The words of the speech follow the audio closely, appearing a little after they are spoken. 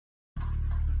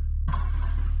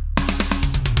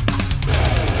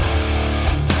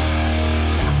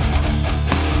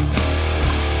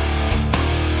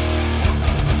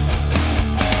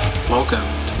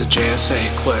the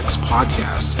JSA Clicks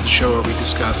podcast, the show where we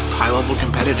discuss high-level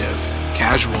competitive,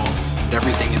 casual, and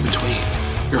everything in between.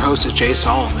 Your host is Jay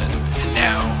Solomon, and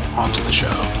now, on to the show.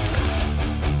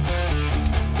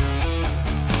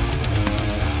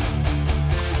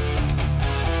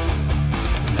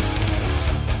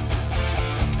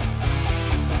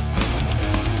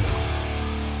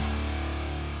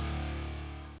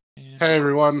 Hey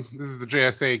everyone, this is the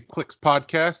JSA Clicks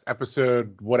podcast,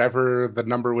 episode whatever the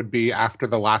number would be after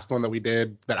the last one that we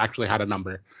did that actually had a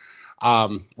number,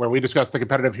 where we discuss the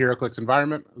competitive HeroClix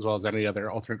environment, as well as any other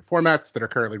alternate formats that are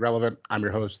currently relevant. I'm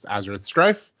your host, Azureth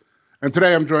Strife, and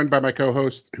today I'm joined by my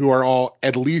co-hosts, who are all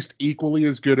at least equally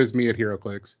as good as me at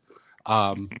HeroClix.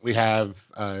 We have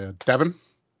Devin.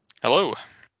 Hello.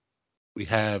 We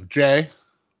have Jay.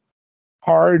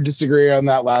 Hard disagree on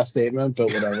that last statement,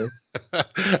 but whatever.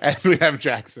 And we have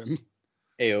Jackson.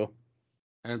 Ayo.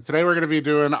 And today we're going to be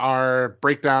doing our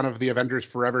breakdown of the Avengers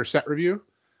Forever set review.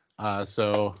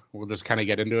 So we'll just kind of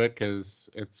get into it because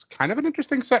it's kind of an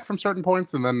interesting set from certain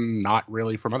points and then not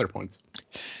really from other points.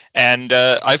 And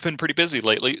I've been pretty busy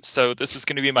lately, so this is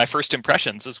going to be my first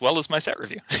impressions as well as my set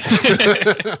review.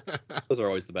 Those are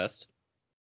always the best.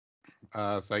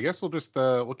 So I guess we'll just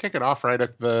we'll kick it off right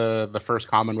at the first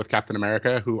common with Captain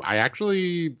America, who I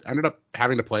actually ended up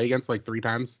having to play against like 3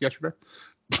 times yesterday.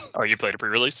 Oh, you played a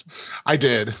pre-release? I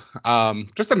did.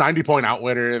 Just a 90-point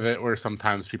outwitter that were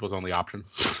sometimes people's only option.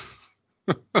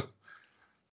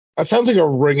 That sounds like a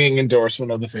ringing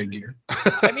endorsement of the figure.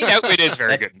 I mean, outwit is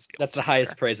very good in skill. That's the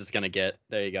highest praise it's going to get.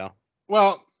 There you go.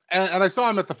 Well, and I saw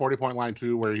him at the 40-point line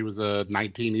too, where he was a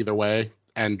 19 either way,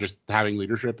 and just having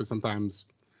leadership is sometimes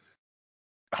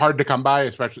hard to come by,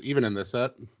 especially even in this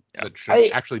set, which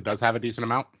actually does have a decent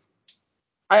amount.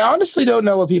 I honestly don't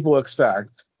know what people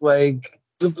expect. Like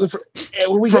From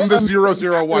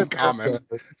the 001 comment.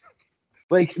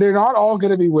 Like, they're not all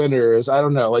going to be winners. I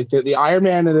don't know. Like, the Iron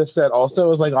Man in this set also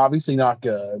is, like, obviously not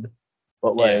good.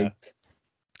 But, like,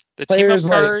 the players,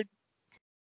 team up card.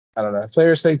 I don't know.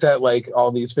 Players think that, like,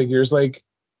 all these figures, like,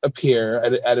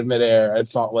 appear at midair.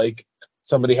 It's not like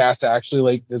somebody has to actually,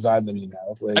 like, design them, you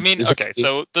know? Like, I mean, okay,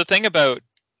 so the thing about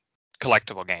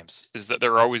collectible games is that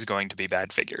there are always going to be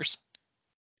bad figures.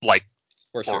 Like,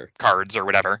 for sure, cards or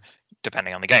whatever,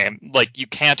 depending on the game. Like, you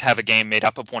can't have a game made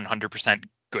up of 100%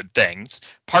 good things,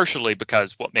 partially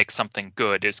because what makes something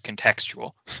good is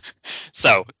contextual.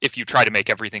 So if you try to make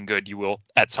everything good, you will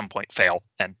at some point fail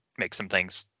and make some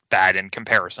things bad in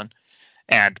comparison.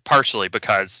 And partially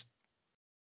because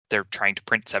they're trying to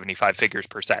print 75 figures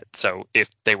per set. So if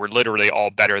they were literally all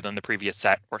better than the previous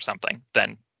set or something,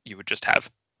 then you would just have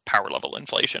power level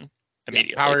inflation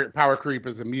immediately. Yeah, power creep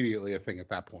is immediately a thing at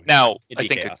that point. Now, I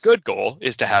think chaos. A good goal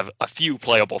is to have a few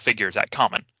playable figures at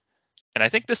common. And I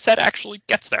think this set actually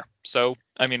gets there. So,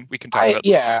 I mean, we can talk about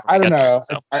I don't know.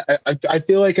 I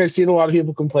feel like I've seen a lot of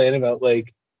people complain about,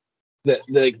 like,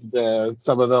 the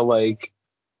some of the, like,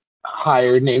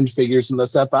 higher named figures in the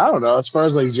set, but I don't know. As far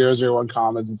as, like, 001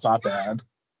 commons, it's not bad.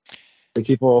 Like,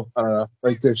 people, I don't know.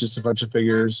 Like, there's just a bunch of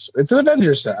figures. It's an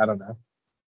Avengers set. I don't know.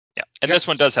 Yeah, and this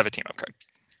one does have a team-up card.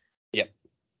 Yep.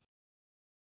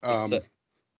 Go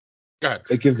ahead.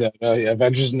 It gives that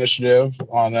Avengers initiative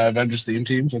on Avengers theme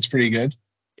teams. That's pretty good.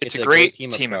 It's a great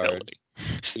team ability.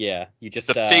 Yeah, you just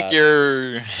the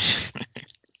figure.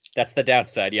 That's the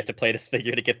downside. You have to play this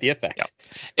figure to get the effect. Yeah.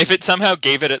 If it somehow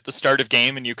gave it at the start of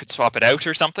game and you could swap it out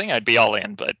or something, I'd be all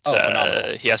in. But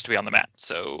he has to be on the mat,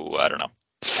 so I don't know.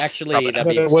 Actually,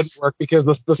 it wouldn't work because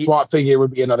the swap figure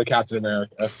would be another Captain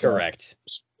America. So correct.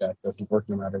 That doesn't work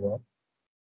no matter what.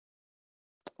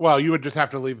 Well, you would just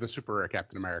have to leave the super rare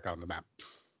Captain America on the map.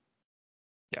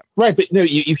 Yeah. Right, but no,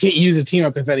 you can't use a team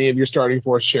up if any of your starting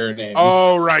force share a name.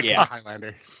 Oh, right. Yeah.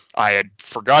 Highlander. I had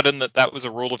forgotten that was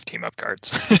a rule of team up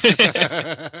cards.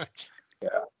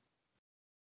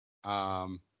 Yeah.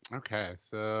 Okay,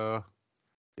 so I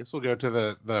guess we'll go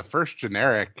to the first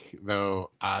generic,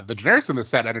 though. The generics in the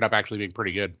set ended up actually being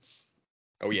pretty good.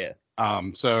 Oh, yeah.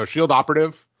 So Shield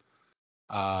Operative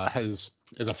is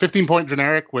a 15-point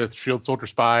generic with Shield Soldier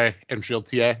Spy and Shield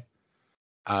TA.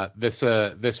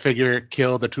 This figure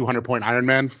killed a 200-point Iron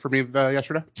Man for me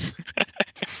yesterday.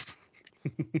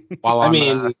 While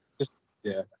on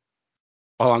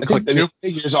Click the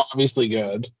figure's obviously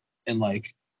good, and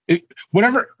like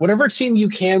whatever team you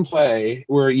can play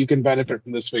where you can benefit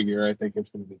from this figure, I think it's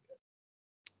going to be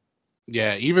good.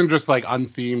 Yeah, even just like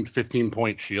unthemed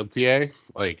 15-point Shield TA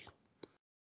like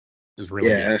is really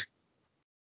good.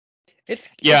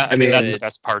 I mean that's the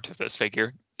best part of this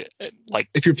figure. Like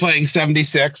if you're playing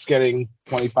 76, getting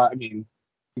 25. I mean,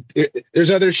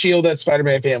 there's other Shield at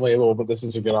Spider-Man family, but this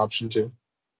is a good option too.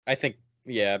 I think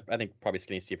Yeah, I think probably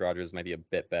Skinny Steve Rogers might be a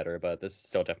bit better, but this is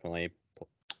still definitely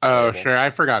Oh, playable. sure. I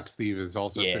forgot Steve is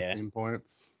also Yeah. 15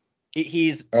 points.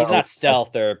 He's Oh. not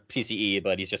stealth or PCE,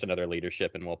 but he's just another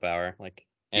leadership and willpower. Like,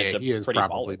 and Yeah, it's a he is pretty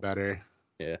probably volatile. better.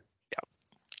 Yeah.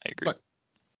 I agree.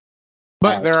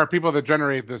 But there are people that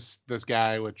generate this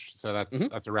guy, so Mhm.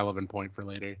 that's a relevant point for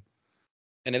later.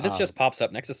 And if this just pops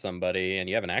up next to somebody and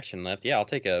you have an action left, yeah, I'll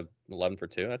take a 11 for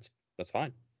 2. That's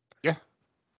fine. Yeah.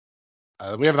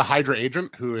 We have the Hydra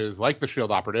agent, who is like the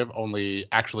Shield operative, only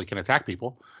actually can attack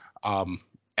people,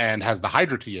 and has the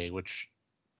Hydra TA, which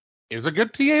is a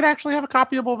good TA to actually have a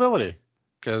copyable ability.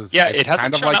 Yeah, it hasn't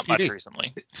kind of shown like up much PD.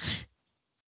 recently.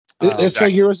 This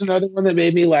figure was another one that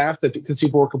made me laugh because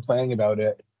people were complaining about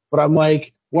it. But I'm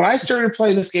like, when I started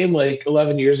playing this game like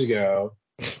 11 years ago,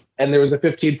 and there was a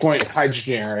 15-point Hydra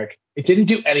generic, it didn't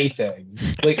do anything.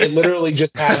 Like, it literally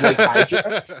just had like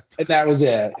Hydra, and that was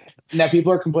it. Now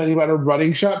people are complaining about a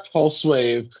running shot pulse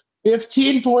wave.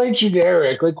 15-point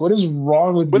generic. Like, what is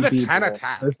wrong with With you a people? 10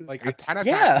 attack. This is- Like a 10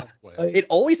 Yeah. attack. Like, It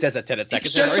always says at 10 attack.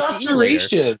 it's It says just RCE later.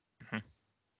 obturation.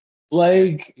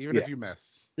 Like, Even if you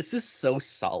miss. This is so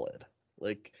solid.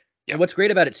 Like, Yeah. and what's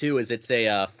great about it too is it's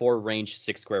a 4 range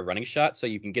 6 square running shot, so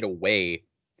you can get away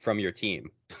from your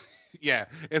team. Yeah,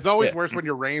 it's always Yeah. worse when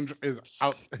your range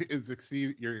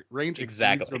exceeds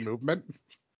Exactly. your movement.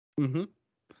 Mm-hmm.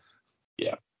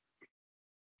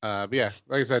 But yeah,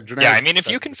 like I said, Yeah, I generic mean, if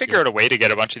you can figure out a way to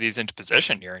get a bunch of these into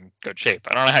position, you're in good shape.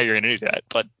 I don't know how you're going to do that,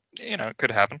 but it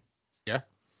could happen. You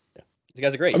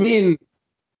guys are great. I mean,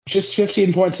 just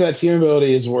 15 points to that team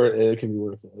ability is worth it. It can be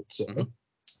worth it. So.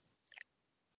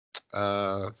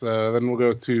 Mhm. So then we'll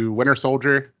go to Winter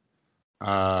Soldier.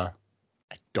 I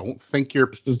don't think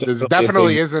This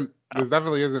definitely isn't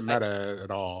meta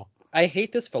at all. I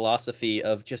hate this philosophy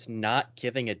of just not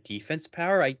giving a defense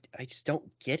power. I just don't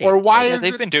get it. Or why Yeah, is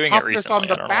they've it been doing it toughness on recently,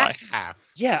 the I don't know back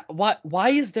half? Yeah, why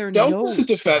is there Stealth no is a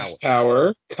defense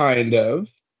power, kind of.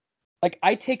 Like,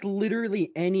 I take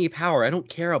literally any power. I don't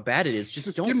care how bad it is.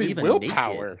 Just don't give me leave a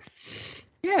willpower. naked.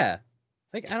 Yeah.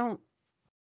 Like, I don't.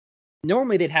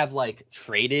 Normally they'd have like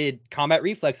traded combat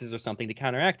reflexes or something to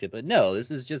counteract it, but no,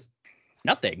 this is just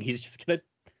nothing. He's just gonna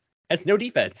has no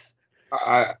defense.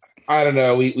 I don't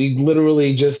know. We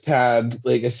literally just had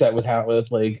like a set with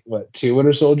like what 2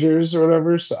 Winter Soldiers or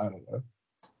whatever. So I don't know.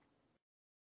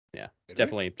 Yeah, Did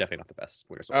we? definitely not the best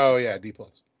Winter Soldier. Oh yeah, D+.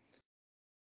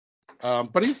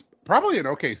 But he's probably an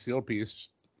okay sealed piece.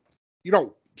 You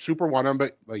don't super want him,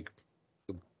 but like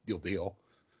you'll deal.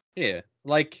 Yeah,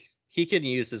 like he could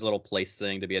use his little place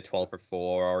thing to be a 12 for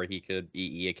 4, or he could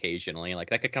EE occasionally. Like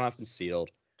that could come up from sealed.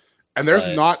 And there's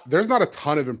But- not a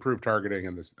ton of improved targeting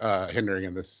in this hindering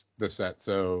in this set.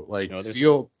 So like No,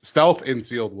 there's stealth in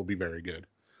sealed will be very good.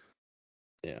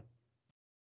 Yeah.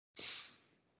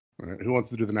 All right, who wants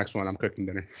to do the next one? I'm cooking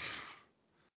dinner.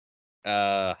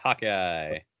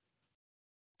 Hawkeye.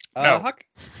 No.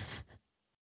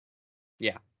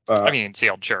 I mean,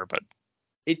 sealed, sure, but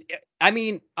I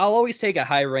mean, I'll always take a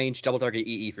high range double target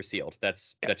EE for sealed. That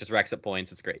just racks up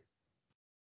points. It's great.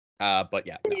 But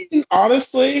yeah. No. I mean,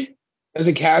 honestly, as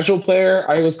a casual player,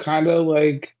 I was kind of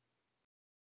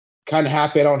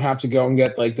happy I don't have to go and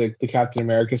get like the Captain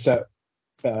America set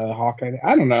Hawkeye.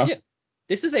 I don't know. Yeah.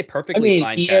 This is a perfectly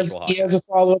fine casual Hawkeye. He has a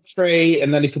follow-up trait,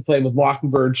 and then if you play with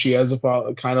Mockingbird, she has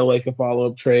kind of like a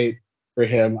follow-up trait for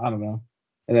him. I don't know.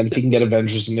 And then if you can get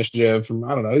Avengers Initiative from,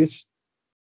 I don't know.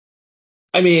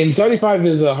 75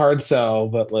 is a hard sell,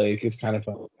 but like it's kind of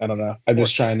fun. I don't know. I'm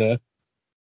trying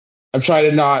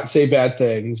to not say bad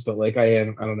things, but like I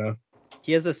am. I don't know.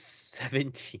 He has a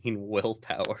 17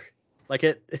 willpower. Like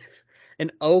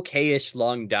an okay-ish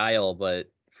long dial, but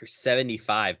for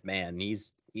 75, man,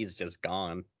 he's just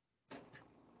gone.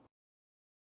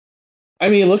 I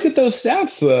mean, look at those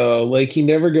stats though. Like he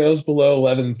never goes below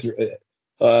 11 through.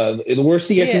 The worst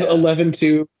he gets is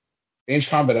 11-2 range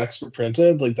combat expert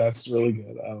printed. Like that's really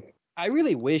good. I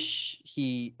really wish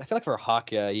I feel like for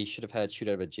Hawkeye, he should have had shoot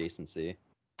out of adjacency.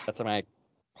 That's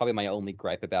probably my only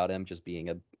gripe about him, just being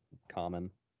a common.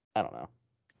 I don't know.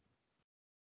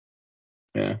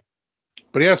 Yeah.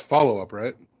 But he has follow up,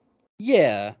 right?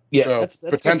 Yeah. Yeah. So that's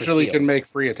potentially good for can make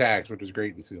free attacks, which is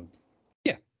great in sealed.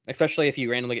 Yeah. Especially if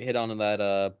you randomly get hit on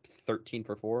that 13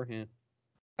 for 4. Yeah.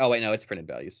 Oh wait, no, it's printed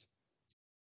values.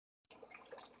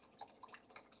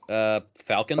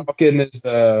 Falcon. Falcon is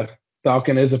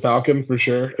a Falcon for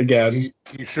sure. Again,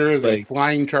 He sure is a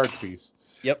flying charge piece.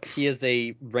 Yep, he is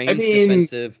a ranged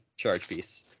defensive charge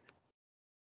piece.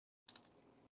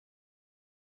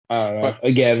 I don't know.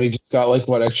 Again, we just got like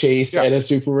a chase and a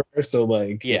super rare, so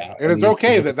like and it's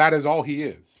okay that is all he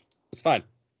is. It's fine.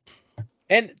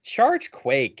 And Charge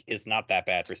Quake is not that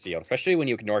bad for Sealed, especially when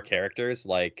you ignore characters.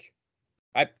 Like,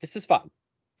 this is fun.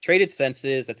 Traded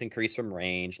Senses, that's increased from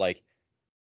range. Like,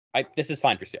 this is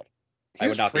fine for Sealed. He I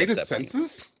would not be traded upset.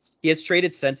 senses? He has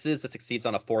Traded Senses that succeeds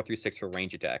on a 4/6 for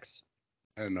range attacks.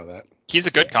 I didn't know that. He's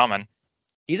a good common.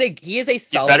 He is a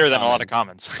solid. He's better than common. a lot of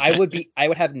commons. I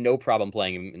would have no problem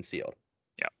playing him in Sealed.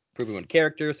 Yeah. Proven one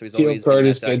character, so he's Sealed always card getting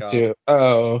is that deck good off. too.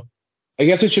 Oh, I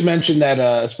guess we should mention that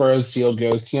as far as Sealed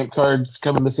goes, team up cards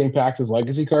come in the same packs as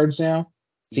legacy cards now.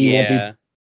 So you won't be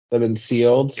them in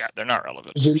Sealed. Yeah, they're not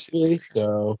relevant. Presumably,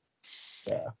 so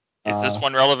yeah. Is this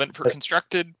one relevant for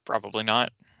constructed? Probably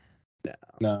not.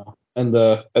 No. And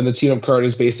the team up card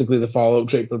is basically the follow-up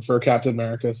trait for Captain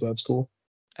America, so that's cool.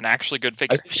 An actually good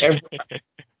figure.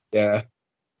 Yeah.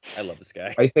 I love this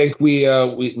guy. I think we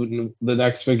the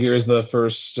next figure is the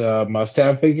first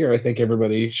must-have figure. I think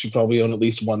everybody should probably own at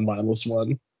least one mindless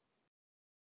one.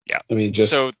 Yeah. I mean,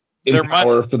 just so in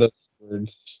power for those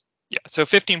words. Yeah. So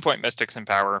 15-point Mystics in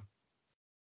power.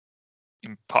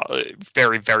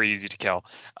 Very, very easy to kill.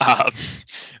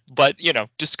 But,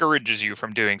 discourages you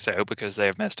from doing so because they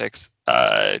have Mystics.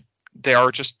 They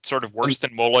are just sort of worse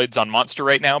than Moloids on Monster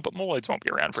right now, but Moloids won't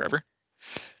be around forever.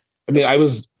 I mean, I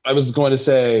was going to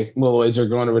say Moloids are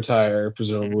going to retire,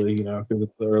 presumably, because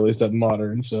it's the earliest of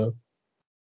Modern, so.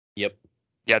 Yep.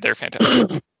 Yeah, they're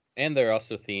fantastic. And they're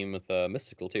also themed with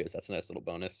Mystical, too, so that's a nice little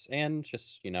bonus. And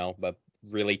just, a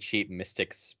really cheap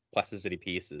Mystics plasticity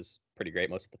piece is pretty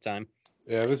great most of the time.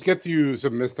 Yeah, this gets you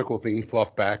some mystical theme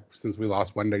fluff back since we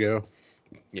lost Wendigo.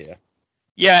 Yeah.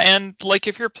 Yeah, and,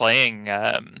 if you're playing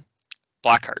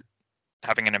Blackheart,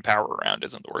 having an Empower around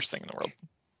isn't the worst thing in the world.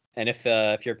 And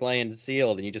if you're playing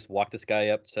Sealed and you just walk this guy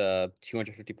up to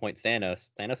 250-point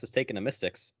Thanos is taking the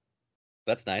Mystics.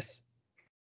 That's nice.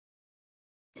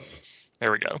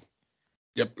 There we go.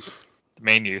 Yep. The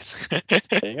main use. There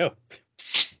you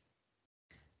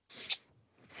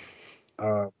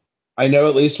go. I know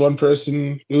at least one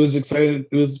person who was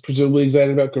presumably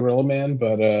excited about Gorilla Man,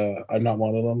 but I'm not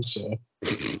one of them, so.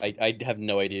 I have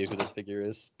no idea who this figure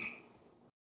is.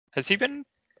 Was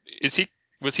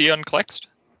he unclexed?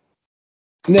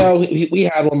 No, we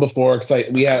had one before.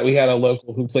 We had a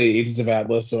local who played Agents of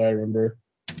Atlas, so I remember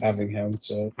having him.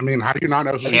 So I mean, how do you not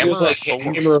know who Hammer he is?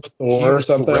 Hammer of Thor or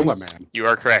something? Gorilla Man. You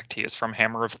are correct. He is from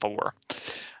Hammer of Thor.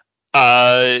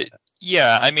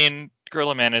 Yeah, I mean,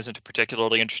 Gorilla Man isn't a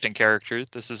particularly interesting character.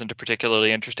 This isn't a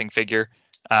particularly interesting figure.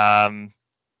 Even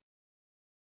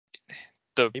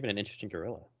an interesting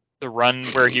gorilla. The run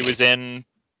where he was in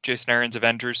Jason Aaron's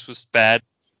Avengers was bad.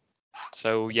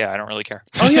 So yeah, I don't really care.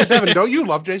 Oh yeah, Devin, don't you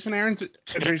love Jason Aaron's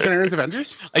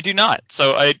Avengers? I do not.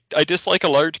 So I dislike a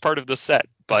large part of the set,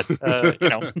 but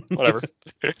whatever.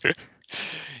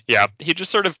 Yeah, he just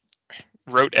sort of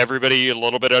wrote everybody a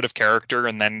little bit out of character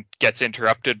and then gets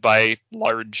interrupted by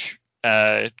large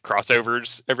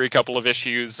crossovers every couple of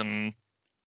issues and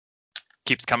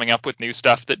keeps coming up with new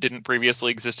stuff that didn't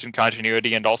previously exist in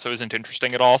continuity and also isn't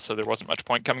interesting at all, so there wasn't much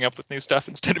point coming up with new stuff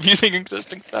instead of using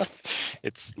existing stuff.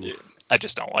 I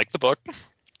just don't like the book.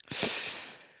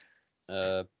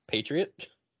 Patriot?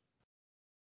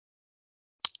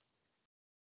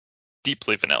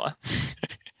 Deeply vanilla.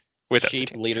 With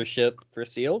cheap leadership for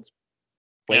Sealed.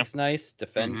 Quake's nice.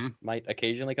 Defend might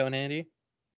occasionally come in handy.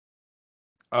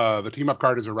 The team up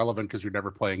card is irrelevant because you're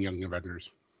never playing Young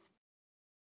Avengers.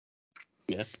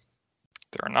 Yeah.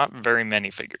 There are not very many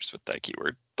figures with that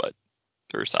keyword, but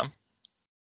there are some.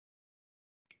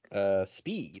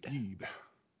 Speed.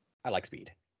 I like Speed.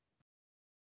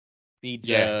 Speed's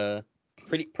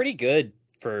pretty good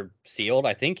for Sealed.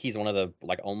 I think he's one of the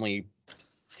only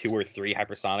 2 or 3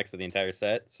 hypersonics of the entire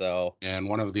set. So. And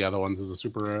one of the other ones is a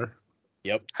super rare.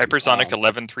 Yep. Hypersonic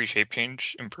 11-3 shape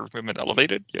change, improved movement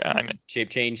elevated. Yeah, I'm in. Shape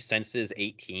change senses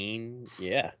 18.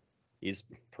 Yeah, he's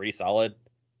pretty solid.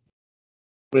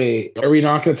 Wait, are we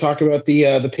not going to talk about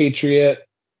the Patriot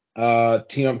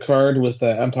team up card with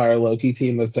the Empire Loki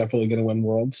team that's definitely going to win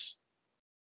Worlds?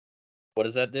 What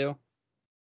does that do?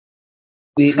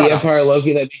 The Empire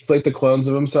Loki that makes the clones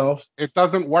of himself. It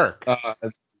doesn't work.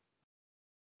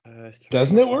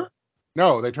 Doesn't it work?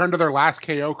 No, they turn to their last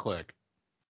KO click.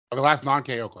 Or the last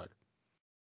non-KO click.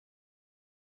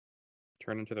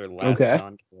 Turn into their last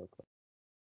non-KO click.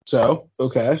 So,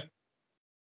 okay.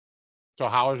 So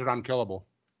how is it unkillable?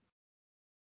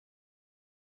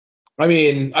 I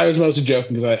mean, I was mostly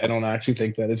joking because I don't actually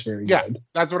think that it's very good. Yeah,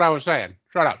 that's what I was saying.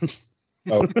 Shut up.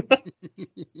 Oh.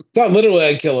 It's not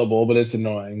literally unkillable, but it's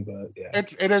annoying. But yeah,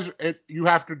 it is. You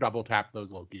have to double tap those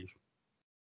Lokis.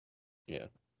 Yeah.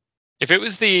 If it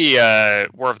was the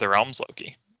War of the Realms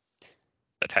Loki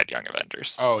that had Young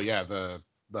Avengers. Oh yeah, the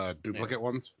duplicate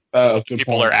ones. Oh, good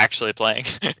People point. are actually playing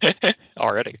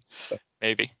already.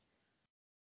 Maybe.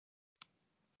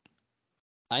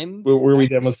 Were we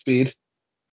done with speed?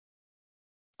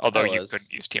 Although I you was.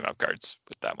 couldn't use team up cards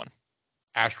with that one.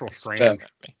 Astral Strange. Yeah.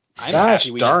 I'm Gosh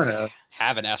happy we darn just it.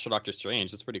 have an Astral Doctor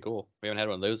Strange. That's pretty cool. We haven't had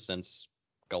one of those since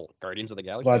Guardians of the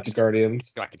Galaxy. Galactic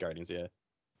Guardians. Galactic Guardians, yeah.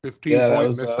 15-point that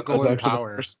mystical was and actually the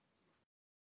power. first.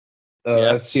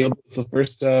 Yeah. Shield was the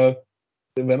first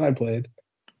event I played.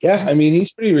 Yeah, I mean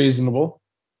he's pretty reasonable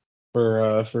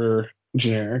for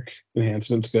generic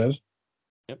enhancement's good.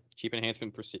 Yep. Cheap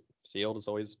enhancement for sealed is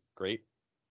always great.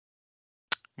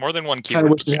 More than one Kind of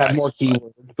keyword wish would it be had nice, more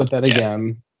keywords, but then yeah.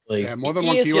 again, like Yeah, more than He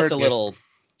one is keyword. just a little.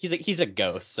 He's a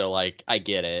ghost, so like I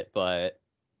get it, but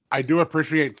I do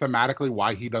appreciate thematically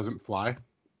why he doesn't fly.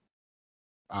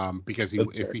 Because That's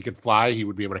if fair. he could fly, he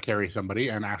would be able to carry somebody,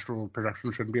 and astral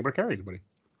projection shouldn't be able to carry anybody.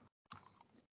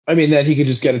 I mean then he could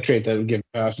just get a trait that would give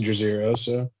passenger 0.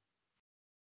 So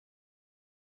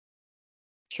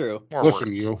true. More Listen,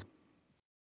 words.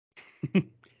 you.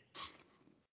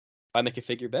 Why make a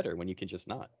figure better when you can just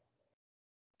not?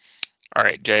 All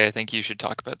right, Jay, I think you should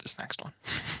talk about this next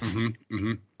one.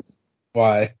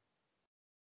 why?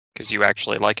 Because you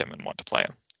actually like him and want to play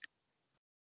him.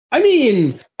 I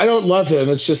mean, I don't love him.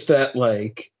 It's just that,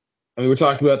 like, I mean, we're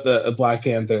talking about the Black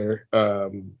Panther.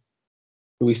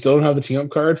 We still don't have the team up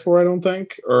card for, I don't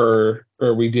think, or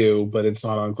we do, but it's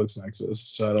not on Clicks Nexus,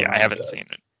 so I don't know. Yeah, I if haven't it seen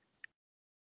does. it.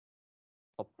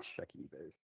 I'll check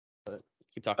eBay. But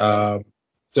keep talking about it.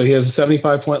 So he has a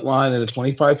 75-point line and a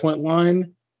 25-point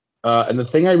line. And the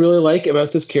thing I really like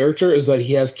about this character is that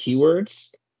he has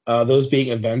keywords, those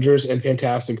being Avengers and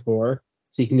Fantastic Four.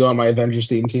 So you can go on my Avengers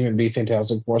theme team and be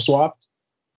Fantastic Four swapped.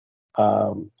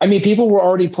 I mean, people were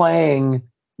already playing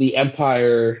the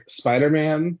Empire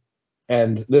Spider-Man,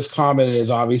 and this common is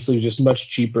obviously just much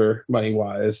cheaper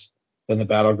money-wise than the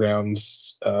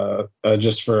Battlegrounds,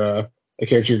 just for a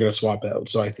character you're going to swap out.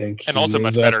 So I think And he also is,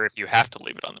 much better if you have to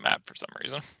leave it on the map for some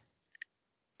reason.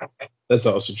 That's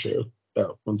also true.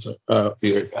 Oh, one sec.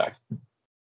 Be right back.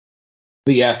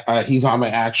 But yeah, he's on my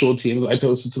actual team that I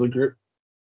posted to the group.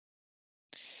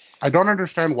 I don't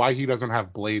understand why he doesn't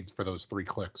have blades for those 3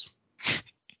 clicks.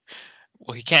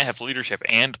 Well, he can't have leadership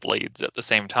and blades at the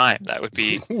same time. That would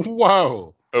be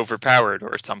Whoa. overpowered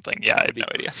or something. Yeah, I have no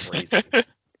idea. Crazy.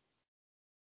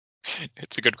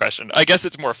 It's a good question. I guess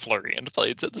it's more flurry and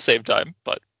blades at the same time,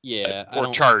 but Yeah,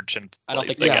 or charge and I don't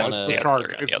blades. think I they guess wanna- he has flurry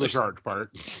on It's the other the charge part.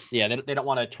 Yeah, they don't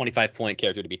want a 25-point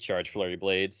character to be charged flurry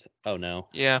blades. Oh no.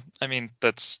 Yeah, I mean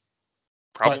that's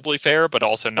probably fair, but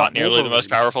also not but nearly the most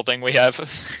Wolverine. powerful thing we have.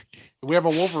 We have a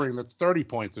Wolverine that's 30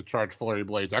 points to charge Flurry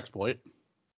Blades exploit.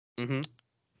 Mm-hmm.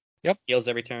 Yep. Heals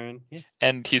every turn. Yeah.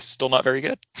 And he's still not very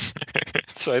good.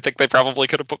 So I think they probably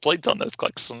could have put blades on those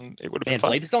clicks, and it would have been Man, fun.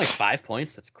 blades is only 5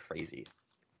 points. That's crazy.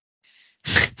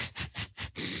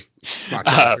 Not sure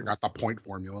I got the point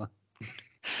formula.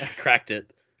 I cracked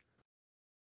it.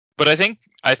 But I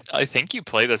think you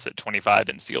play this at 25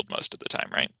 and sealed most of the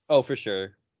time, right? Oh, for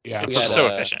sure. Yeah. It's We had, so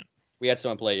efficient. We had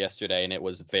someone play it yesterday, and it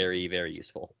was very, very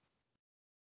useful.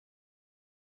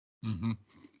 Mm-hmm.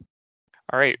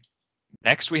 All right.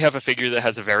 Next, we have a figure that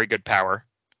has a very good power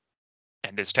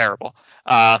and is terrible.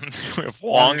 We have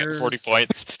Wong at 40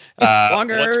 points.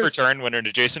 Once per turn, when an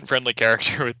adjacent friendly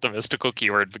character with the mystical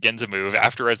keyword begins a move,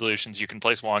 after resolutions, you can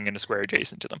place Wong in a square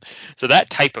adjacent to them. So that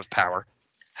type of power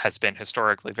has been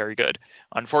historically very good.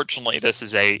 Unfortunately, this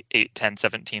is a 8, 10,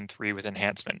 17, 3 with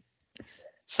enhancement.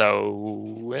 So,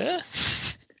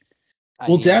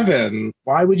 Well, Devin,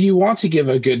 why would you want to give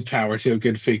a good power to a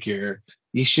good figure?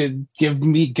 You should give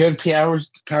me good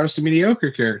powers to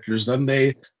mediocre characters. Then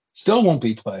they still won't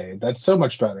be played. That's so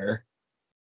much better,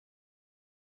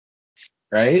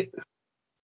 right?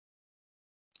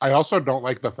 I also don't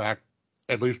like the fact,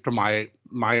 at least to my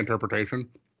interpretation,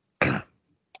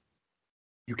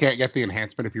 you can't get the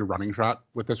enhancement if you're running shot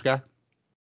with this guy.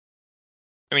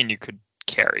 I mean, you could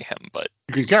carry him, but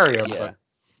You can carry him, Yeah. but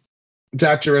It's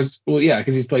after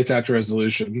because he's placed after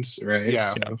resolutions, right?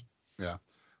 Yeah. So, yeah.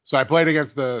 So I played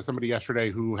against somebody yesterday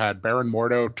who had Baron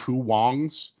Mordo, 2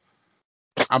 Wongs,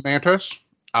 a Mantis,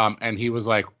 and he was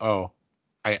like, "Oh,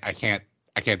 I can't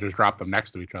just drop them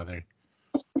next to each other,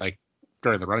 like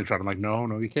during the running shot." I'm like, "No,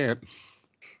 you can't."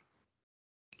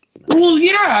 well,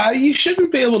 yeah, you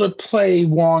shouldn't be able to play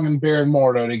Wong and Baron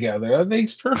Mordo together. That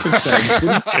makes perfect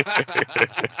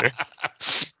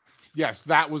sense. Yes,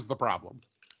 that was the problem.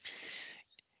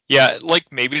 yeah, like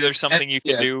maybe there's something you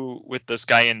can Yeah. do with this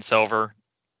guy in silver,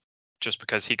 just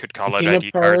because he could call out Team up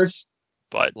ID card. cards.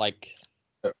 But Like,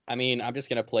 I mean, I'm just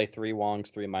gonna play 3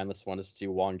 Wongs, 3 mindless ones, 2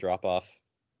 Wong drop off.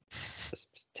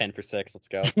 Just 10 for 6. Let's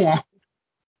go.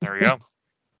 There you go.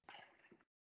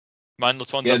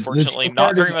 Mindless one's Yeah, unfortunately this not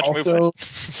card very is much also movement,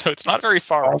 so it's not very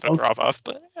far of a almost- drop off.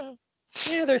 But yeah,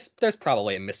 Yeah, there's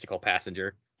probably a mystical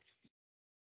passenger.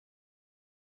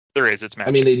 there is. It's magic.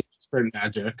 I mean, they just for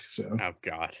magic, so. Oh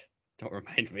God, don't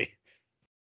remind me.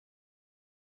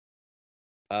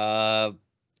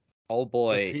 Oh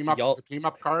boy, y'all. The team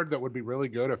up card that would be really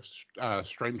good if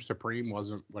Strange Supreme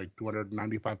wasn't like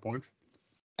 295 points.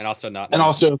 And also not. And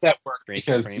also that worked Strange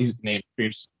because Supreme. he's named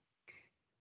Fierce.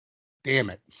 Damn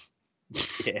it.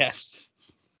 Yeah.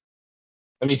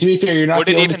 I mean, to be fair, you're not Would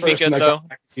the it only even be person good, that though? got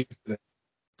back confused today.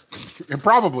 It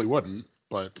probably wouldn't,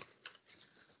 but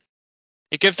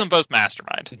It gives them both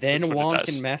Mastermind. Then That's what it Wong does.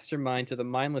 can Mastermind to the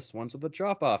mindless ones with the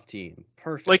drop off team.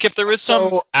 Perfect. Like if there was some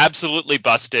So- absolutely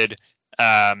busted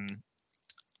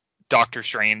Doctor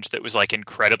Strange that was like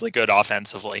incredibly good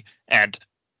offensively and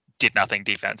did nothing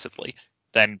defensively,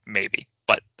 then maybe.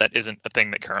 But that isn't a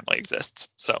thing that currently exists,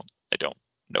 so I don't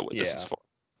know what this is Yeah. for.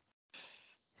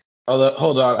 Although,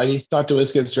 hold on, I need to talk to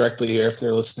WizKids directly here if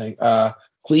they're listening.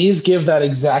 Please give that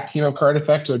exact team of card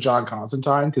effect to a John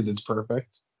Constantine because it's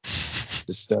perfect.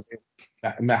 Just a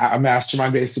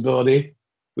mastermind based ability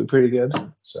would be pretty good.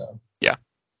 So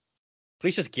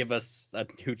Please just give us a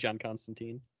new John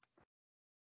Constantine.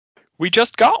 We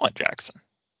just got one, Jackson.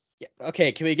 Yeah.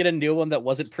 Okay, can we get a new one that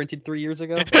wasn't printed 3 years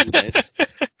ago? That'd be nice.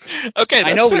 Okay,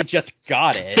 I know fair. we just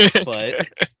got it, but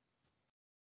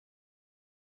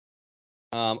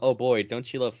oh boy,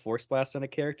 don't you love Force Blast on a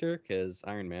character? Because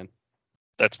Iron Man.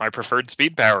 That's my preferred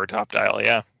speed power top dial,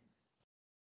 yeah.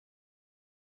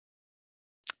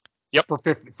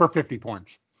 for 50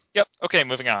 points. Yep, okay,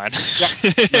 moving on.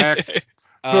 Yep, next.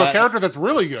 To a character that's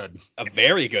really good. A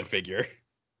very good figure.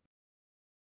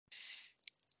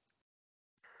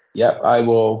 yep, I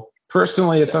will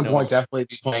personally at some No. point definitely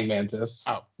be playing Mantis.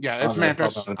 Oh, yeah, it's On the-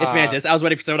 Mantis. on It's Mantis. I was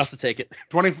waiting for someone else to take it.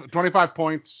 25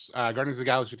 points, Guardians of the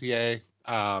Galaxy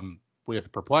TA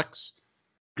with Perplex.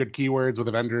 Good keywords with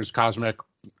Avengers, Cosmic,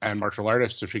 and Martial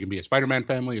Artist, so she can be a Spider-Man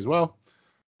family as well.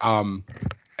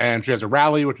 And she has a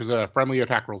Rally, which is a friendly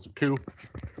attack rolls of 2.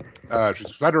 She's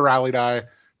spend her Rally die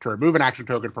to remove an action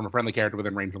token from a friendly character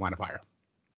within range of line of fire.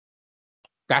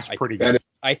 That's pretty That good.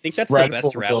 I think that's Radical the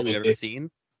best rally we've ever ability.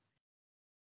 seen.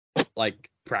 Like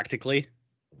practically.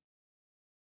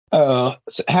 So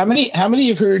how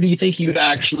many of her do you think you'd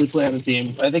actually play on the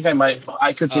team? I think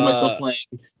I could see myself playing.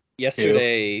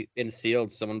 Yesterday in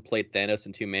Sealed, someone played Thanos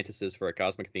and 2 Mantises for a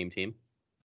Cosmic theme team.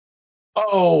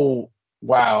 Oh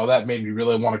wow, that made me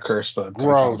really want to curse, but I'm kind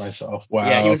of proud of myself. Wow.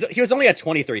 Yeah, he was only at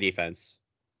 23 defense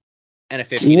and a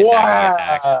 15 attacking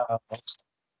attack. Wow.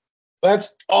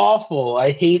 That's awful.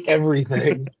 I hate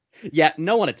everything. Yeah,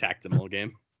 no one attacked him all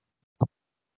game.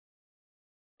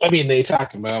 I mean, they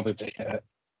attacked him. I don't think they hit it.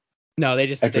 No, they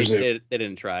just I they presume.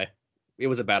 didn't try. It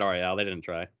was a battle royale. They didn't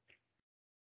try.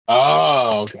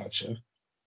 Oh, gotcha.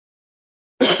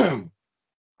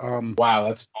 Wow,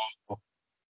 that's awful.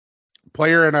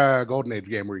 Player in a Golden Age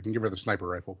game where you can give her the sniper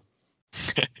rifle.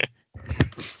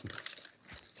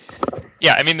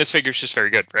 Yeah, I mean, this figure's just very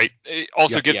good, right? It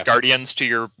also Yep. gives Yeah. Guardians to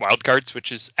your wild cards,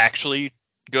 which is actually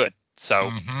good.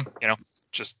 So,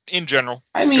 just in general,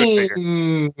 I good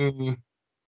figure.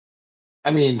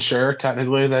 mean, sure,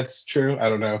 technically that's true. I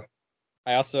don't know.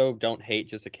 I also don't hate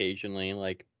just occasionally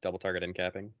like double target end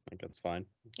capping. Like that's fine.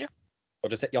 Yeah.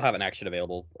 You'll have an action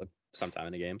available sometime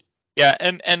in the game. Yeah,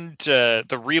 and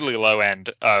the really low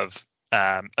end of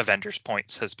Avengers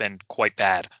points has been quite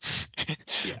bad.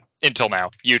 Yeah. Until now,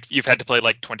 you've had to play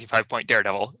like 25-point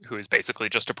Daredevil, who is basically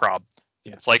just a prob.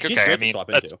 Yeah. It's like, She's okay, great I to mean, swap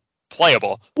that's into.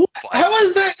 playable. but How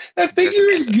is that? That figure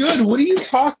is good. What are you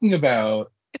talking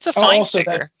about? It's a fine Also,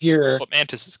 figure, that figure, but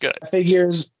Mantis is good.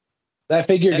 that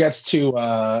figure gets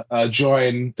to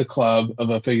join the club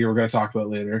of a figure we're going to talk about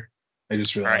later. I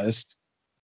just realized.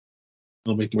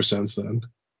 It'll make more sense then.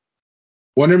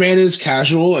 Wonder Man is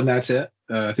casual, and that's it.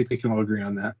 I think we can all agree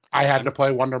on that. I had to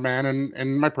play Wonder Man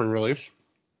in my pre-release.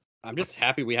 I'm just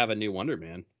happy we have a new Wonder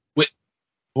Man.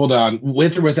 Hold on.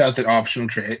 With or without that optional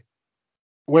trait?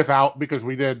 Without, because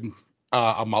we did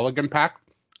a mulligan pack,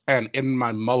 and in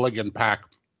my mulligan pack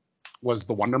was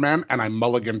the Wonder Man, and I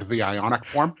mulliganed the Ionic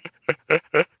form.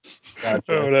 Gotcha.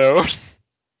 Oh no.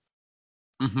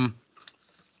 Mm-hmm.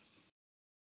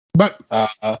 But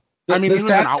I mean, he was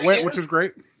an outwit, which is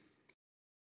great.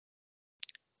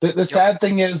 The sad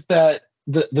thing is that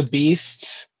the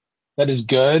beast that is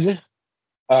good,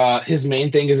 his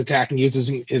main thing is attacking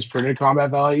using his printed combat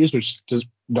values, which does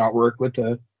not work with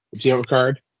the team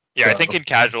card. Yeah, So, I think in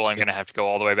casual, I'm gonna have to go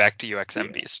all the way back to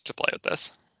UXM Beast to play with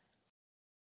this.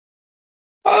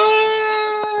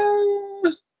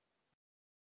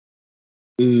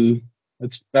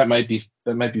 That might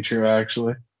be true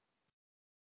actually.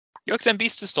 UXM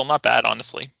Beast is still not bad,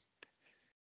 honestly.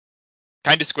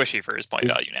 Kind of squishy for his point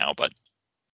value now, but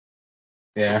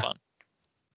Yeah. still fun.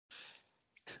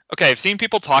 Okay, I've seen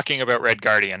people talking about Red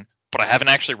Guardian, but I haven't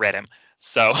actually read him.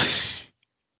 So,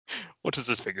 what does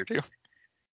this figure do?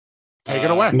 Take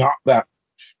it away. Not that.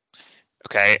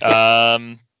 Okay,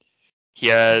 he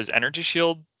has energy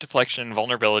shield, deflection, and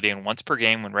vulnerability, and once per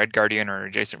game when Red Guardian or an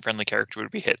adjacent friendly character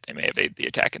would be hit, they may evade the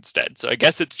attack instead. So I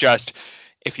guess it's just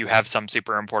if you have some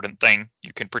super important thing,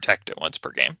 you can protect it once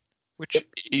per game, which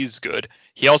is good.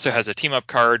 He also has a team-up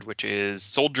card, which is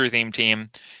Soldier Theme Team.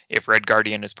 If Red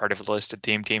Guardian is part of a listed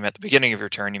theme team at the beginning of your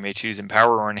turn, you may choose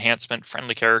Empower or Enhancement.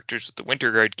 Friendly characters with the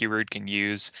Winter Guard keyword can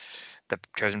use the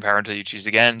chosen power until you choose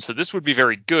again. So this would be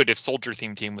very good if Soldier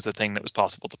Theme Team was a thing that was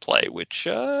possible to play, which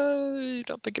I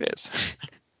don't think it is.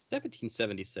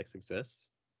 1776 exists.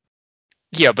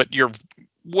 Yeah, but you're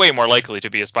way more likely to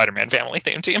be a Spider-Man family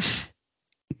theme team.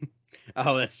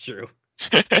 Oh, that's true.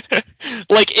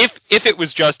 Like if it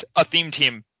was just a theme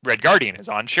team Red Guardian is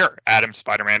on, sure, Adam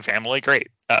Spider-Man family,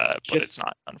 great. But it's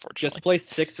not, unfortunately. Just play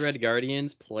 6 Red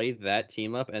Guardians, play that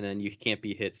team up, and then you can't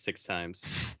be hit 6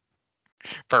 times.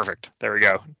 Perfect. There we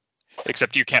go.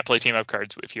 Except you can't play team up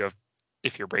cards if you're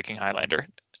breaking Highlander.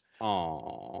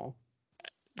 Aww.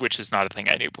 Which is not a thing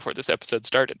I knew before this episode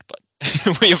started, but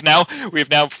we have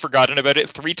now forgotten about it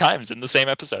 3 times in the same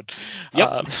episode.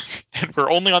 Yep. And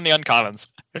we're only on the uncommons.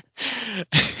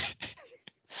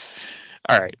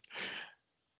 All right.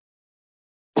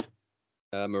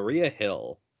 Maria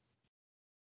Hill.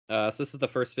 So this is the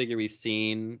first figure we've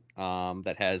seen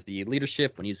that has the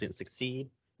leadership when using it to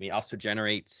succeed. May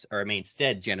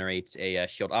instead generates a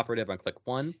shield operative on click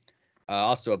 1.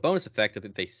 Also, a bonus effect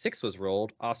if a 6 was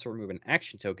rolled, also remove an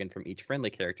action token from each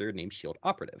friendly character named shield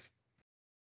operative.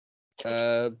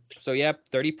 So yeah,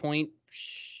 30-point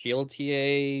shield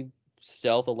TA,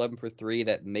 stealth 11 for 3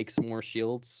 that makes more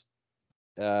shields.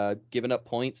 Giving up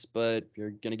points, but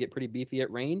you're gonna get pretty beefy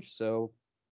at range, so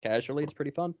casually it's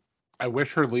pretty fun. I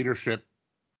wish her leadership,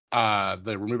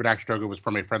 the remove an action token was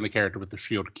from a friendly character with the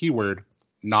shield keyword,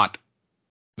 not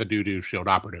the doo-doo shield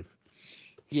operative.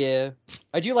 Yeah,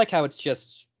 I do like how it's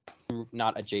just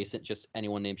not adjacent, just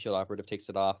anyone named shield operative takes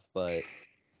it off, but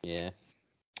yeah.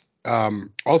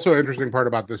 Also, an interesting part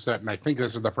about this set, and I think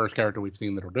this is the first character we've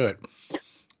seen that'll do it,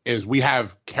 is we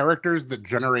have characters that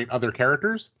generate other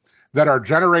characters that are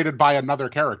generated by another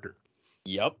character.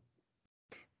 Yep.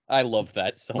 I love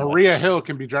that so much. Maria Hill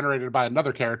can be generated by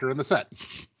another character in the set.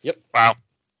 Yep. Wow.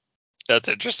 That's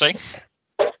interesting.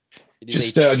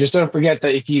 Just don't forget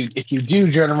that if you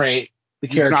do generate the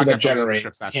character that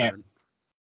generates, can't.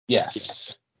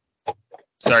 Yes.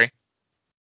 Sorry.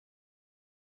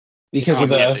 Because of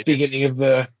the beginning of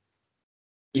the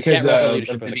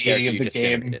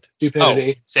game.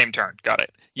 Stupidity. Oh, same turn. Got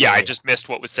it. Yeah, I just missed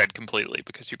what was said completely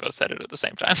because you both said it at the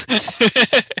same time.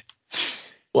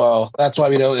 Well, that's why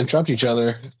we don't interrupt each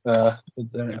other.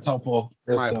 It's helpful.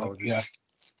 My apologies. Yeah,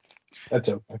 that's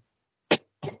okay.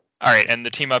 All right, and the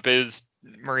team up is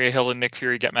Maria Hill and Nick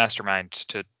Fury get Mastermind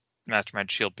to Mastermind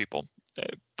shield people.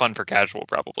 Fun for casual,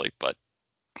 probably, but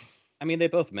I mean, they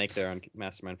both make their own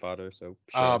Mastermind fodder, so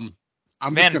sure.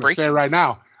 I'm just going to say right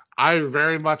now, I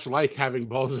very much like having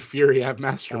Balls of Fury have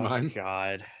Mastermind. Oh,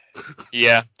 God.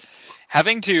 Yeah.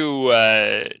 Having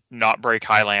to not break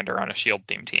Highlander on a shield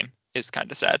theme team is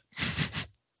kind of sad.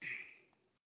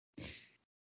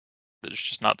 There's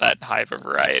just not that high of a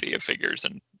variety of figures,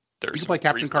 and there's you can play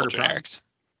Captain Carter generics.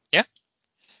 Yeah.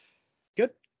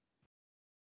 Good.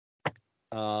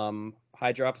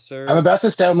 Hydra Officer. I'm about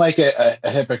to sound like a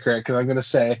hypocrite because I'm going to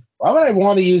say, why would I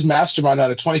want to use Mastermind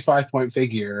on a 25-point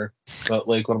figure? But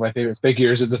like one of my favorite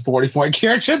figures is a 40-point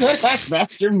character that has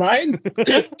Mastermind.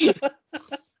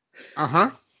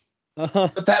 Uh-huh.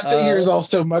 But that figure is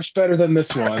also much better than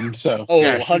this one. So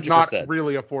yeah, 100%. She's not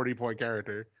really a 40-point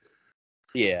character.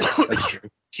 Yeah, that's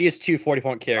true. She has 2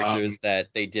 40-point characters that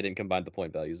they didn't combine the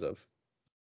point values of.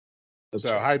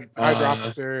 So Hydra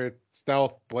Officer,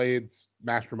 Stealth, Blades,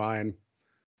 Mastermind,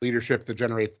 Leadership that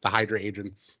generates the Hydra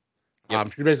agents.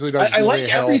 Yep. She basically does. I like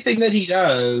everything that he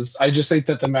does. I just think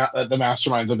that the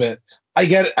Mastermind's a bit. I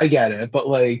get it, but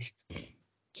like,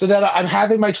 so that I'm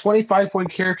having my 25-point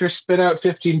character spit out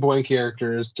 15-point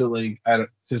characters to like,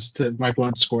 just to my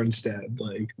point score instead.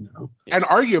 Like, no. And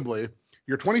arguably,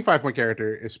 your 25-point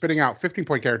character is spitting out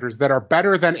 15-point characters that are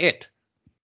better than it.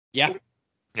 Yeah.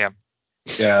 Yeah.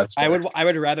 Yeah. I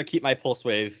would rather keep my Pulse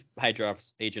Wave Hydra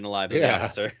agent alive than the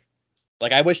officer.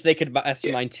 Like, I wish they could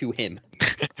Mastermind to him.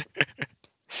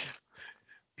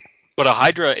 But a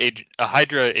Hydra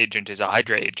agent is a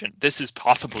Hydra agent. This is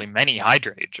possibly many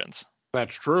Hydra agents.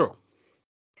 That's true.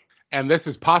 And this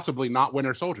is possibly not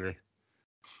Winter Soldier.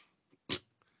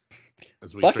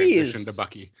 As we Bucky transition is- to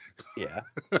Bucky. Yeah.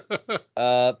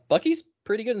 Bucky's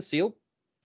pretty good in sealed.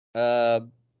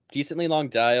 Decently long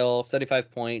dial,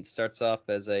 75 points. Starts off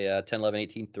as a 10, 11,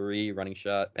 18, 3 running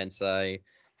shot, Pensai,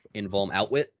 Invuln,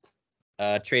 Outwit.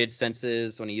 Traded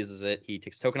senses. When he uses it, he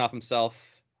takes a token off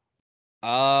himself.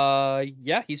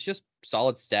 Yeah, he's just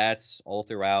solid stats all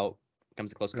throughout.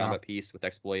 Becomes a close combat piece with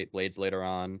exploit blades later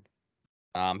on.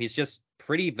 He's just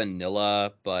pretty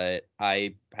vanilla, but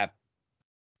I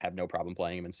have no problem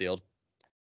playing him in sealed.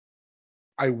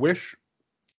 I wish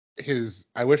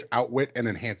Outwit and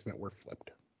Enhancement were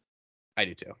flipped. I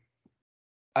do too.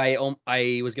 I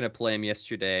was gonna play him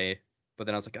yesterday, but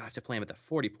then I was like, I have to play him at the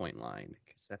 40-point line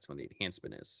because that's when the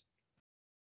enhancement is.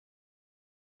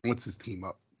 What's his team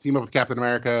up? Team up with Captain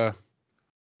America.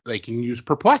 They can use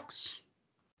Perplex.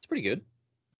 It's pretty good.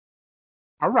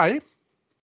 All right.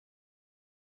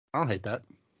 I don't hate that.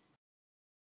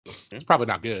 It's probably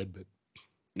not good, but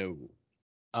No.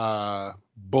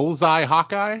 Bullseye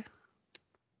Hawkeye.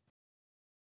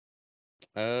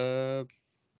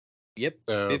 Yep.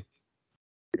 So,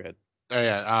 Go ahead.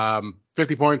 yeah.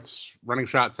 50 points, running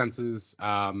shot, senses.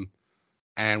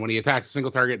 And when he attacks a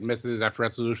single target and misses after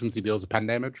resolutions, he deals a pen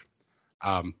damage.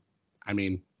 I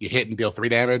mean, you hit and deal 3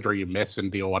 damage, or you miss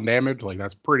and deal 1 damage. Like,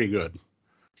 that's pretty good.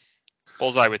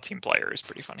 Bullseye with team player is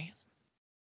pretty funny.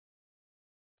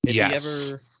 If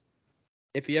Yes.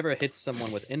 he ever hits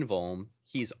someone with Invuln,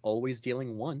 he's always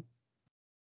dealing 1.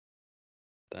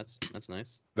 That's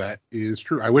nice. That is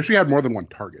true. I wish he had more than 1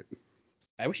 target.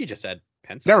 I wish he just had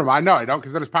Pensai. Never mind. No, I don't,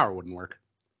 because then his power wouldn't work.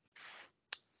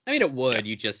 I mean, it would.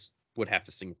 You just would have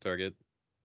to single target.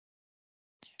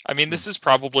 I mean, this is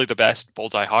probably the best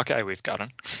Bullseye Hawkeye we've gotten.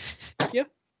 Yeah.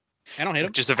 I don't hate him.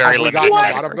 Which is a very Have we limited gotten a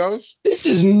category. lot of those? This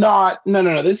is not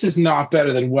no. This is not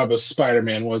better than Web of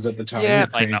Spider-Man was at the time. Yeah, You're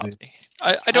it might crazy. not be.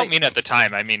 I don't mean at the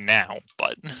time, I mean now,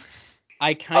 but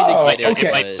I kind of Oh, get it. okay.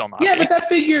 it might but still not Yeah, be. but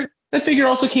that figure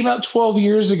also came out 12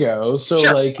 years ago. So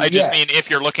Sure. like, I just yeah. mean if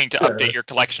you're looking to Sure. update your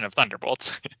collection of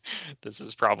Thunderbolts, this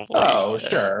is probably. Oh,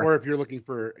 sure. Or if you're looking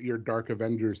for your Dark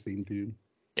Avengers theme tune.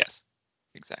 Yes,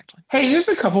 exactly. Hey, there's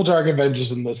a couple Dark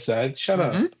Avengers in this set. Shut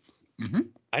up. Mm-hmm.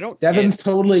 I don't. Devin's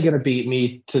totally gonna beat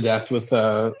me to death with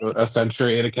a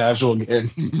century in a casual game.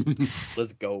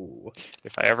 Let's go.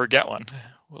 If I ever get one,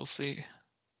 we'll see.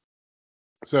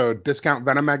 So discount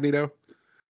Venom Magneto.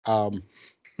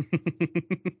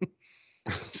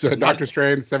 So Doctor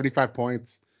Strange, 75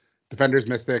 points. Defenders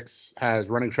Mystics has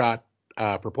running shot,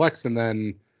 perplexed, and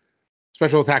then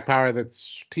special attack power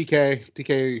that's TK.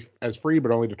 TK as free,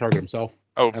 but only to target himself.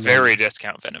 Oh, And very then-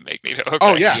 discount Venom Magneto. Okay.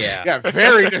 Oh yeah, Yeah. yeah,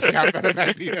 very discount Venom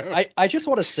Magneto. I just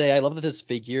want to say I love that this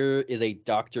figure is a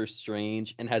Doctor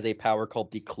Strange and has a power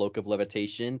called the Cloak of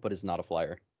Levitation, but is not a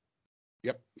flyer.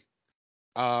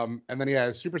 And then he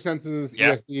has super senses,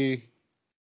 Yeah. ESD,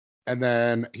 and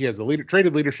then he has a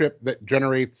traded leadership that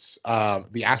generates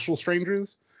the Astral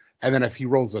Strangers. And then if he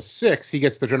rolls a 6, he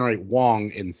gets to generate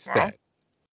Wong instead.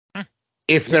 Huh.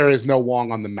 If there is no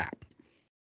Wong on the map.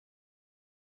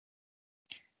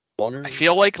 Walner? I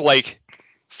feel like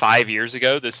 5 years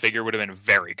ago, this figure would have been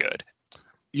very good.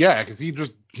 Yeah, because he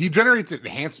generates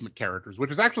enhancement characters, which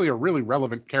is actually a really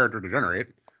relevant character to generate.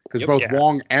 Because Yep. both Yeah.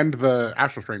 Wong and the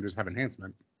Astral Strangers have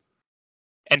enhancement.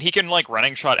 And he can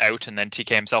running shot out and then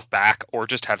TK himself back, or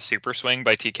just have super swing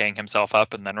by TKing himself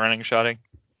up and then running shotting.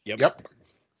 Yep.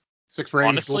 6 range,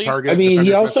 Honestly, full target. I mean, he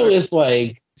Defenders also Mystic. is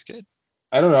like, He's good.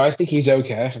 I don't know. I think he's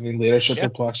okay. I mean, leadership Yeah.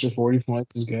 perplex for 40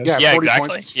 points is good. Yeah, Yeah, 40 exactly.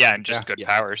 points. Yeah, and just Yeah. good Yeah.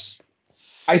 powers.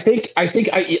 I think I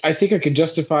could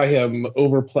justify him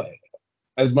overplay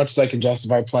as much as I can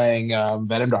justify playing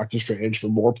Venom Doctor Strange for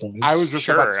more points. I was just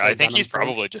about to Sure, say I think Venom he's Strange.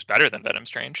 probably just better than Venom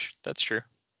Strange. That's true.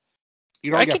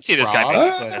 You don't I get can see this guy Frog,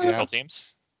 making some but mystical yeah.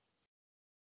 teams.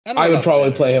 don't know I would about probably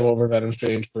Venom. play him over Venom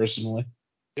Strange personally.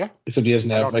 Yeah. Except he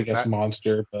doesn't I have, don't I hate guess, that.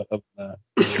 monster, but other than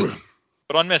that.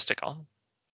 But on mystical,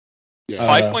 Yeah.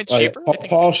 5 points cheaper. I think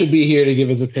Paul should be here to give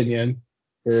his opinion.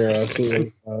 For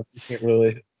you can't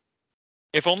really.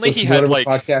 if only Listen he to had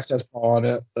whatever podcast has Paul on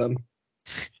it. Then.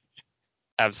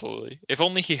 absolutely. If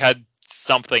only he had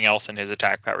something else in his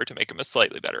attack power to make him a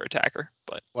slightly better attacker.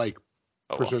 But Like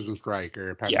oh well. Precision Strike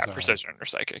or Pensai. Yeah, precision or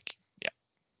psychic. Yeah.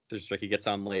 There's like he gets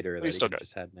on later that He's he still good.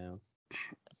 just had now.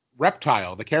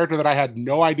 Reptile, the character that I had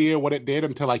no idea what it did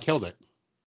until I killed it.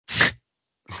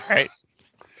 Right.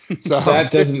 So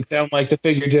That doesn't sound like the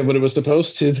figure did what it was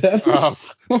supposed to. Then.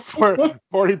 for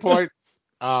 40 points.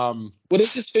 What did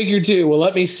this figure do? Well,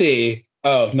 let me see.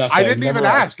 Oh, nothing. I didn't even Never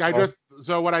ask. mind.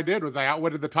 So what I did was I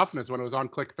outwitted the toughness when it was on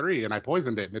click 3 and I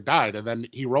poisoned it and it died. And then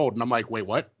he rolled and I'm like, wait,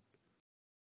 what?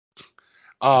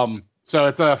 So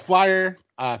it's a flyer,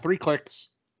 3 clicks.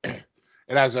 It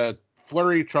has a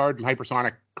flurry, charge, and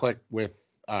hypersonic click with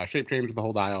shape change of the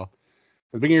whole dial. At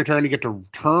the beginning of your turn, you get to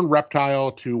turn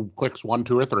Reptile to clicks 1,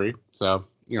 2, or 3. So,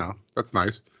 that's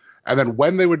nice. And then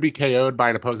when they would be KO'd by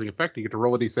an opposing effect, you get to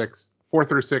roll a d6. 4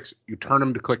 through 6, you turn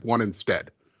them to click 1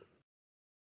 instead.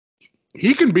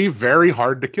 He can be very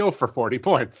hard to kill for 40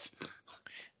 points.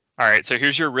 All right, so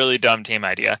here's your really dumb team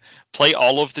idea. Play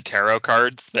all of the tarot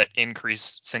cards that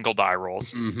increase single die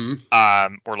rolls,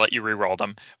 or let you reroll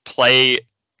them. Play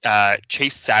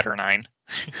Chase Saturnine,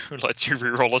 who lets you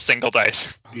reroll a single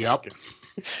dice. Yep.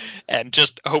 And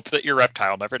just hope that your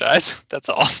reptile never dies. That's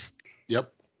all.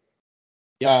 Yep.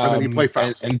 And then you play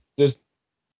Faust. And does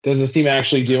this team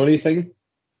actually do anything?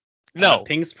 No.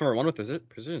 Pings for 1 with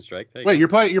precision strike. Wait, you're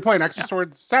playing Extra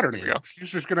Swords Saturnine. She's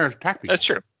just gonna attack people. That's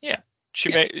true. Yeah.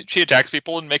 She attacks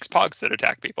people and makes pogs that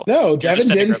attack people. No, Devin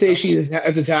didn't say she is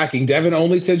attacking. Devin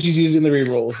only said she's using the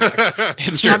reroll.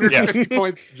 It's true. 150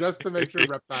 points just to make sure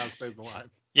Reptile stays alive.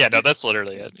 Yeah, no, that's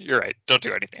literally it. You're right. Don't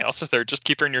do anything else with her. Just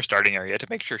keep her in your starting area to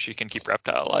make sure she can keep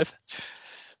Reptile alive.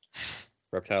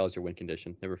 Reptile is your win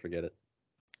condition. Never forget it.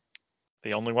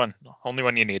 The only one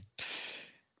you need.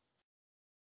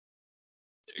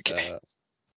 Okay.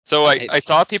 So I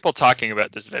saw people talking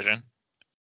about this vision.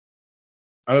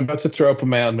 I'm about to throw up in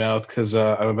my own mouth because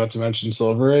I'm about to mention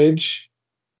Silver Age.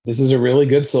 This is a really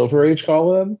good Silver Age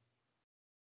call-in.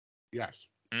 Yes.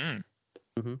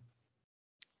 Mm-hmm.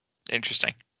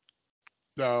 Interesting.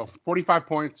 So 45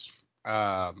 points,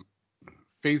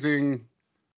 phasing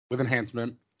with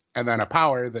enhancement, and then a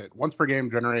power that once per game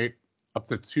generate up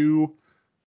to 2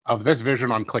 of this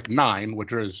vision on click 9,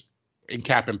 which is in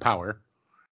cap and power.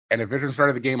 And if vision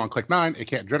started the game on click 9, it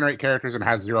can't generate characters and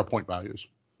has 0 point values.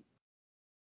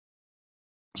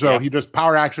 So he just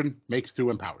power action, makes 2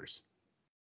 empowers.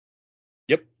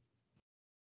 Yep.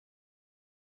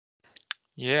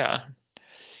 Yeah.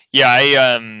 Yeah,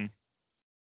 I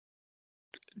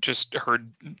just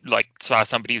saw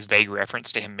somebody's vague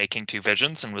reference to him making 2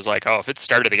 visions and was like, oh, if it's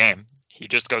start of the game, he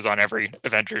just goes on every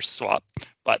Avengers swap.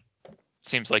 But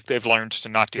seems like they've learned to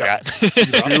not do that.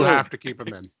 You have to keep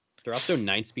him in. They're also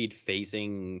 9-speed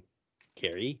phasing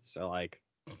carry, so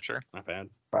sure, not bad.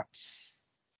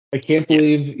 I can't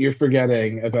believe you're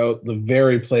forgetting about the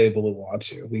very playable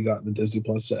Uatu we got in the Disney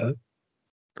Plus set. Here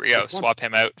we go. Swap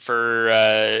him out for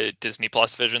Disney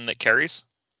Plus vision that carries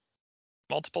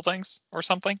multiple things or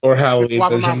something. Or Halloween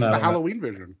swap vision. him out with the Halloween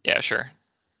vision. Yeah, sure.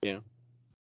 Yeah.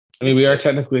 I mean, we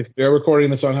are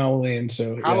recording this on Halloween,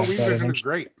 so Halloween vision is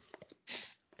great.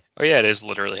 Oh yeah, it is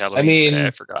literally Halloween. I mean, today.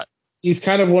 I forgot. He's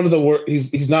kind of one of the worst.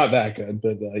 He's not that good,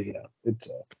 but it's.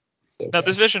 Okay. No,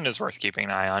 this vision is worth keeping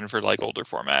an eye on for older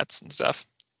formats and stuff.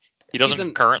 He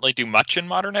doesn't currently do much in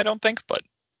modern, I don't think, but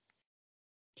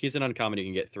he's an uncommon you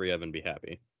can get 3 of and be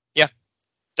happy. Yeah,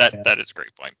 that is a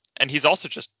great point. And he's also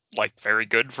just very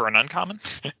good for an uncommon.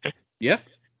 Yeah.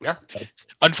 Yeah.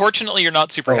 Unfortunately, you're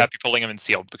not super happy pulling him in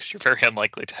sealed because you're very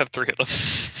unlikely to have 3 of them.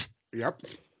 Yep.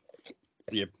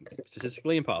 Yep.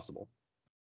 Statistically impossible.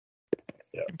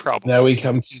 Yeah. Probably. Now we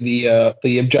come to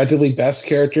the objectively best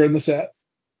character in the set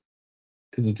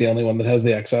because it's the only one that has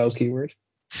the Exiles keyword.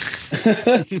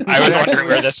 I was wondering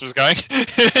where this was going.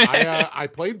 I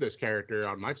played this character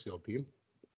on my sealed team.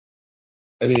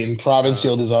 I mean, Province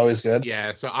sealed is always good.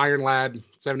 Yeah, so Iron Lad,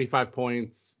 75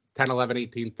 points, 10, 11,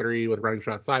 18, 3 with running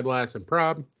shot, side blast, and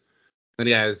prob. Then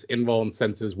he has invuln,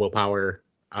 senses, willpower,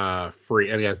 free,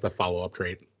 and he has the follow-up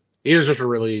trait. He is just a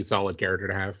really solid character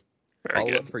to have.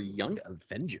 Follow up for Young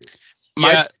Avengers.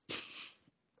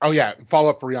 Follow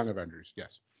up for Young Avengers,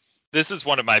 yes. This is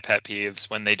one of my pet peeves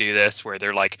when they do this, where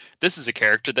they're like, this is a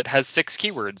character that has 6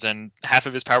 keywords, and half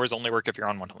of his powers only work if you're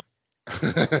on one of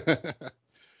them.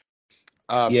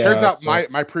 Turns out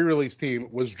my pre-release team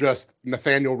was just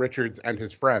Nathaniel Richards and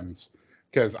his friends,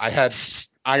 because I had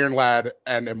Iron Lad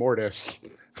and Immortus,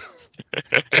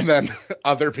 and then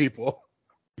other people.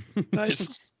 Nice.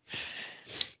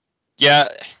 Yeah.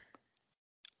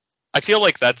 I feel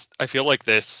like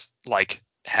this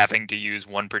having to use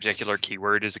one particular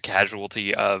keyword is a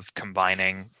casualty of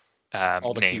combining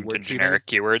named and generic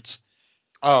keywords.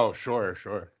 Oh, sure.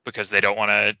 Because they don't want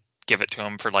to give it to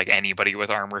them for anybody with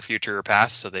armor, future, or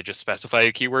past, so they just specify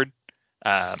a keyword.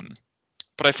 But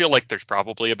I feel like there's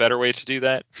probably a better way to do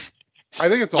that. I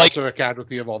think it's also a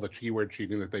casualty of all the keyword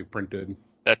cheating that they've printed.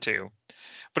 That too.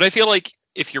 But I feel like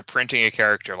if you're printing a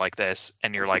character like this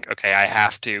and you're like, okay, I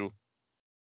have to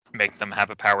make them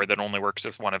have a power that only works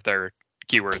with one of their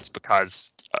keywords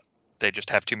because they just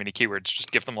have too many keywords,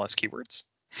 just give them less keywords.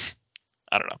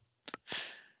 I don't know.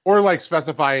 Or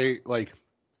specify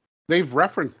They've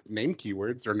referenced name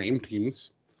keywords or name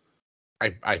teams.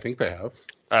 I think they have.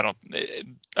 I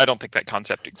don't think that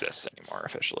concept exists anymore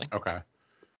officially. Okay.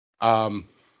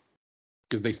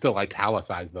 Because they still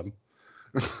italicize them.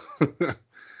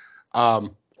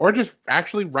 Or just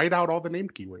actually write out all the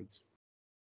named keywords.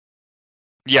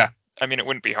 Yeah, I mean, it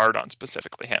wouldn't be hard on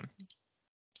specifically him.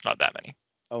 It's not that many.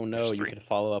 Oh no, There's you 3. could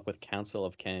follow up with Council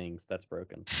of Kings. That's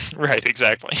broken. Right,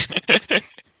 exactly.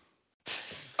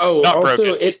 Oh, Not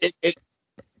also broken. it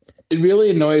really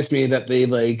annoys me that they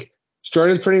like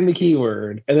started putting the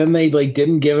keyword and then they like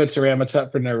didn't give it to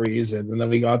Ramatut for no reason, and then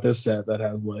we got this set that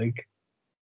has like,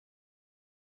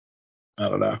 I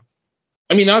don't know.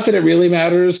 I mean, not that it really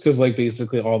matters because like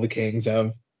basically all the kings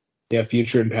have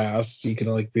future and past, so you can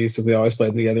like basically always play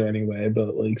them together anyway.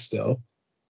 But like still,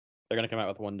 They're gonna come out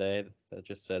with one day that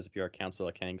just says if you're a Council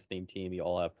of Kings theme team, you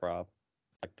all have prop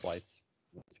like twice.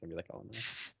 It's gonna be like, oh no.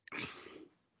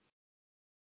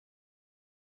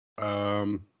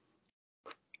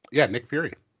 Yeah, Nick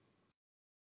Fury.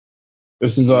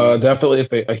 this is definitely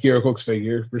a HeroClix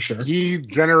figure for sure. He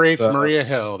generates So- Maria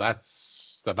Hill.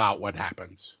 That's about what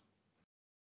happens.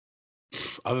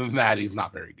 Other than that, he's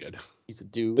not very good. He's a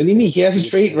dude. What do you mean? He has a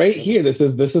trait right here. This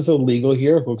is a legal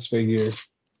HeroClix figure.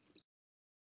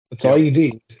 That's all you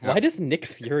need. Why does Nick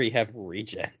Fury have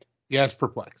regen? Yes,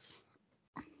 perplex.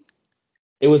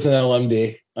 It was an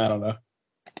LMD. I don't know.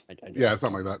 Yeah,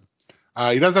 something like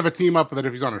that. He does have a team up that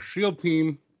if he's on a shield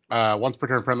team, once per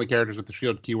turn, friendly characters with the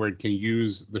shield keyword can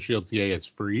use the shield TA as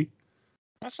free.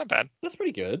 That's not bad. That's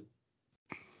pretty good.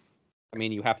 I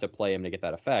mean, you have to play him to get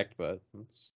that effect, but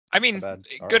I mean, not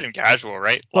bad. good and casual,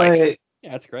 right? Like, But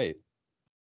yeah, that's great.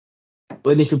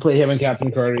 if you play him and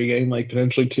Captain Carter, you're getting like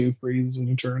potentially 2 frees in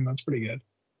a turn. That's pretty good.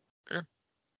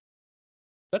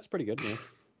 That's pretty good,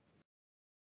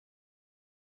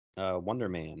 yeah. Wonder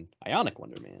Man, Ionic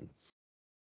Wonder Man.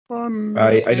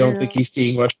 I don't think he's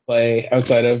seeing much play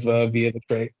outside of via the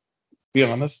trait. To be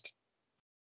honest.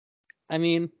 I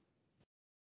mean,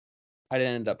 I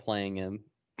didn't end up playing him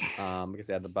because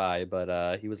I had to buy,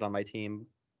 but he was on my team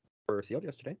for Sealed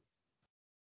yesterday.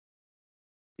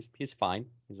 He's fine.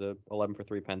 He's a 11 for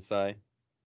 3 Pensai,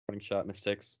 running shot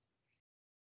Mystics.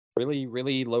 Really,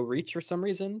 really low reach for some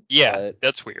reason. yeah,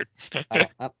 that's weird.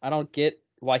 I don't get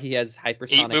why he has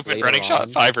hypersonic 8 movement later running on. shot,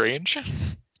 5 range.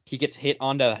 He gets hit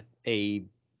onto a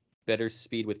better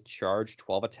speed with charge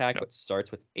 12 attack, but starts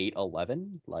with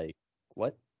 8-11. Like,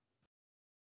 what?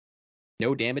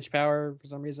 No damage power for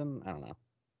some reason? I don't know.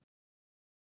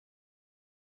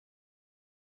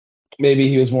 Maybe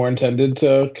he was more intended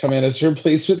to come in as a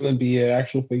replacement than be an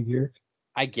actual figure.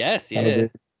 I guess, Kinda yeah.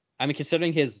 weird. I mean,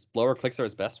 considering his lower clicks are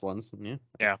his best ones,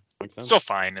 Yeah. makes sense. Still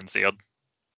fine in sealed.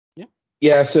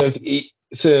 Yeah, so he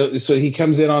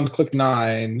comes in on click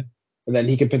 9, and then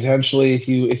he could potentially, if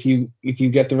you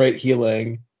get the right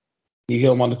healing, you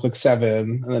heal him on to click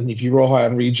 7, and then if you roll high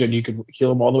on regen, you could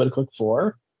heal him all the way to click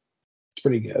 4. It's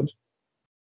pretty good.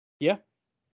 Yeah.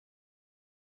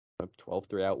 12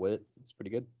 3 outwit. It's pretty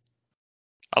good.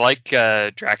 I like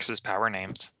Drax's power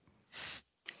names.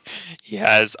 He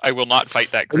has I will not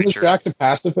fight that Isn't this creature. Drax a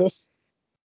pacifist?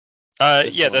 Yeah,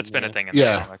 one, that's been yeah. a thing in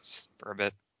Yeah. the comics for a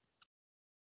bit.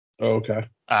 Oh, okay.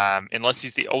 Unless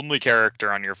he's the only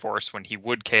character on your force when he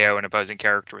would KO an opposing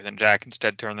character with an attack,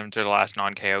 instead turn them to the last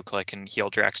non-KO click and heal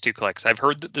Drax 2 clicks. I've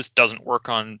heard that this doesn't work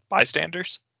on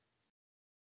bystanders.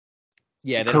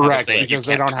 Yeah, they don't have Correct, say you because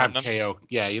they can't don't have turn them. KO.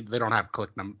 Yeah, they don't have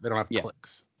click them. They don't have Yeah.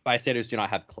 clicks. Bystanders do not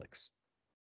have clicks.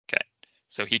 Okay,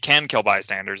 so he can kill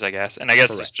bystanders, I guess, and I guess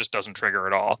this Correct. just doesn't trigger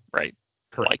at all, right?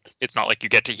 Correct. Like it's not like you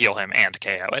get to heal him and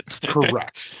KO it.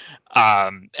 Correct.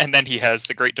 And then he has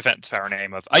the great defense power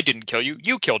name of I didn't kill you,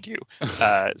 you killed you.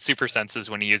 Super senses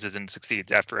when he uses and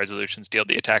succeeds after resolutions deal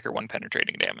the attacker 1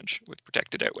 penetrating damage with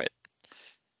protected outwit.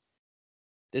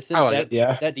 This is I like it.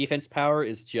 Yeah. that defense power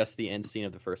is just the end scene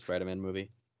of the first Spider-Man movie.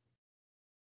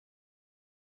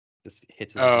 Just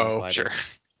hits him with Oh, a glider. Sure.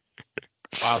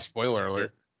 Wow, spoiler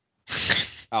alert.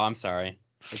 Oh, I'm sorry.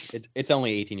 It's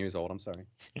only 18 years old. I'm sorry.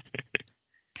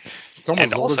 It's almost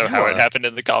And as old as also you how it are. happened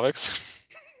in the comics.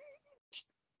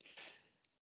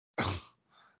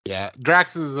 Yeah,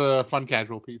 Drax is a fun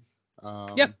casual piece.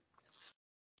 Yep.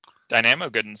 Dynamo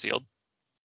good and sealed.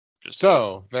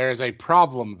 So there's a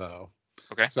problem though.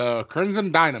 Okay. So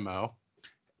Crimson Dynamo,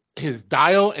 his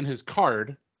dial and his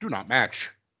card do not match.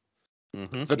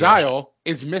 Mm-hmm. The dial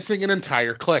is missing an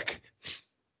entire click.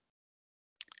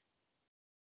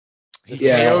 He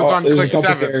KOs on there's a click couple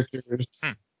 7. characters.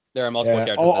 There are multiple Yeah,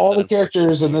 characters. all the that said,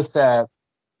 characters in unfortunately. this set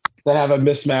that have a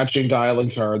mismatching dial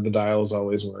and card, the dial is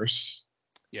always worse.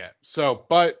 Yeah. So,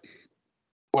 but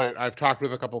what I've talked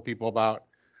with a couple people about,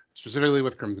 specifically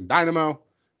with Crimson Dynamo,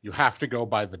 you have to go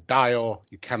by the dial.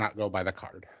 You cannot go by the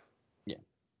card. Yeah.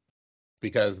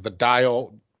 Because the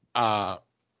dial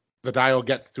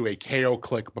gets to a KO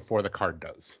click before the card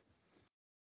does.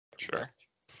 Sure.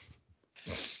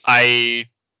 I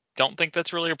don't think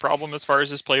that's really a problem as far as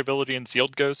his playability in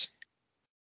sealed goes.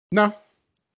 No.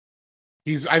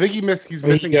 I think he's I mean,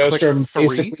 missing he goes click from 3.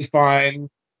 basically fine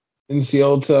in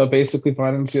sealed to basically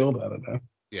fine in sealed. I don't know.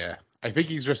 Yeah. I think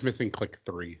he's just missing click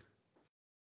 3.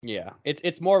 Yeah,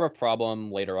 it's more of a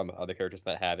problem later on with other characters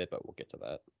that have it, but we'll get to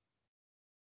that.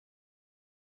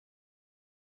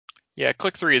 Yeah,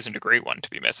 click 3 isn't a great one to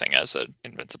be missing as an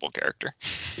invincible character.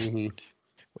 Mm-hmm.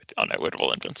 With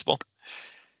unoutwittable invincible.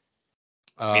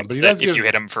 But Means he that does if you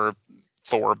hit him for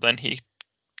 4, then he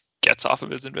gets off of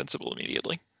his invincible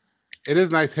immediately. It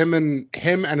is nice. Him and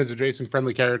his adjacent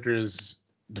friendly characters'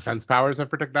 defense powers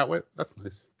have protect that way. That's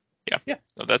nice. Yeah.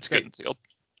 So that's good and sealed.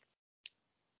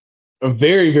 A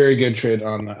very, very good trade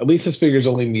on that. At least this figure's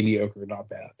only mediocre, not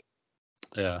bad.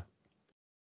 Yeah.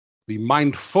 The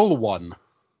Mindful One.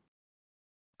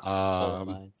 Spoiled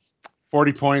minds.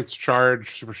 40 points,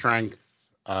 charge, super strength,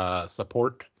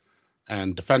 support,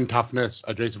 and defend toughness.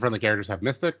 Adjacent friendly characters have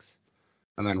mystics.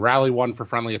 And then rally 1 for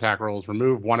friendly attack rolls.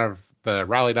 Remove 1 of the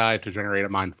rally die to generate a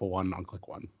Mindful One on click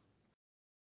 1.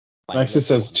 Nexus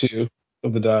says 2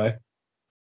 of the die.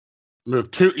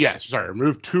 Remove 2. Yes, sorry.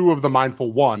 Remove 2 of the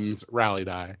Mindful One's rally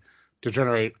die to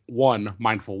generate 1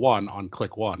 Mindful One on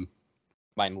click 1.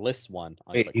 Mindless 1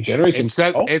 on Wait, click he 1. generates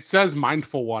himself? It says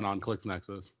Mindful One on Clicks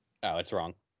Nexus. Oh, it's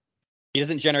wrong. He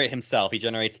doesn't generate himself. He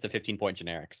generates the 15-point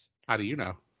generics. How do you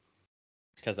know?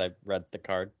 Because I read the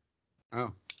card.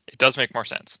 Oh. It does make more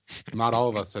sense. Not all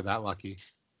of us are that lucky.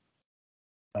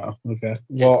 Oh, okay.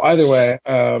 Well, either way,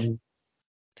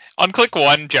 On click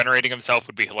 1, generating himself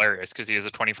would be hilarious because he has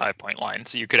a 25-point line,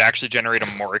 so you could actually generate a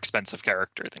more expensive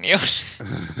character than you.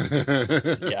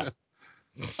 Yeah.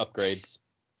 Upgrades.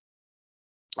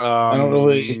 I don't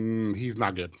really. He's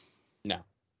not good. No.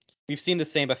 We've seen the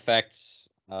same effect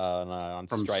on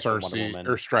From Strife and Wonder Cersei Woman.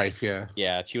 or Strife, yeah.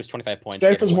 Yeah, she was 25 points.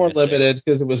 Strife was more Mystics. limited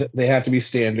because they had to be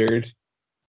standard.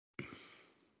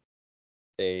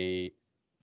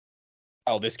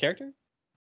 This character?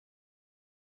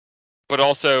 But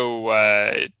also,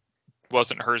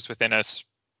 wasn't hers within a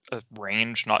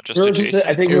range, not just Hers, adjacent?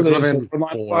 I think It it was was within a 4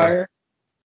 modifier.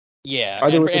 Yeah,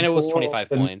 Either and within it was 4 25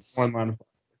 or points. 1 modifier.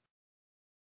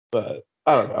 But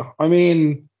I don't know. I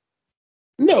mean,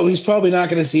 no, he's probably not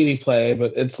going to see any play,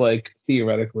 but it's like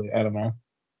theoretically, I don't know.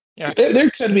 Yeah. There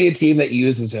could be a team that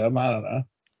uses him. I don't know.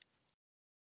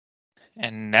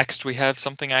 And next we have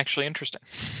something actually interesting.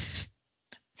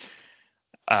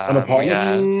 An apology? We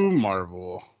have,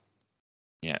 Marvel.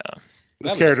 yeah,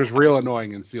 This character's real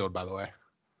annoying and sealed, by the way.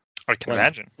 I can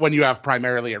imagine. When you have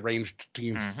primarily a ranged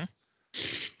team. Mm-hmm.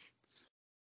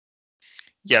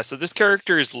 Yeah, so this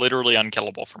character is literally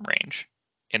unkillable from range,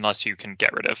 unless you can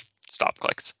get rid of stop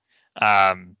clicks.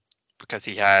 Because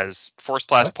he has Force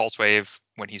Blast, Pulse Wave.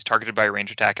 When he's targeted by a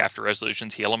range attack after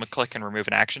resolutions, heal him a click and remove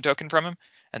an action token from him.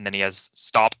 And then he has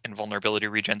Stop and Vulnerability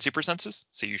Regen Super Senses.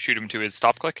 So you shoot him to his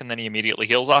stop click, and then he immediately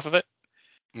heals off of it.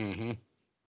 Mm-hmm.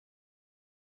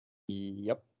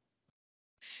 Yep.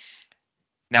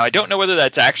 Now, I don't know whether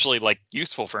that's actually like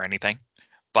useful for anything,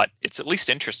 but it's at least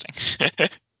interesting.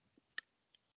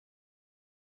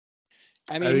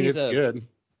 I mean, he's it's good.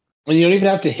 And you don't even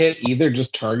have to hit either,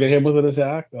 just target him with an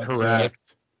attack. That's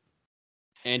Correct.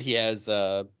 And he has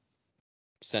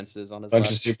senses on his bunch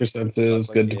left. of super senses,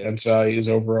 Like good you. defense values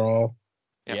overall.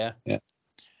 Yeah. Yeah.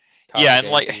 Yeah, and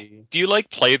like, do you like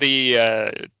play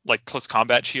the like close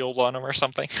combat shield on him or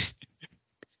something?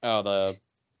 Oh, the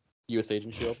U.S.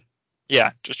 Agent Shield.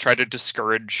 Yeah, just try to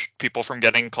discourage people from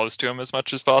getting close to him as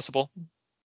much as possible.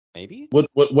 Maybe.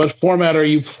 What format are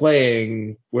you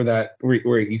playing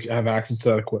where you have access to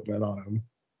that equipment on him?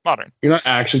 Modern. You're not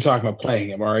actually talking about playing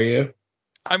him, are you?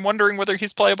 I'm wondering whether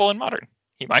he's playable in Modern.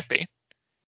 He might be.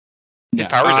 His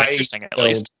powers are interesting, at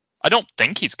least. I don't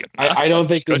think he's good enough. I don't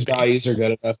think his values are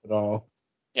good enough at all.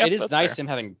 Yeah, it is nice fair. him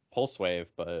having Pulse Wave,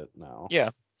 but no. Yeah.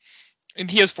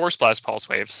 And he has Force Blast, Pulse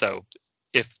Wave, so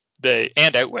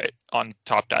and Outwit on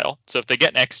top dial. So if they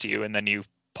get next to you and then you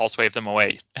Pulse Wave them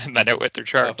away and then Outwit their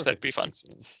charge, that'd be fun.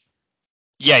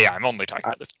 Yeah, I'm only talking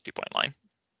about the 50-point line.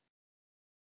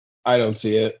 I don't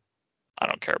see it. I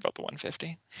don't care about the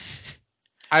 150.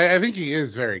 I think he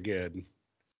is very good.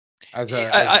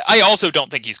 I also don't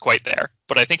think he's quite there,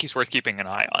 but I think he's worth keeping an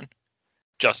eye on.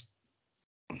 Just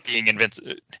being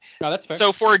invincible. No, that's fair.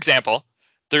 So, for example,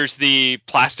 there's the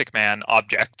Plastic Man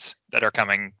objects that are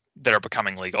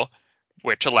becoming legal,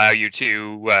 which allow you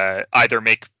to either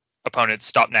make opponents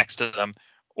stop next to them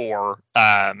or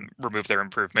remove their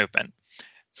improved movement.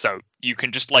 So you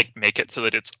can just like make it so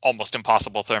that it's almost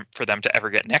impossible for them to ever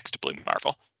get next to Blue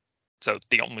Marvel. So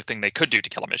the only thing they could do to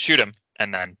kill him is shoot him,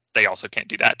 and then they also can't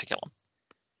do that to kill him.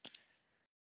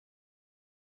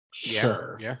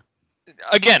 Sure. Yeah.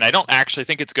 Again, I don't actually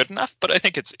think it's good enough, but I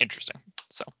think it's interesting.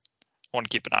 So I want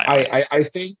to keep an eye on it. I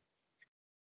think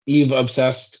Eve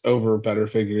obsessed over better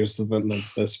figures than like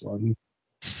this one.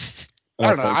 I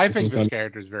don't know. Like, I this think is this fun.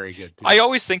 character is very good too. I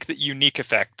always think that unique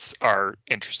effects are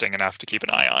interesting enough to keep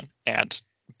an eye on, and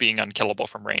being unkillable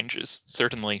from range is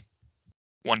certainly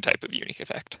one type of unique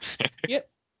effect. Yep.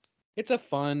 It's a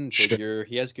fun Sure. figure.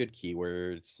 He has good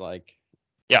keywords. Like,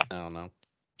 Yeah. I don't know.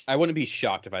 I wouldn't be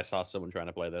shocked if I saw someone trying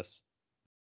to play this.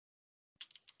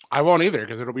 I won't either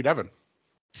because it'll be Devin.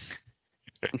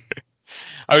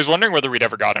 I was wondering whether we'd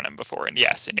ever gotten him before, and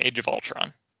yes, in Age of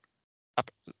Ultron.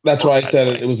 That's why I That's said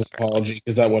funny, it was an apparently. apology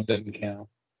because that one didn't count.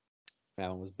 That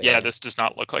one was bad. Yeah, this does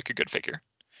not look like a good figure.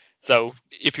 So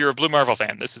if you're a Blue Marvel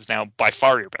fan, this is now by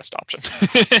far your best option.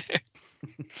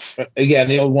 But again,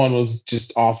 the old one was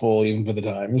just awful even for the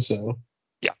time. So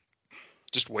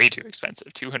Just way too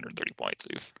expensive. 230 points.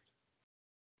 Oof.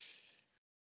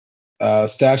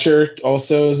 Stature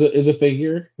also is a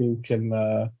figure who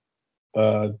can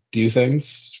do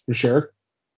things for sure.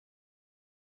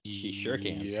 She sure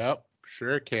can. Yep,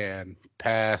 sure can.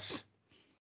 Pass.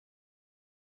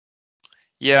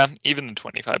 Yeah, even the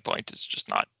 25 point is just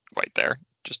not quite there.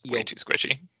 Just way You'll- too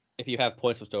squishy. If you have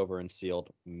points left over and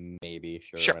sealed, maybe.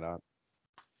 Sure. Why not?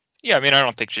 Yeah, I mean, I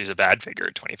don't think she's a bad figure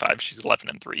at 25. She's 11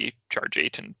 and 3, charge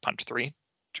 8 and punch 3,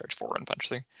 charge 4 and punch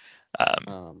 3.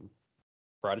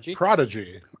 Prodigy?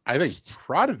 Prodigy. I think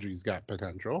Prodigy's got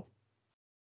potential.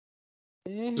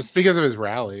 Eh, Just because of his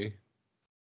rally.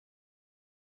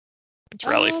 It's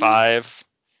rally Um, 5.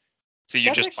 So you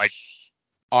that's just like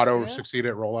Auto Yeah. succeed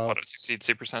at rollout. auto succeed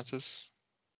super senses.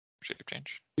 Shape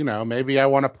change. You know, maybe I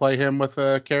want to play him with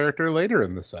a character later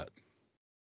in the set.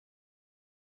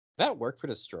 that work for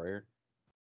Destroyer?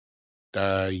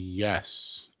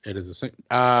 Yes. It is a no,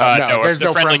 No, there's the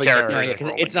no friendly friendly character No, character. yeah, isn't because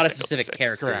rolling it's not a single specific D6.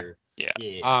 character. Correct.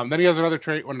 Yeah. Then he has another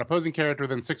trait. When an opposing character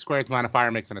within 6 squares line of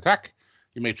fire makes an attack,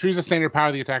 you may choose a standard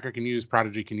power the attacker can use.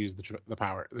 Prodigy can use the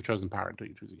chosen power until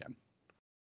you choose again.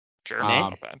 Sure. Um,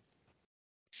 Not bad.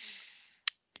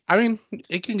 I mean,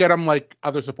 it can get him like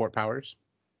other support powers.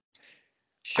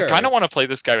 Sure. I kind of want to play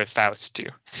this guy with Faust too.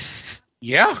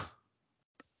 Yeah.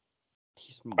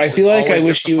 He's I feel like I Always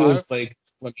wish get the he was 5. like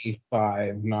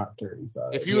 25, not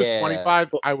 35. If he was Yeah.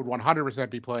 25, I would 100%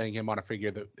 be playing him on a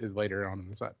figure that is later on in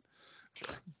the set.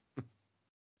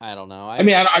 I don't know. I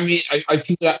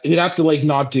think he'd have to like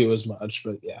not do as much,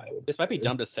 but yeah. I would. This might be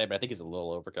dumb to say, but I think he's a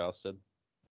little overcosted.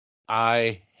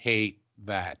 I hate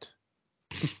that.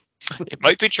 It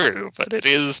might be true, but it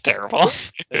is terrible.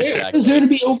 What is there to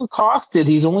be overcosted?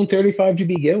 He's only 35 to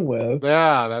begin with.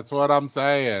 Yeah, that's what I'm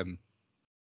saying.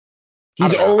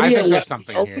 He's I don't know. already I think at there's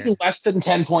something here. less than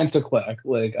 10 points a click.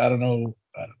 Like I don't know.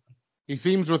 He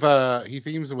themes with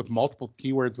multiple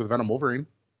keywords with Venom Wolverine.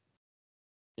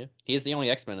 Yeah. He's the only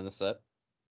X-Men in the set.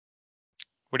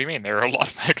 What do you mean? There are a lot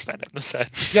of X-Men in the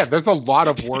set. Yeah, there's a lot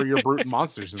of warrior brute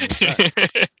monsters in this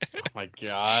set. Oh my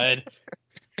god.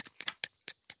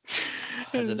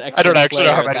 As an I don't X-Men actually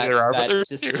know how player, many there are, but there's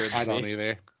disturbs two. I don't me.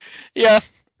 either. Yeah.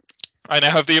 I now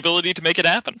have the ability to make it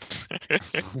happen.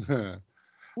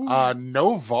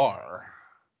 Novar.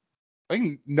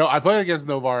 I played against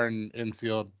Novar in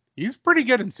Sealed. He's pretty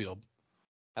good in Sealed.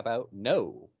 How about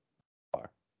no?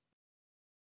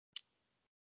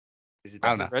 I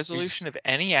don't know. Resolution of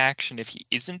any action if he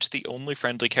isn't the only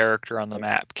friendly character on the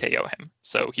map, KO him.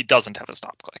 So he doesn't have a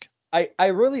stop click. I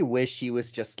really wish he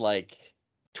was just like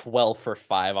 12 for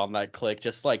 5 on that click,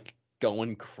 just like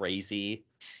going crazy.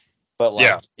 But like,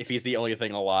 Yeah. if he's the only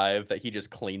thing alive, that he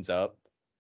just cleans up.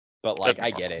 But like,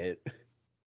 That'd I be more get fun.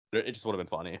 it. It just would have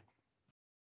been funny.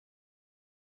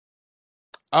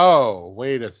 Oh,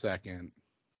 wait a second.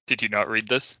 Did you not read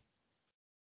this?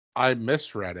 I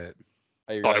misread it.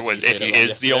 I Thought it realized was you if played he it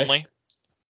is the yesterday. only.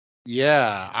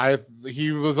 Yeah,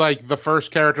 he was like the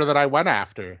first character that I went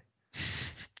after.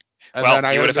 And Well, then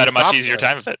I you would have been had a much stopped easier there.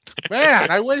 time of it.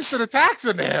 Man, I wasted attacks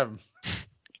on him.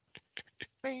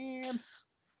 Man.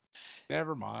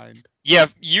 Never mind. Yeah,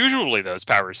 usually those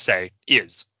powers say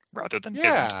is rather than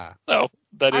Yeah. isn't. So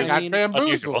that I is got mean, bamboozled.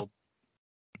 unusual.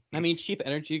 I mean, cheap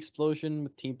energy explosion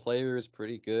with team player is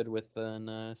pretty good with an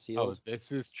Oh, sealed.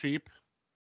 this is cheap.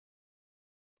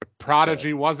 But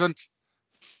Prodigy wasn't.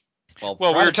 Well, we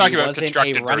were Prodigy talking about wasn't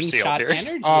constructed a running versus sealed shot here.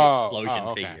 energy Oh, explosion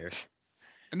okay. figure.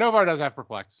 Novar does have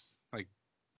Perplex. Like,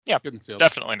 Yeah, good and sealed.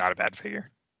 definitely not a bad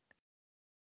figure.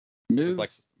 Ms.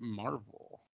 Perplex.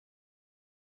 Marvel.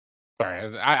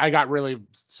 Sorry, I got really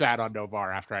sad on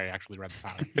Novar after I actually read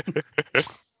the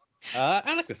power.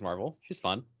 I like Miss Marvel. She's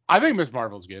fun. I think Miss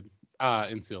Marvel's good.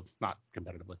 In sealed, not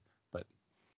competitively, but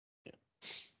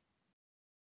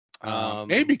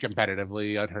maybe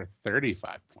competitively at her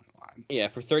 35-point line. Yeah,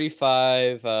 for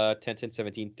 35, 10, 10,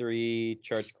 17, 3,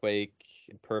 Charge Quake,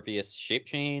 Impervious Shape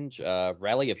Change,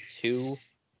 Rally of 2,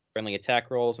 friendly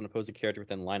attack rolls, an opposing character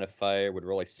within line of fire would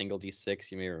roll a single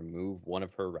d6. You may remove one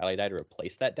of her rally die to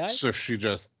replace that die. So she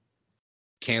just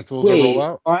cancels a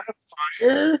rollout? Line of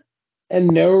fire and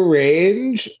no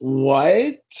range?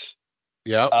 What?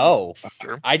 Yep. Oh,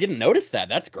 True. I didn't notice that.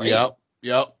 That's great.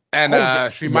 Yep.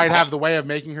 And she might have the way of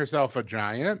making herself a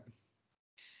giant.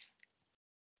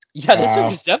 Yeah, this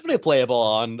one is definitely playable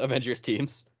on Avengers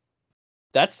teams.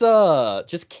 That's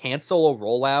just cancel a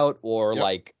rollout or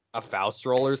like a Faust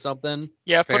roll or something.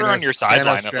 Yeah, put her on your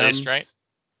sideline at gems. least, right?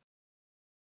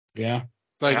 Yeah.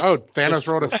 It's like, Thanos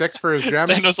rolled a 6 for his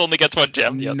gems. Thanos only gets 1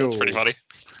 gem. Yeah, that's pretty funny.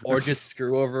 Or just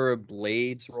screw over a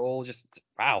Blades roll. Just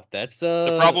wow, that's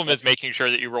the problem is making sure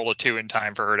that you roll a 2 in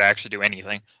time for her to actually do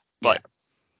anything. But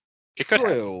it could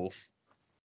happen.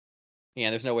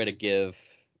 Yeah, there's no way to give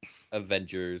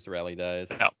Avengers rally dies.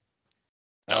 No,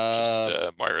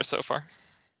 just Moira so far.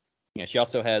 Yeah, she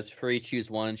also has free choose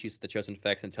one, choose the chosen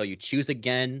effect until you choose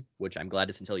again, which I'm glad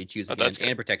it's until you choose again,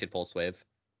 and protected pulse wave.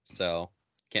 So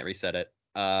can't reset it.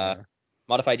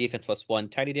 Modify defense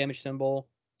 +1, tiny damage symbol,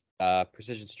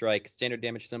 precision strike, standard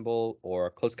damage symbol, or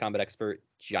close combat expert,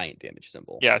 giant damage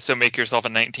symbol. Yeah, so make yourself a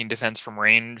 19 defense from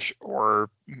range, or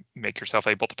make yourself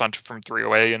able to punch from 3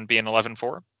 away and be an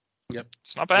 11-4. Yep.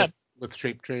 It's not bad. With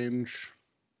shape change.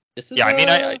 This is I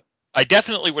mean, I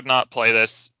definitely would not play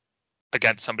this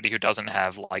against somebody who doesn't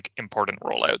have like important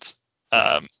rollouts.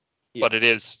 But it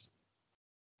is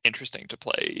interesting to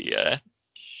play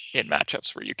in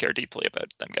matchups where you care deeply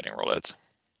about them getting rollouts.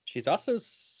 She's also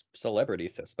celebrity,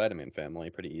 so Spider-Man family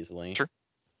pretty easily. Sure.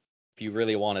 If you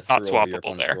really want to screw over your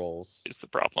opponent's rolls. Is the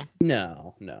problem.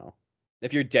 No.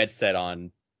 If you're dead set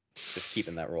on just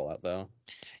keeping that rollout, though.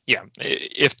 Yeah,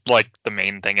 if like the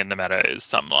main thing in the meta is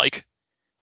some like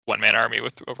one-man army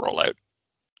with a rollout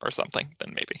or something,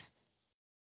 then maybe.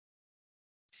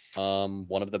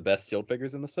 One of the best sealed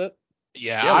figures in the set.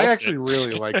 Yeah, I actually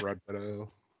really like Red Widow.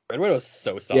 Red Widow's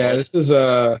so solid. Yeah, this is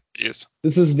it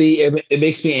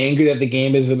makes me angry that the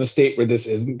game is in a state where this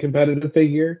isn't competitive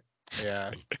figure.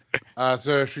 Yeah.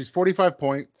 So she's 45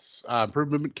 points,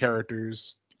 improved movement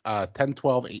characters, 10,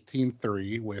 12, 18,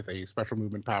 3 with a special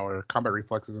movement power, combat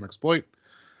reflexes, and exploit.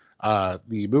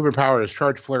 The movement power is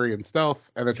charge, flurry, and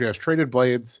stealth, and then she has traded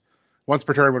blades. Once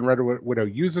per turn when Red Widow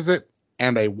uses it,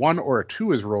 and a 1 or a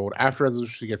 2 is rolled, after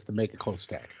resolution she gets to make a close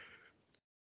attack.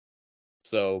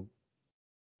 So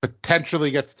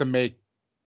potentially gets to make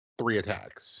 3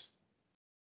 attacks.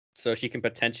 So she can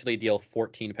potentially deal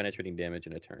 14 penetrating damage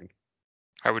in a turn.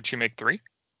 How would she make 3?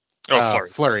 Oh,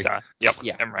 flurry. Yep.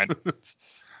 Yeah. Never mind.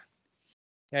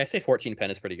 Yeah, I say 14 pen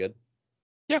is pretty good.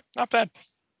 Yeah, not bad.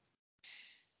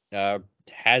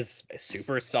 Has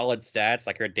super solid stats.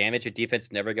 Like her damage and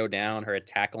defense never go down. Her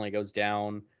attack only goes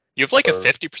down. You have like a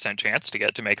 50% chance to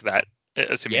get to make that,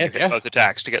 assuming you hit both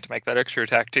attacks, to get to make that extra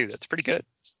attack too. That's pretty good.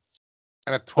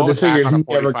 And a 12 attack on a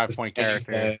 45-point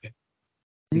character.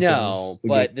 No,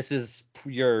 but this is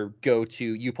your go-to.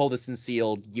 You pull this in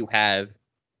sealed, you have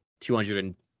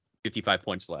 255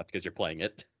 points left because you're playing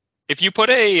it. If you put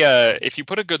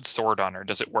a good sword on her,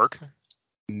 does it work?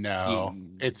 No,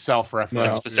 it's self-referenced.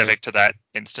 It's specific to that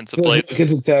instance of blades.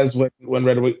 Because it says when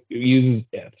Red Widow uses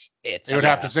it. It would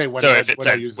have to say when Red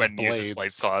Widow uses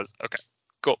blades clause. Okay,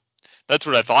 cool. That's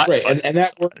what I thought. Right, and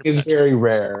that work is very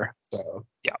rare. So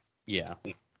yeah.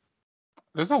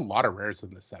 There's a lot of rares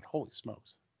in this set. Holy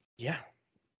smokes. Yeah.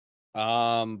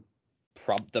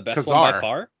 The best one by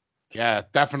far. Yeah,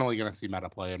 definitely gonna see meta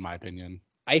play in my opinion.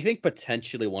 I think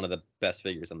potentially one of the best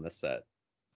figures in this set.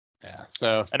 Yeah.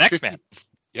 So an X-Man.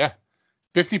 Yeah.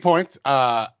 50 points.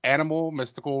 Animal,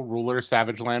 Mystical, Ruler,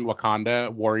 Savage Land,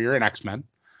 Wakanda, Warrior, and X-Men.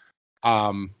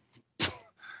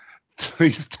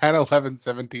 He's 10, 11,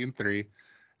 17, 3.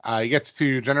 He gets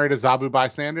to generate a Zabu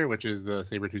bystander, which is the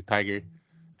saber-toothed tiger.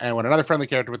 And when another friendly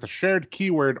character with a shared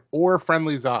keyword or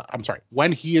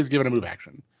when he is given a move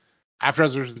action. After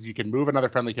resolutions, you can move another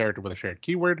friendly character with a shared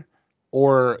keyword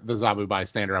or the Zabu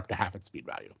bystander up to half its speed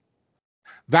value.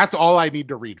 That's all I need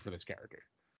to read for this character.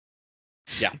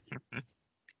 Yeah.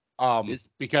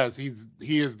 Because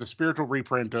he is the spiritual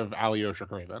reprint of Alyosha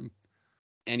Craven.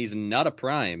 And he's not a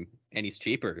prime, and he's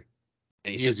cheaper.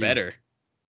 And he's just better.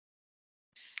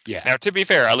 Yeah. Now, to be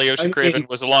fair, Alyosha Craven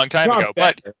was a long time ago,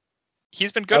 but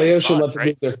he's been good. Alyosha lets them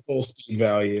get their full speed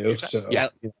value. So yeah.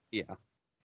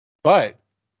 but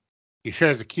he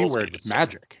shares a Full keyword speed with is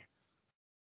magic.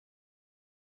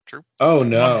 True. Oh Oh,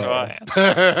 no. man.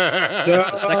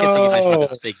 The second thing I saw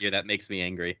this figure that makes me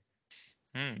angry.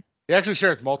 He actually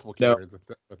shares multiple No. keywords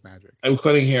with magic. I'm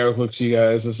quitting HeroClix, you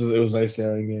guys. It was nice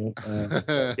knowing you.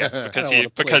 Yes, I because wanna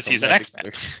play because some he's an Magic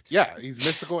X-Men. Yeah, he's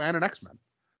mystical and an X-Men.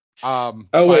 Oh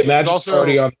but wait, he's Magic's also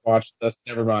already on the watch list.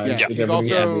 Never mind. yeah, Like, he's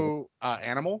everything's moving. also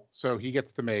animal, so he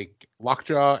gets to make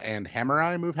Lockjaw and Hammer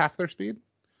Eye move half their speed.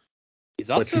 He's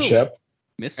Which also Chip.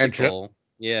 mystical.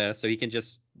 Yeah, so he can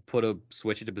just put a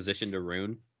switch into position to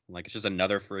rune. Like it's just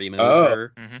another free move Oh.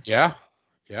 for Yeah.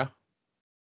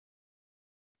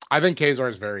 I think Kazar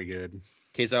is very good.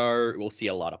 Kazar. We'll see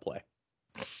a lot of play.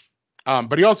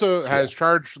 But he also has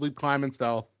charge, leap, climb, and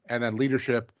stealth, and then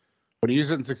leadership. When he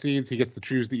uses it and succeeds, he gets to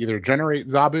choose to either generate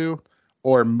Zabu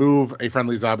or move a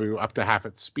friendly Zabu up to half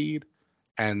its speed.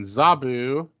 And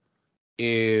Zabu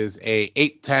is a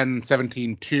 8, 10,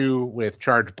 17, 2 with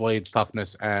charge, blades,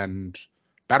 toughness, and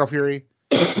battle fury.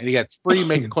 And he gets free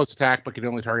make a close attack, but can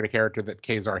only target a character that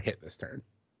Kazar hit this turn.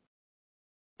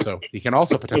 So he can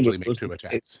also potentially make 2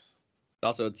 attacks.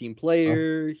 Also a team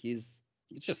player. He's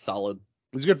just solid.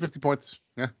 He's a good 50 points.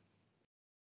 Yeah.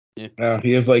 Yeah,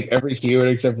 he has like every keyword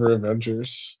except for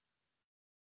Avengers.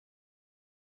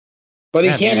 But he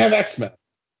can't have X-Men.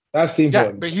 That's the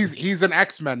important. Yeah, but he's an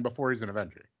X-Men before he's an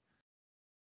Avenger.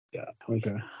 Yeah.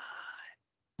 Okay.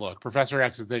 Look, Professor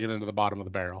X is digging into the bottom of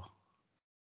the barrel.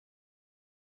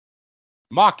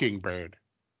 Mockingbird.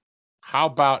 How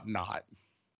about not?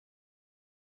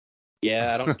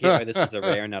 Yeah, I don't get why this is a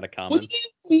rare, not a common. What do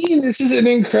you mean? This is an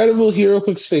incredible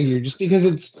HeroClix figure. Just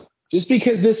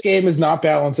because this game is not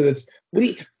balanced and it's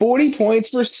 40 points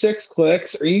for 6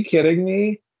 clicks. Are you kidding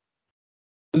me?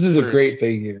 This is a great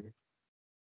figure.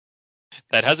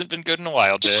 That hasn't been good in a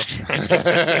while, Jay.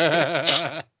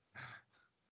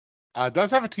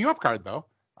 Does have a team up card though,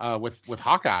 with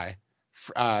Hawkeye,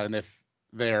 and if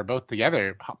they are both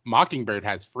together, Mockingbird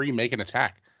has free make an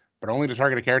attack, but only to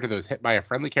target a character that was hit by a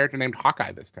friendly character named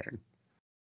Hawkeye this turn.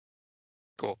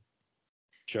 Cool.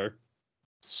 Sure.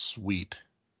 Sweet.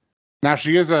 Now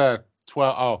she is a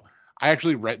 12. Oh, I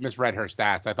actually misread her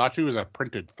stats. I thought she was a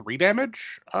printed 3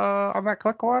 damage on that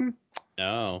click one.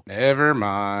 No. Never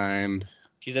mind.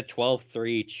 She's a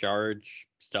 12-3 charge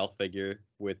stealth figure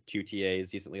with 2 TAs,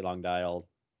 decently long dialed.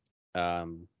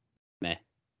 Meh.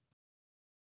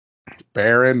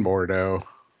 Baron Mordo.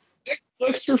 6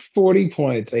 clicks for 40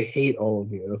 points. I hate all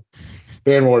of you.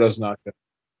 Baron Mordo's not good.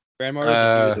 Baron Mordo's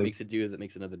a dude that makes a dude that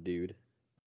makes another dude.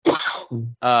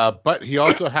 But he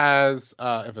also has,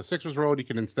 if a 6 was rolled, you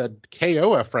can instead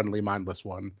KO a friendly mindless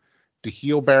one to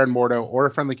heal Baron Mordo or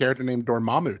a friendly character named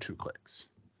Dormammu 2 clicks.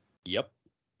 Yep.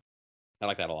 I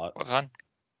like that a lot. Well done.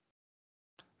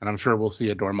 And I'm sure we'll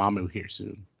see a Dormammu here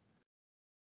soon.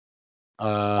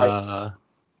 I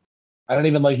don't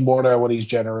even like Mordo when he's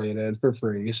generated for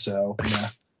free, so yeah.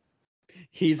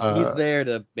 He's there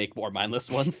to make more mindless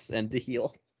ones and to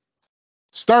heal.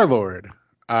 Star-Lord.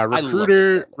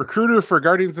 Recruiter Recruiter for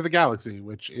Guardians of the Galaxy,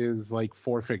 which is like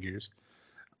 4 figures.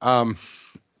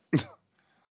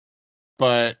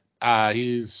 But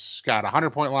he's got a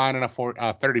 100-point line and a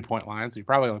 30-point line, so you're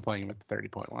probably only playing him at the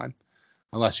 30-point line,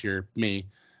 unless you're me.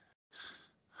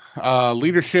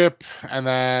 Leadership, and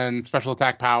then special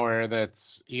attack power.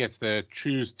 He gets to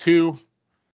choose 2.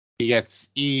 He gets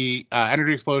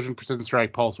energy explosion, precision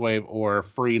strike, pulse wave, or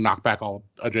free knockback all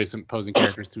adjacent opposing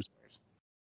characters 2 stars.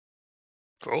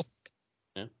 Cool.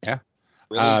 Yeah.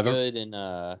 Really good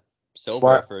in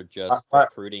silver for just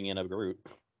recruiting in a Groot.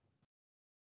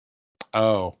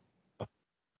 Oh,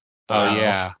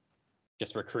 yeah.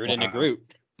 Just recruit in a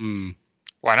Groot.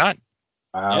 Why not?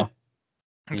 Wow.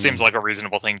 It seems like a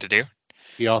reasonable thing to do.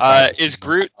 He also is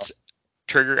Groot's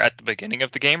trigger at the beginning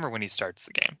of the game or when he starts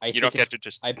the game? You don't get to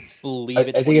just. I believe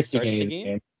it's when he starts the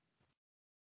game.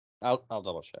 I'll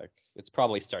double check. It's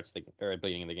probably starts the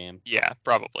beginning of the game. Yeah,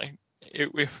 probably.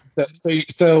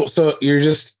 So you're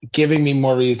just giving me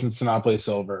more reasons to not play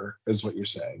silver, is what you're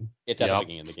saying. It's at the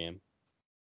beginning of the game.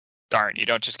 Darn, you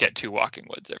don't just get 2 Walking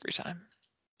Woods every time.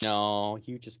 No,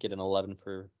 you just get an 11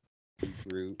 for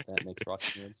Groot. That makes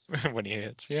Walking Woods. When he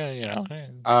hits, yeah, you know.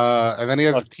 And then he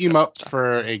has a team up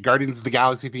for a Guardians of the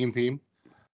Galaxy theme team.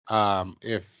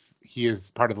 If he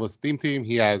is part of the list theme team,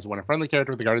 he has when a friendly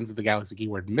character with the Guardians of the Galaxy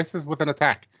keyword misses with an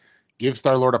attack, give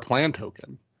Star-Lord a plan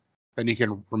token. Then he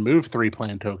can remove 3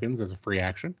 plan tokens as a free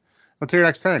action. Until your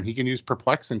next turn, he can use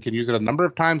Perplex and can use it a number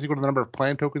of times equal to the number of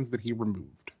plan tokens that he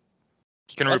removed.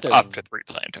 He can remove up to 3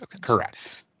 plan tokens.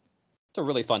 Correct. It's a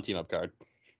really fun team up card.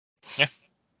 Yeah.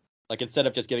 Like instead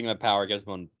of just giving him a power, it gives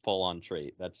him a full on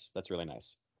trait. That's really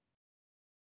nice.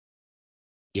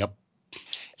 Yep.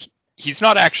 He's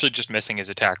not actually just missing his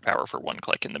attack power for one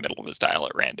click in the middle of his dial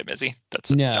at random, is he?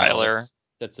 That's a dial error.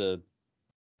 That's an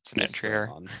entry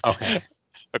error. Okay.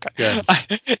 Okay. Good.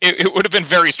 It would have been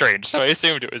very strange, so I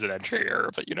assumed it was an entry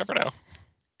error, but you never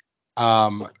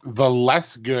know. The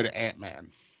less good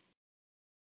Ant-Man.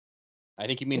 I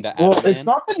think you mean the Well, Atom it's Man.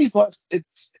 not that he's less.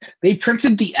 It's they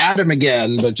printed the Atom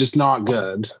again, but just not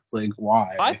good. Like,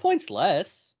 why? 5 points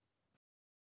less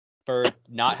for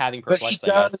not having But he perplex, I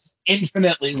guess. does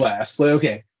infinitely less. Like,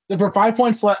 okay, so for 5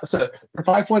 points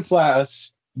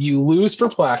less, you lose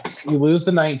perplex, you lose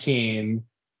the 19,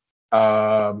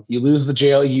 you lose the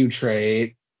JLU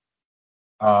trait.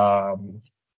 Yeah.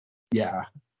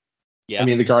 Yeah. I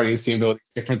mean, the Guardians team ability is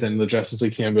different than the Justice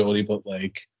League team ability, but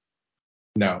like,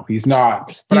 no, he's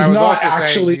not. But He's I was not also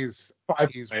actually saying he's 5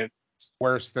 he's points.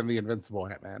 worse than the Invincible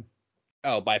Ant-Man.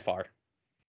 Oh, by far.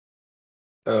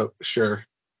 Oh, sure.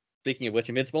 Speaking of which,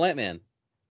 Invincible Ant-Man.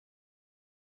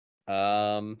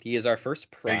 He is our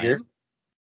first Figure.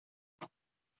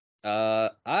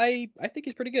 Prime. I think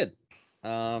he's pretty good.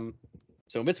 So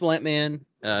Invincible Ant-Man,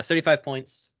 75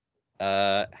 points.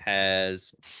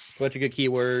 Has a bunch of good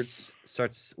keywords.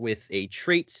 Starts with a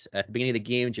trait at the beginning of the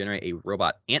game. Generate a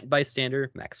robot ant bystander,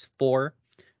 max 4.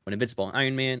 When Invincible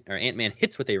Ant-Man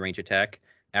hits with a range attack,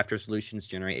 after solutions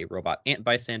generate a robot ant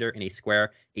bystander in a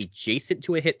square adjacent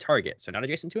to a hit target. So not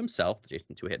adjacent to himself,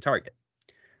 adjacent to a hit target.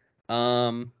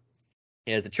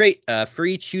 He has a trait,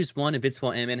 free, choose one.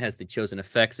 Invincible Ant-Man has the chosen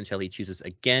effects until he chooses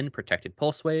again, protected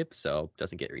pulse wave, so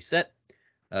doesn't get reset.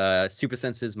 Super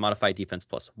senses, modify defense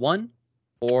 +1,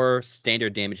 or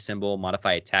standard damage symbol,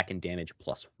 modify attack and damage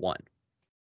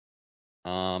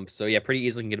 +1. So yeah, pretty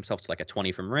easily can get himself to like a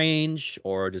 20 from range,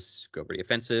 or just go pretty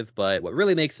offensive. But what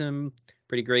really makes him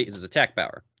pretty great is his attack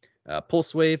power.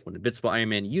 Pulse wave, when Invincible Iron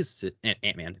Man uses it,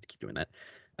 Ant-Man, I keep doing that.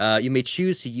 You may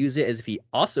choose to use it as if he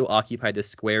also occupied the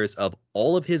squares of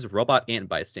all of his robot ant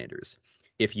bystanders.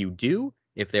 If you do,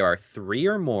 if there are 3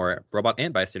 or more robot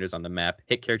ant bystanders on the map,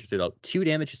 hit characters to deal 2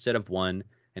 damage instead of 1,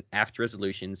 and after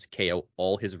resolutions, KO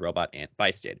all his robot ant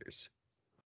bystanders.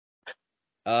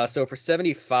 So for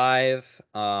 75,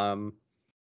 I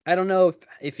don't know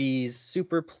if he's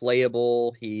super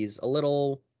playable. He's a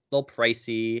little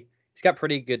pricey. He's got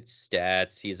pretty good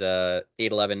stats. He's a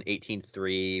 8'11",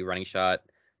 18-3 running shot.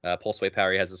 Pulse wave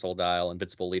power, he has his whole dial.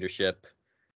 Invincible leadership.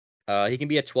 He can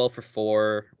be a 12 for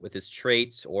 4 with his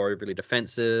traits or really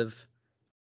defensive.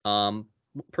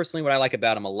 Personally, what I like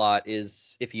about him a lot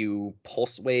is if you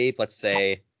pulse wave, let's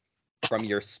say, from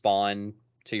your spawn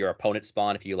to your opponent's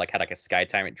spawn, if you like had like a sky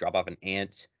tyrant drop off an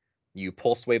ant, you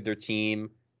pulse wave their team,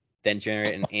 then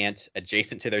generate an ant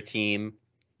adjacent to their team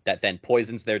that then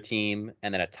poisons their team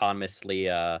and then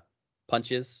autonomously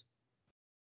punches.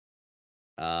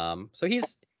 So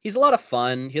he's a lot of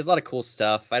fun. He has a lot of cool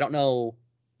stuff. I don't know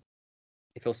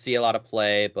if he'll see a lot of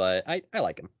play, but I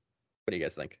like him. What do you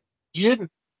guys think? You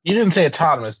didn't say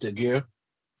autonomous, did you?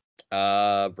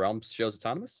 Realms shows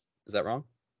autonomous. Is that wrong?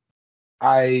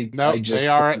 No, they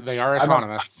are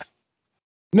autonomous.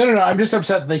 No. I'm just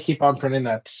upset that they keep on printing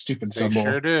that stupid They symbol.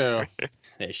 sure do.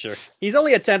 Hey, sure. He's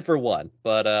only a 10 for 1,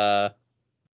 but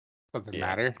Doesn't yeah.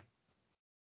 matter.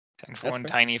 10 for That's 1 fair.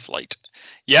 tiny flight.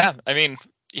 Yeah, I mean,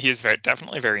 he is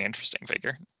definitely a very interesting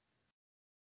figure.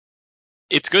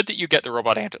 It's good that you get the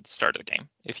robot ant at the start of the game.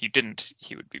 If you didn't,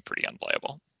 he would be pretty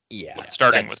unplayable. Yeah. But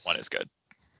starting with one is good.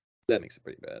 That makes it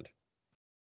pretty bad.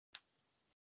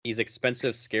 He's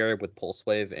expensive, scarab with pulse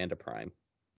wave and a prime.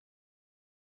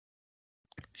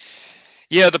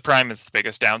 Yeah, the prime is the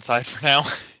biggest downside for now.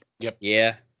 Yep.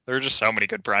 Yeah. There are just so many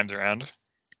good primes around.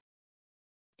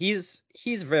 He's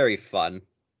very fun.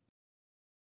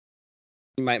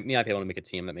 You might be able to make a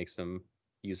team that makes him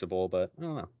usable, but I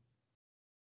don't know.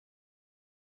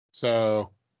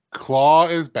 So Claw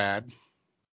is bad.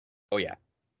 Oh yeah.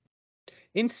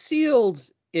 In sealed,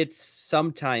 it's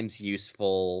sometimes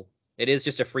useful. It is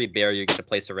just a free barrier you get to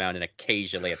place around and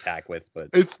occasionally attack with, but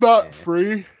It's not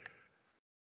free.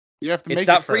 You have to make it it's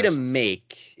not free to first.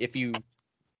 make.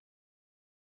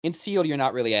 In sealed, you're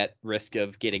not really at risk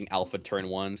of getting alpha turn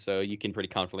 1, so you can pretty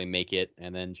comfortably make it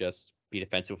and then just be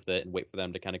defensive with it and wait for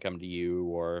them to kind of come to you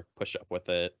or push up with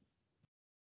it.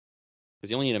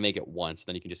 Because you only need to make it once,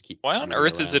 then you can just keep. Why on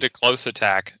earth is it a close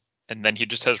attack and then he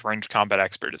just has ranged combat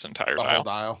expert his entire The dial? whole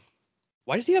dial.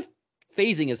 Why does he have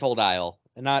phasing his whole dial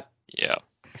and not? Yeah.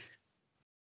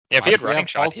 Yeah, if he had Why does he running have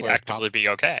shot, pulse he'd wave actively be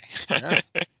okay. Yeah.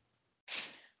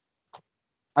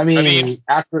 I mean, I mean-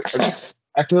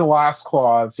 after the last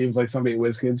Claw, it seems like somebody at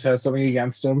WizKids has something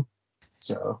against him.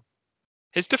 So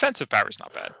His defensive power is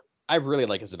not bad. I really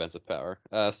like his defensive power.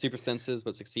 Super senses,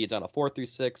 but succeeds on a 4 through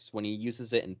 6. When he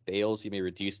uses it and fails, you may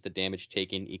reduce the damage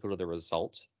taken equal to the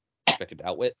result. Expected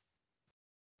outwit.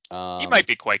 He might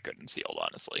be quite good in sealed,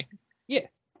 honestly. Yeah.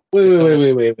 Wait.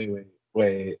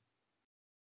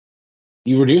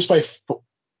 You reduce by.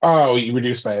 You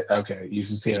reduce by. Okay, you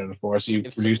see it on a 4, so you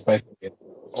reduce by.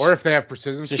 Or if they have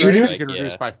precision Precision strike, strike, you can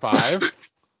reduce yeah. by 5.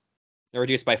 They're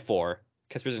reduced by 4.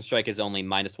 Because precision strike is only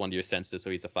 -1 to your senses, so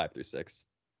he's a 5 through 6.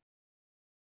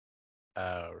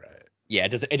 Oh, right. Yeah,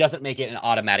 it doesn't make it an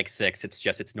automatic 6. It's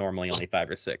just it's normally only 5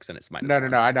 or 6, and it's -1.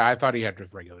 No. I know. I thought he had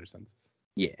just regular senses.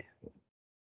 Yeah.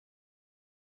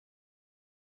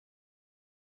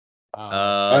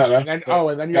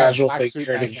 And then you have casual Black Suit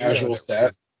figure and a Magneto casual that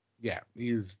set. yeah,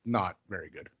 he's not very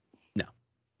good. No.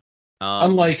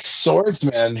 Unlike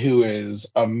Swordsman, who is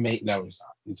a mate. No, he's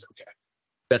not. He's okay.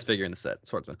 Best figure in the set,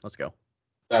 Swordsman. Let's go.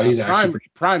 No, he's actually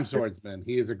Prime Swordsman.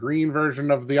 He is a green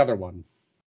version of the other one.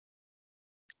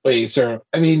 Wait, sir.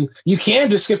 I mean, you can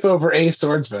just skip over a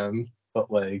Swordsman,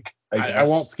 but like, I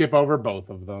won't skip over both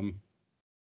of them.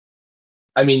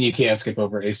 I mean, you can't skip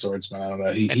over a Swordsman. I don't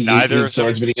know. Neither He's of them.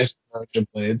 Swordsman. He has Persian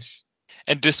blades.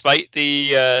 And despite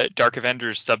the Dark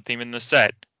Avengers sub-theme in the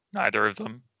set, neither of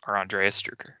them are Andreas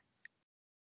Strucker.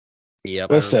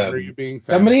 Yep. Listen,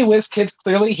 somebody with kids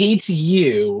clearly hates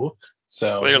you.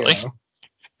 So Clearly. You know.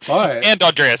 But and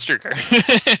Andreas Strucker.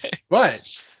 but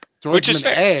Swordsman Which is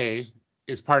fair. A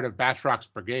is part of Batrock's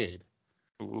brigade.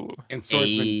 Ooh. And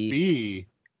Swordsman B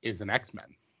is an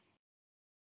X-Men.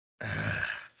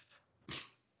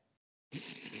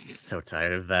 So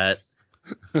tired of that.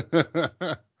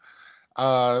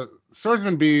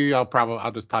 Swordsman B,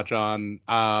 I'll just touch on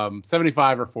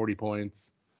 75 or 40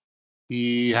 points.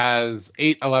 He has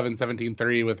 8, 11, 17,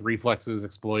 3 with reflexes,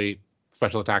 exploit,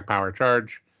 special attack, power,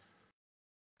 charge.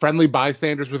 Friendly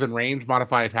bystanders within range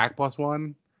modify attack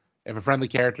 +1. If a friendly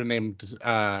character named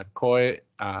Koi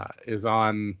is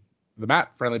on the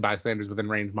map, friendly bystanders within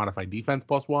range modify defense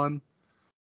 +1.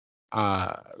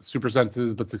 Super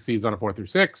senses, but succeeds on a 4 through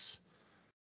 6.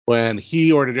 When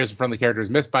he or an adjacent friendly character is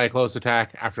missed by a close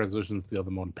attack, after resolution, steal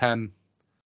them 1 pen.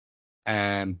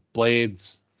 And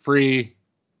blades, free.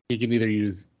 He can either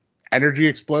use energy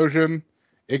explosion,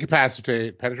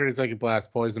 incapacitate, penetrating psychic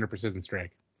blast, poison, or precision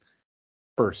strike.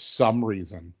 For some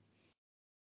reason.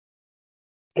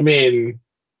 I mean,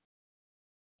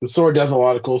 the sword does a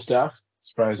lot of cool stuff.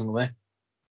 Surprisingly,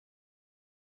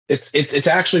 it's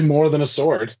actually more than a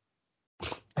sword,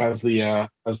 as the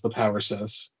power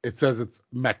says. It says it's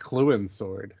McLuhan's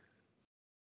sword.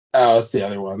 Oh, it's the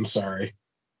other one. Sorry.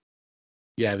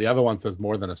 Yeah, the other one says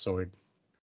more than a sword.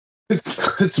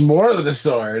 It's more than a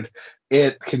sword.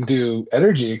 It can do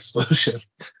energy explosion.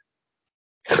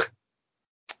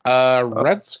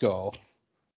 Red Skull.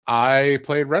 I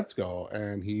played Red Skull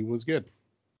and he was good.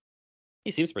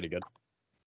 He seems pretty good.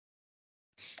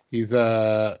 He's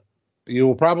you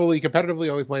will probably competitively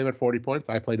only play him at 40 points.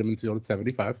 I played him in sealed at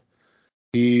 75.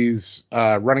 He's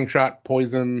running shot,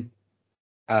 poison,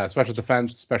 special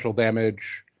defense, special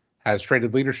damage, has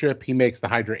traded leadership. He makes the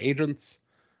Hydra agents.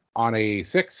 On a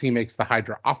 6, he makes the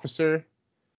Hydra officer.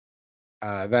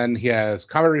 Then he has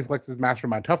combat reflexes,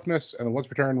 mastermind toughness, and then once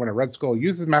per turn, when a Red Skull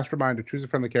uses mastermind to choose a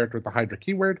friendly character with the Hydra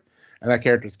keyword, and that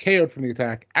character is KO'd from the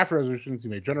attack, after resolutions, you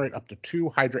may generate up to 2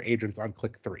 Hydra agents on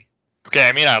click 3. Okay,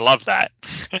 I mean, I love that.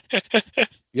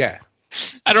 Yeah.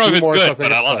 I don't know if it's good,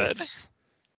 but I love place.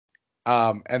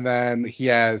 it. And then he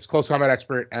has close combat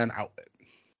expert and outwit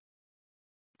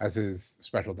as his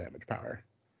special damage power.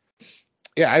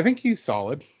 Yeah, I think he's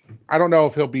solid. I don't know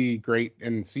if he'll be great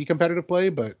in C competitive play,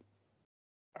 but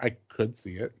I could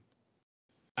see it.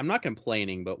 I'm not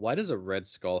complaining, but why does a Red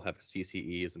Skull have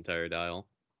CCE his entire dial?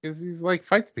 Because he's like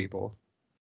fights people.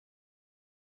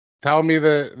 Tell me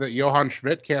that Johann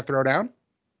Schmidt can't throw down?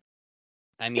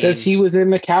 I mean, Because he was in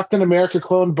the Captain America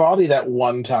clone body that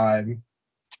one time.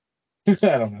 I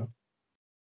don't know.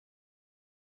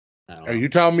 Are you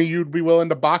telling me you'd be willing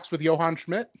to box with Johann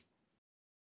Schmidt?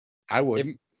 I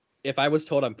wouldn't. If I was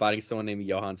told I'm fighting someone named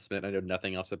Johann Schmidt and I know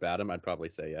nothing else about him, I'd probably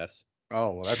say yes.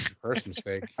 Oh, well, that's your first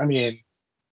mistake. I mean, if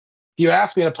you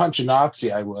asked me to punch a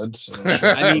Nazi, I would. So.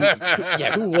 I mean,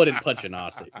 who wouldn't punch a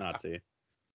Nazi?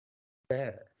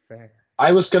 Fair.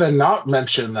 I was going to not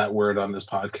mention that word on this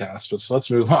podcast, but so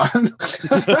let's move on.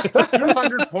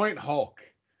 200-point Hulk.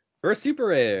 For a super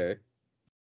rare.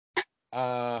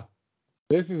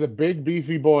 This is a big,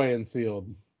 beefy boy in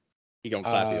sealed. He gonna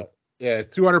clap you. Yeah,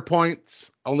 200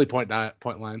 points, only point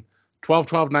line. 12,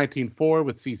 12, 19, 4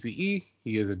 with CCE.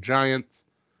 He is a giant.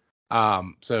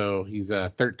 So he's a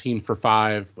 13 for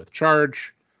 5 with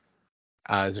charge.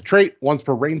 As a trait, once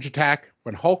per range attack,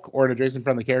 When Hulk or an adjacent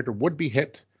friendly character would be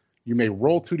hit, you may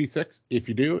roll 2d6. If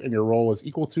you do, and your roll is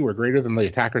equal to or greater than the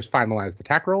attacker's finalized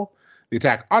attack roll, the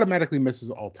attack automatically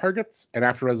misses all targets, and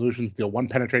after resolutions, deal 1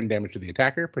 penetrating damage to the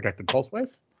attacker, protected pulse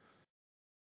wave.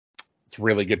 It's a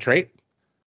really good trait.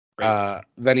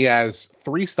 Then he has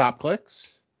 3 stop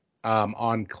clicks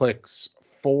on clicks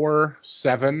 4,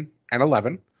 7, and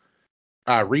 11.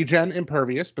 Regen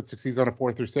impervious, but succeeds on a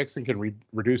 4 through 6 and can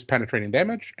reduce penetrating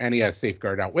damage, and he has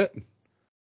Safeguard Outwit.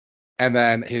 And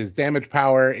then his damage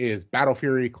power is Battle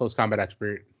Fury, Close Combat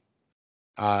Expert,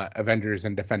 Avengers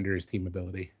and Defenders team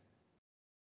ability.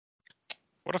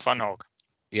 What a fun Hulk.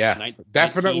 Yeah,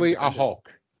 definitely a Defender.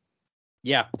 Hulk.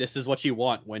 Yeah, this is what you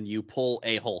want when you pull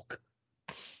a Hulk.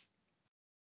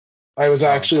 I was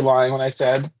actually lying when I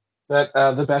said that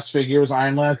the best figure was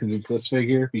Iron Lad, because it's this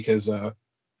figure, because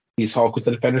he's Hulk with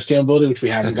the Defender's team ability, which we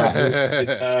haven't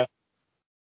gotten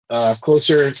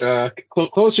closer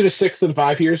to 6 than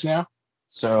 5 years now.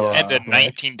 So And a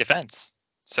 19 defense.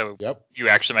 So Yep. you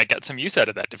actually might get some use out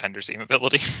of that Defender's team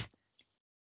ability.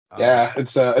 Yeah,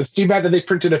 it's too bad that they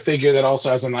printed a figure that also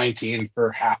has a 19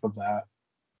 for half of that.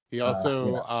 He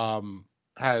also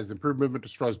has improved movement,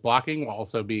 destroys blocking, while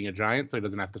also being a giant, so he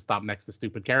doesn't have to stop next to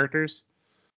stupid characters,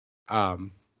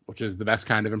 which is the best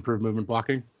kind of improved movement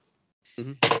blocking.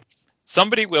 Mm-hmm.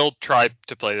 Somebody will try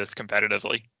to play this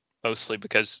competitively, mostly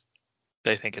because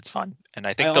they think it's fun, and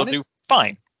I think they'll do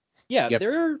fine. Yeah, Yep.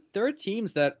 there are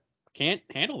teams that can't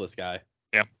handle this guy.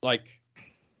 Yeah. Like,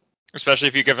 especially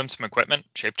if you give him some equipment,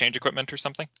 shape change equipment or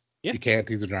something. Yeah. You can't.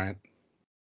 He's a giant.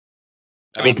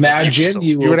 I mean, Mad Jim,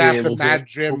 you would be have to able Mad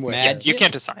Jim with Mad it. you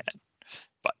can't assign it,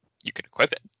 but you can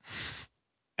equip it.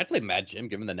 I'd play Mad Jim,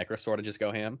 give him the Necro Sword and just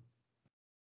go ham.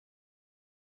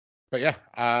 But yeah,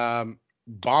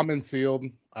 bomb and sealed.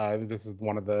 I think this is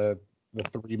one of the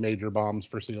 3 major bombs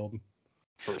for sealed.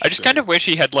 I just kind of wish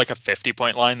he had like a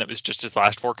 50-point line that was just his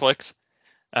last 4 clicks,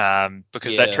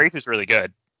 because that trait is really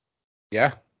good.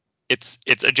 Yeah. It's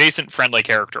adjacent friendly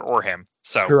character or him,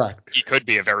 so Correct. he could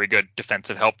be a very good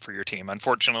defensive help for your team.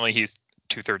 Unfortunately, he's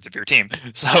 2/3 of your team,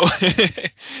 so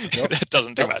that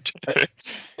doesn't do much.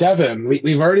 Devin,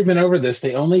 we've already been over this.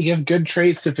 They only give good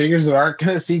traits to figures that aren't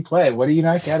going to see play. What are you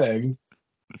not getting?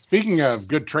 Speaking of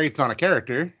good traits on a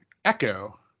character,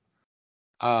 Echo.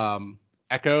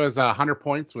 Echo is 100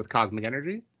 points with Cosmic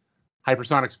Energy,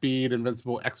 Hypersonic Speed,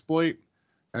 Invincible Exploit,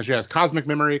 and she has Cosmic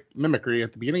Mimicry.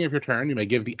 At the beginning of your turn, you may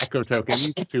give the Echo token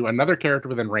to another character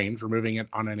within range, removing it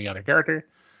on any other character,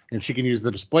 and she can use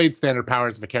the displayed standard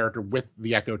powers of a character with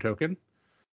the Echo token.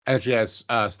 And she has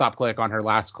stop click on her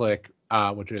last click,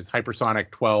 which is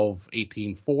Hypersonic 12,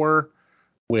 18, 4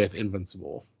 with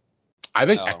Invincible. I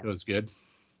think Echo is good.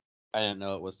 I didn't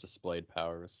know it was displayed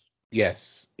powers.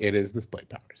 Yes, it is displayed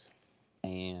powers.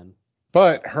 And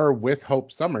But her with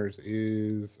Hope Summers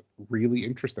is really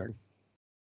interesting.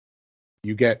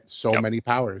 You get so many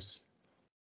powers.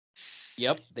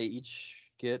 Yep, they each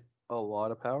get a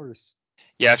lot of powers.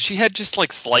 Yeah, if she had just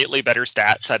like slightly better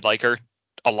stats, I'd like her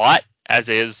a lot. As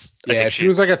is, I think if she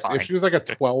was like fine. if she was like a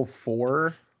 12-4,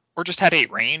 or just had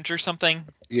 8 range or something.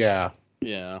 Yeah,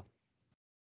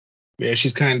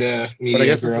 she's kind of. But I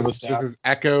guess this is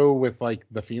Echo with like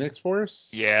the Phoenix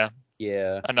Force. Yeah.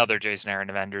 Another Jason Aaron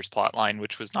Avengers plotline,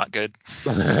 which was not good.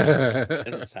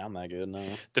 Doesn't sound that good, no.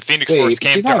 The Phoenix Force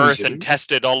came to Earth and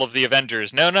tested all of the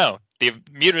Avengers. No, the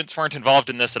mutants weren't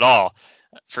involved in this at all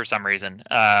for some reason.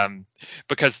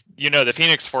 Because the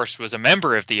Phoenix Force was a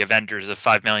member of the Avengers of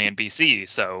 5 million BC,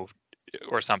 so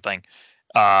or something.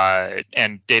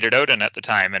 And dated Odin at the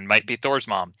time and might be Thor's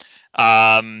mom.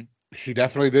 She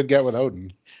definitely did get with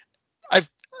Odin.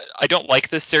 I don't like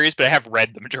this series, but I have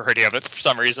read the majority of it for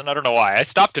some reason. I don't know why. I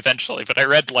stopped eventually, but I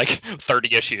read like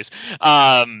 30 issues.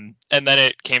 And then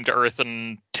it came to Earth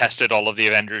and tested all of the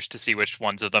Avengers to see which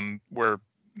ones of them were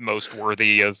most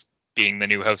worthy of being the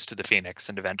new host of the Phoenix,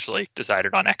 and eventually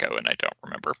decided on Echo, and I don't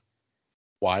remember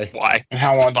why. And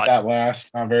how long did that last?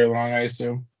 Not very long, I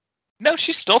assume. No,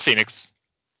 she's still Phoenix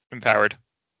empowered,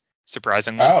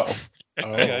 surprisingly. Oh.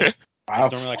 Okay. Wow.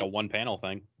 It's normally like a 1-panel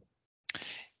thing.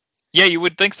 Yeah, you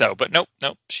would think so, but nope.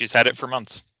 She's had it for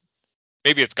months.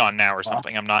 Maybe it's gone now or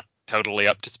something. I'm not totally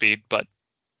up to speed, but.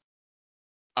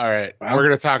 All right, we're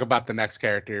gonna talk about the next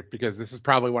character because this is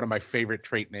probably one of my favorite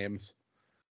trait names.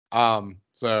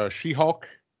 So She-Hulk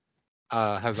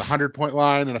has a 100-point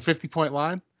line and a 50-point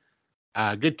line.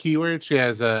 Good keyword. She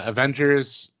has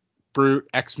Avengers, Brute,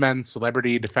 X-Men,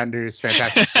 Celebrity, Defenders,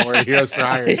 Fantastic Four, Heroes for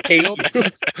Hire.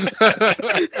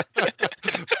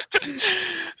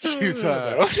 She's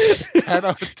 10,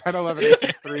 11,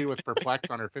 8, 3 with Perplex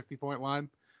on her 50-point line.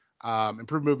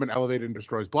 Improved movement, elevated, and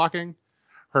destroys blocking.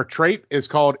 Her trait is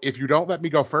called, if you don't let me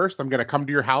go first, I'm going to come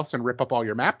to your house and rip up all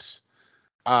your maps.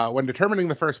 When determining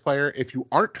the first player, if you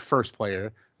aren't first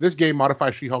player, this game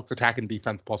modifies She-Hulk's attack and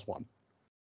defense +1.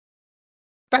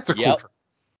 That's a cool trait.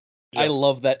 I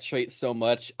love that trait so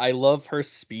much. I love her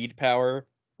speed power,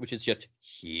 which is just,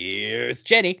 here's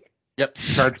Jenny. Yep,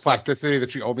 charge plasticity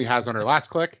that she only has on her last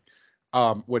click,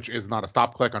 which is not a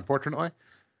stop click, unfortunately.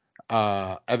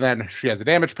 And then she has a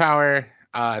damage power.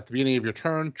 At the beginning of your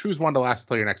turn, choose one to last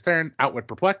until your next turn, outwit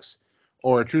perplex,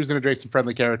 or choose an adjacent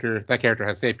friendly character. That character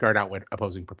has safeguard, outwit,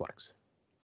 opposing perplex.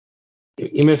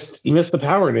 You missed the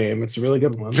power name. It's a really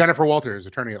good one. Jennifer Walters,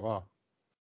 attorney at law.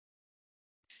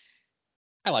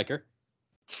 I like her.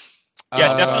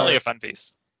 Yeah, definitely a fun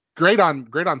piece. Great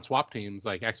on swap teams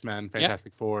like X-Men,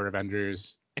 Fantastic Four,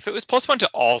 Avengers. If it was +1 to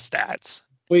all stats.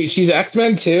 Wait, she's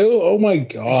X-Men too? Oh my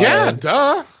god. Yeah,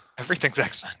 duh. Everything's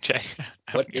X-Men, Jay.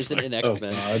 What isn't an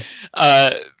X-Men?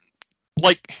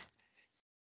 Like,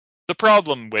 the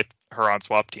problem with her on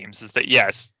swap teams is that,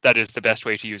 yes, that is the best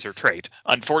way to use her trait.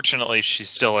 Unfortunately, she's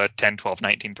still a 10, 12,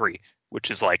 19, 3,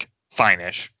 which is, like,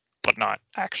 fine-ish, but not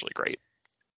actually great.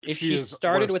 If she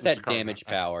started with that damage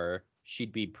power,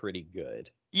 she'd be pretty good.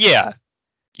 Yeah.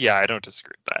 Yeah, I don't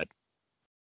disagree with that.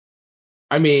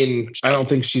 I mean, I don't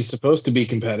think she's supposed to be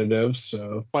competitive,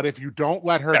 so. But if you don't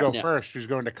let her go first, she's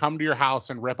going to come to your house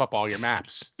and rip up all your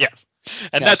maps. Yeah.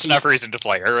 And that's enough reason to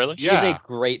play her, really. She's a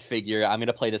great figure. I'm going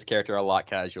to play this character a lot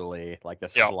casually. Like,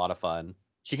 this is a lot of fun.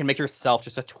 She can make herself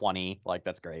just a 20. Like,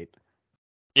 that's great.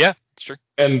 Yeah, it's true.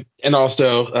 And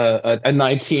also a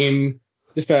 19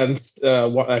 defense,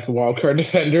 like wildcard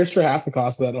defenders for half the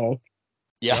cost of that Hulk.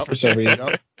 Yeah. For some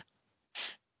reason.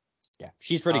 Yeah,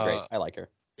 she's pretty great. I like her.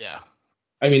 Yeah.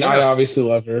 I mean, I obviously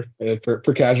love her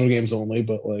for casual games only,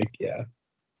 but like, yeah.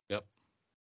 Yep.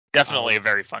 Definitely a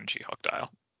very fun She-Hulk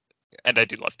dial. And I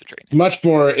do love the training. Much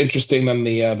more interesting than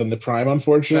the Prime,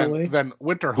 unfortunately. Than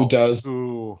Winter Hulk, who does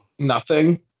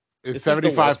nothing. Is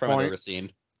 75 points.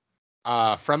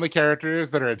 Friendly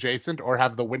characters that are adjacent or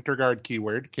have the Winter Guard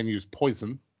keyword can use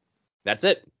poison. That's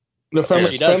it. No,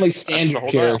 friendly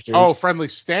standard characters. Oh, friendly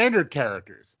standard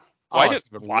characters.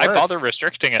 Why bother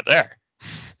restricting it there?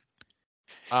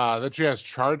 Then she has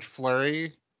Charge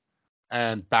Flurry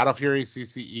and Battle Fury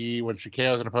CCE when she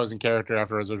KOs an opposing character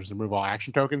after resolution to remove all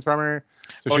action tokens from her.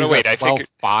 So I figured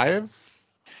 5.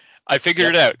 I figured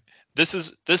it out. This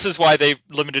is why they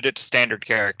limited it to standard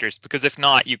characters, because if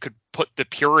not, you could put the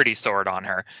Purity Sword on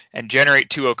her and generate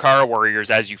 2 Okara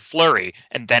warriors as you flurry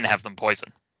and then have them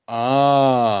poison.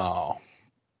 Oh.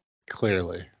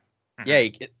 Clearly. Yeah,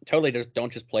 you totally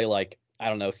don't just play like, I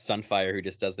don't know, Sunfire, who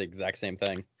just does the exact same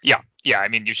thing. Yeah. I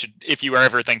mean, you should, if you are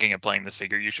ever thinking of playing this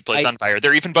figure, you should play Sunfire.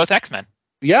 They're even both X-Men.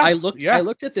 Yeah. I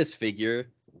looked at this figure,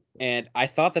 and I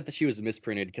thought that she was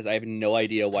misprinted because I have no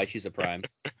idea why she's a Prime.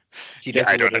 She does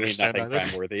literally nothing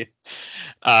Prime worthy.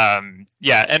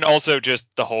 Yeah, and also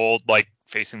just the whole like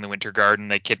facing the Winter Garden,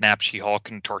 they kidnap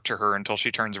She-Hulk and torture her until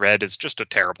she turns red is just a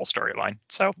terrible storyline.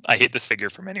 So I hate this figure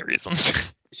for many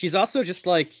reasons. She's also just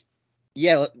like,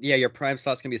 yeah, your Prime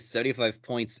slot's gonna be 75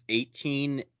 points,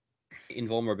 18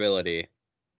 invulnerability.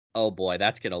 Oh boy,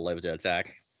 that's gonna live to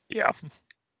attack. Yeah.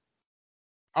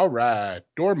 All right,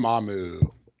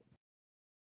 Dormammu.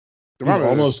 Dormammu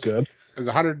almost good. Is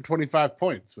 125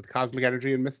 points with Cosmic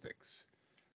Energy and Mystics.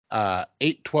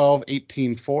 8, 12,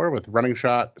 18, 4 with Running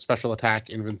Shot, Special Attack,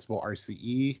 Invincible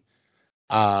RCE.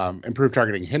 Improved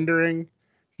Targeting Hindering.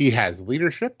 He has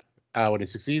Leadership. When he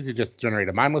succeeds, he gets to generate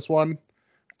a mindless one.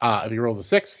 If he rolls a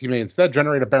 6, he may instead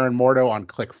generate a Baron Mordo on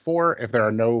click 4 if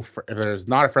there's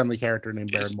not a friendly character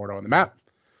named Baron Mordo on the map,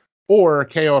 or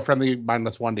KO a friendly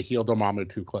mindless one to heal Dormammu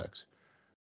 2 clicks.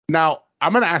 Now,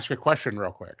 I'm going to ask you a question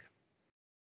real quick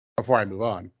before I move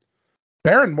on.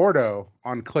 Baron Mordo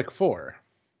on click 4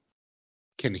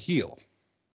 can heal.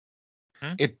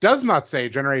 It does not say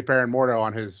generate Baron Mordo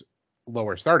on his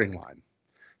lower starting line.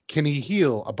 Can he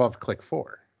heal above click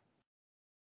 4?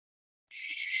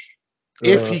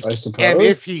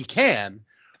 If he can,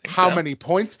 how many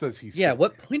points does he score? Yeah,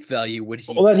 what point value would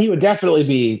he? Well, then he would definitely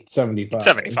be 75.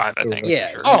 75, I think. Yeah.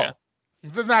 Sure. Oh,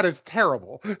 then that is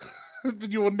terrible.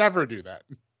 You will never do that.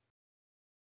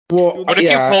 Well, what if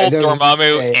you pulled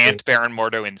Dormammu and Baron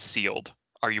Mordo in sealed?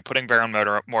 Are you putting Baron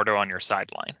Mordo on your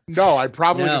sideline? No, I'm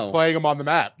probably just playing him on the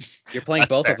map. You're playing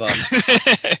both of them.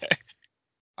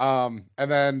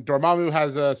 And then Dormammu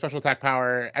has a special attack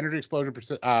power, Energy Explosion,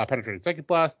 Penetrating Psychic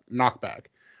Blast, Knockback.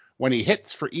 When he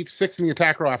hits for each 6 in the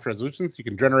attack roll after resolutions, you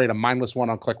can generate a mindless one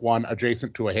on click 1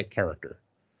 adjacent to a hit character.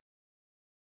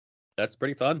 That's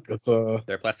pretty fun. It's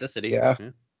their plasticity. Yeah.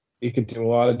 You could do a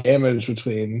lot of damage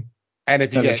between and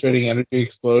if you Penetrating Energy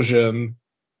Explosion,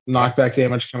 knockback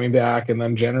damage coming back, and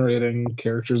then generating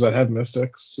characters that have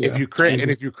mystics. Yeah. If you crit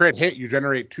hit, you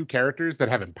generate 2 characters that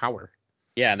have Empower.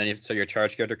 Yeah, and then so your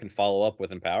charge character can follow up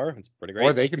with Empower. It's pretty great.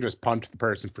 Or they can just punch the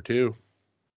person for 2.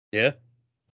 Yeah.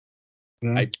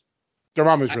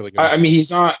 Dormammu's really good. I mean,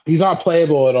 he's not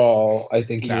playable at all. I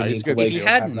think No, he's good. If he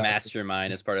had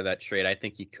Mastermind as part of that trait, I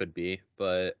think he could be,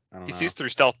 but I don't know. He sees through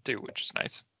stealth too, which is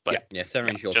nice. But yeah, 7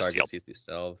 range shield target sees through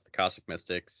stealth. The Cosmic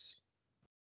Mystics.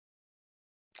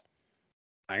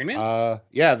 Iron Man?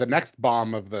 Yeah, the next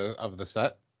bomb of the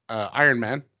set, Iron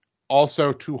Man,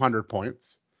 also 200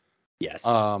 points. Yes.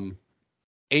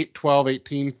 8, 12,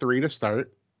 18, 3 to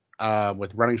start,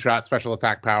 with running shot, special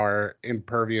attack power,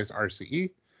 impervious RCE.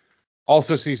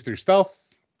 Also sees through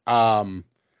stealth. Run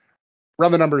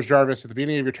the numbers, Jarvis. At the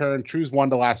beginning of your turn, choose one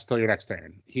to last till your next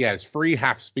turn. He has free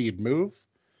half speed move,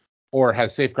 or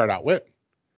has safeguard outwit.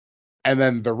 And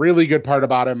then the really good part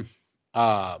about him,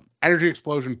 energy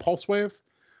explosion pulse wave.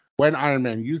 When Iron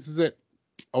Man uses it,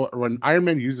 or when Iron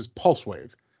Man uses pulse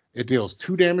wave, it deals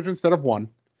 2 damage instead of 1.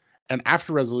 And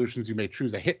after resolutions, you may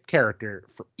choose a hit character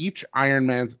for each of Iron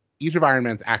Man's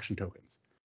action tokens.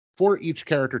 For each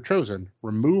character chosen,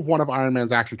 remove one of Iron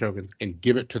Man's action tokens and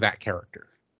give it to that character.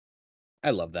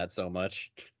 I love that so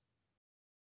much.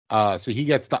 So he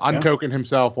gets to untoken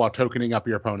himself while tokening up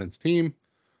your opponent's team.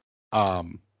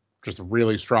 Just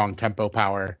really strong tempo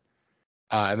power.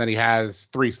 And then he has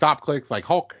 3 stop clicks like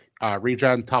Hulk,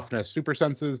 regen, toughness, super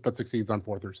senses, but succeeds on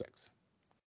 4 through 6.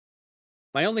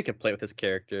 My only complaint with this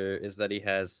character is that he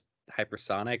has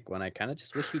hypersonic when I kind of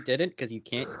just wish he didn't, because you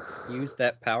can't use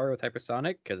that power with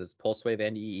hypersonic because it's pulse wave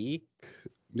and EE.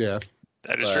 Yeah,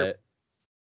 that is true.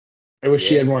 I wish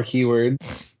he had more keywords.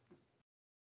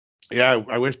 Yeah,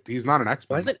 I wish he's not an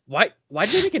X-Men. Why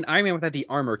did they make an Iron Man without the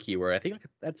armor keyword? I think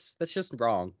that's just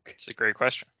wrong. It's a great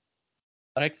question.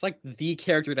 It's like the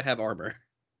character to have armor.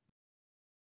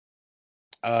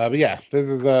 But yeah, this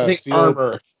is I think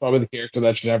armor is probably the character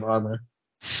that should have armor.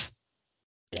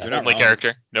 Yeah, only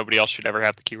character. Nobody else should ever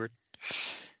have the keyword.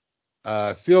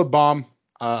 Sealed bomb,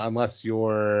 unless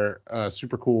you're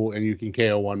super cool and you can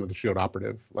KO one with a shield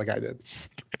operative, like I did.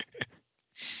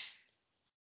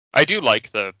 I do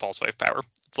like the pulse wave power.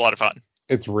 It's a lot of fun.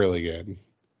 It's really good.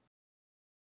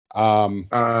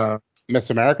 Miss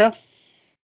America.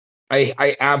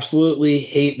 I absolutely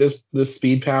hate this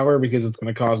speed power because it's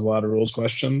going to cause a lot of rules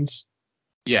questions.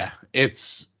 Yeah,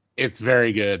 it's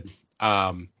very good.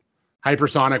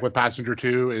 Hypersonic with Passenger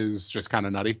 2 is just kind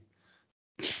of nutty.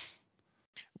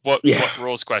 What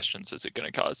rules questions is it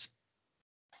going to cause?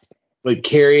 Like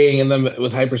carrying them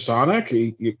with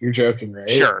hypersonic? You're joking, right?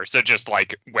 Sure. So just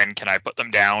like, when can I put them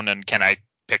down, and can I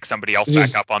pick somebody else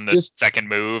back up on the second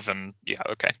move? And yeah,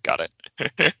 okay, got it.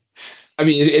 I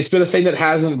mean, it's been a thing that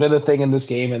hasn't been a thing in this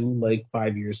game in like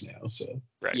 5 years now. So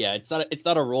right. Yeah, it's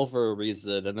not a rule for a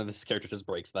reason, and then this character just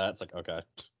breaks that. It's like, okay.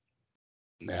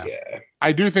 Yeah.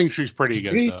 I do think she's pretty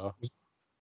good though.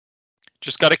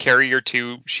 Just got to carry your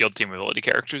 2 shield team ability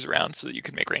characters around so that you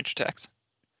can make range attacks.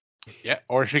 Yeah,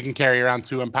 or she can carry around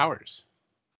 2 empowers.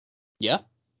 Yeah.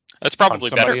 That's probably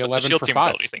better, but the shield team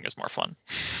ability thing is more fun.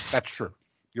 That's true.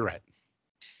 You're right.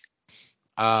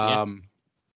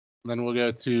 Then we'll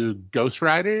go to Ghost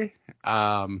Rider.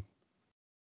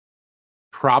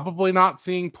 Probably not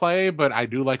seeing play, but I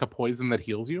do like a poison that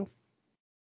heals you.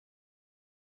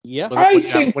 Yeah.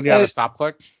 When you have a stop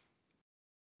click.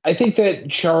 I think that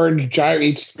Charge Gyre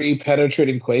H3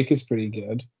 Penetrating Quake is pretty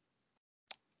good.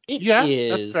 It that's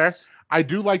is. fair. I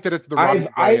do like that it's the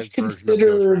I've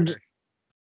considered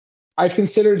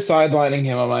sidelining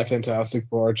him on my Fantastic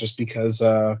Four just because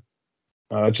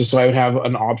just so I would have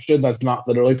an option that's not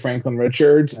literally Franklin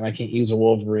Richards, and I can't use a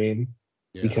Wolverine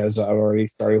because I've already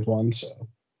started with one. So,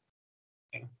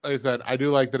 like I said, I do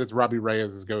like that it's Robbie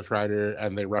Reyes as Ghost Rider,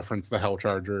 and they reference the Hell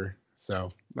Charger,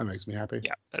 so that makes me happy.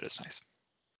 Yeah, that is nice.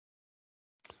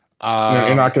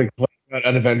 You're not going to complain about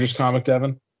an Avengers comic,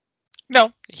 Devin?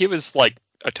 No, he was like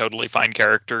a totally fine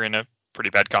character in a pretty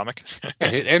bad comic.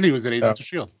 And he was in Agents of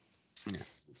S.H.I.E.L.D.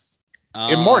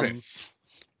 Yeah. Immortus.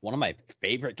 One of my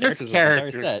favorite characters of the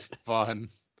entire set. Fun.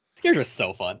 This character is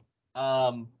so fun.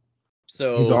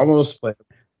 So he's almost playable.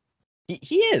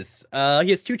 He is. He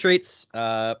has 2 traits.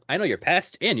 I know your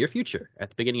past and your future.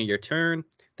 At the beginning of your turn,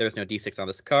 there's no d6 on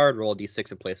this card. Roll a d6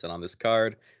 and place it on this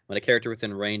card. When a character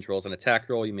within range rolls an attack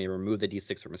roll, you may remove the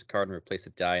d6 from his card and replace a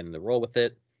die in the roll with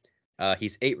it.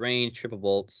 He's 8 range, triple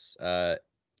bolts, 8,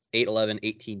 11,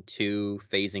 18, 2,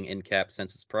 phasing, in cap,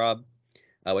 senses, prob.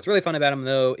 What's really fun about him,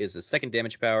 though, is his second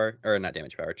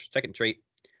trait.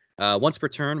 Once per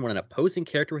turn, when an opposing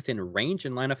character within range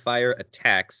and line of fire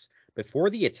attacks, Before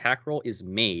the attack roll is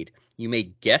made, you may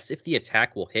guess if the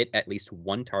attack will hit at least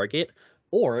one target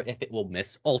or if it will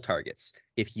miss all targets.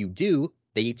 If you do,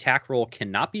 the attack roll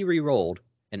cannot be re-rolled,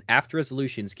 and after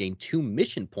resolutions gain 2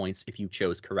 mission points if you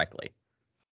chose correctly.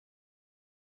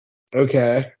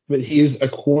 Okay, but he's a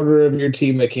quarter of your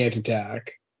team that can't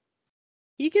attack.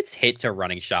 He gets hit to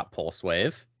running shot pulse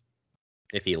wave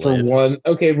if he For lives. one,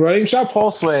 okay, running shot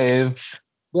pulse wave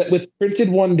with printed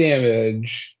 1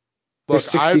 damage. for Look,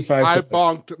 65 I hit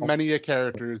points. bonked many a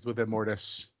characters with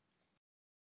Immortus,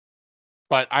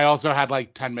 but I also had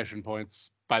like 10 mission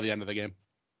points by the end of the game.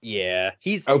 Yeah,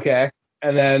 he's Okay,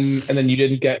 and then you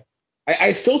didn't get.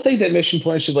 I still think that mission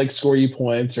points should like score you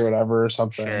points or whatever or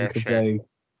something Sure, because sure. like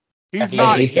He's I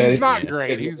not hate that. he's not Yeah.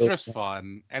 great. He's Really just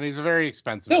fun, and he's a very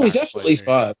expensive. no, he's back definitely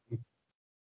player. fun.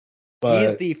 But he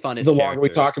is the funnest the longer we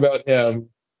character. talk about him,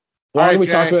 All right, we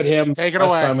Jay, talk about him, take it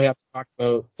less away. time we have to talk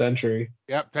about Sentry.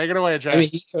 Yep, take it away, Jay. I mean,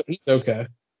 he's okay.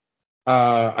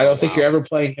 I don't think wow. you're ever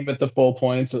playing him at the full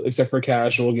points except for a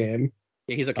casual game.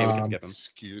 Yeah, he's okay. We can skip him.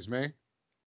 Excuse me.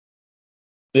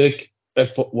 Like,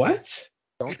 what?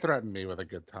 Don't threaten me with a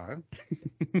good time.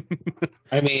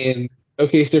 I mean,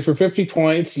 okay, so for 50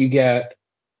 points, you get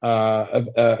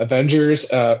Avengers,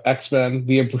 X-Men,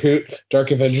 via Brute,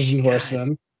 Dark Avengers, and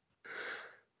Horsemen.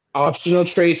 Optional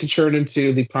trait to turn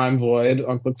into the Prime Void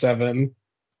on click 7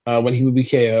 when he would be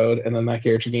KO'd, and then that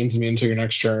character gains immune until your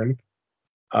next turn.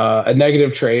 A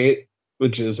negative trait,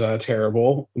 which is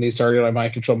terrible. When he's targeted by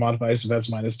mind control, modifies defense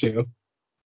 -2. I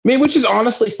mean, which is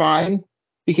honestly fine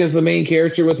because the main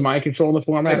character with mind control in the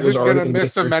format Is was it already gonna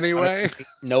miss him anyway?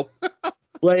 Nope.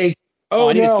 like, Oh,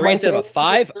 I need a no, 3 my instead of a thing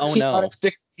 5? is Oh, 13 no. out of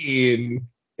 16.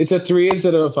 It's a 3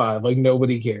 instead of a 5. Like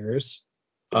nobody cares.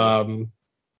 And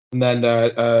then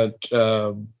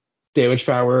damage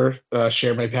power,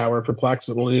 share my power, perplex,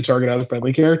 but only to target other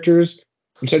friendly characters.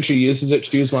 Potentially uses it,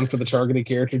 choose one for the targeted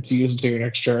character to use until your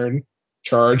next turn.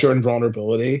 Charge or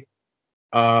invulnerability.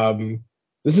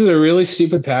 This is a really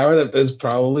stupid power that is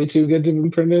probably too good to be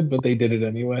printed, but they did it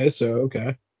anyway, so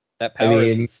okay. That power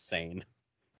is mean, insane.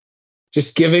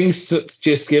 Just giving,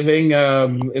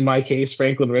 in my case,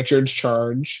 Franklin Richards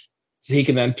charge, so he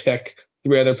can then pick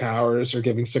 3 other powers, or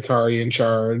giving Sakari in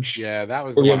charge, Yeah, that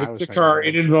was or the one I giving was Sakari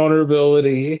thinking of.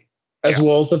 invulnerability, as Yeah.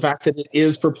 well as the fact that it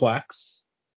is perplex.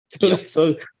 So, Yep.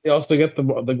 so they also get the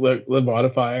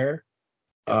modifier.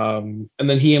 And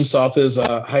then he himself is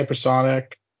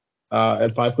hypersonic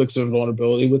at 5 clicks of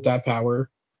invulnerability with that power.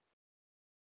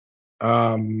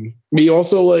 But you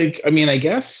also I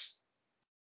guess.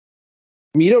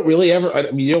 I mean, you don't really ever. I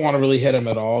mean, you don't want to really hit him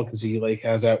at all because he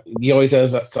has that. He always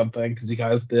has that something because he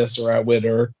has this or outwit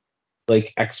or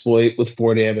exploit with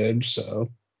 4 damage. So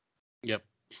Yep.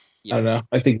 I don't know.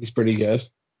 I think he's pretty good.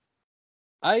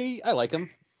 I like him.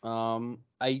 I'm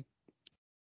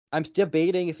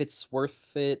debating if it's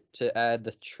worth it to add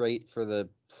the trait for the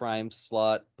prime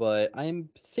slot, but I'm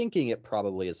thinking it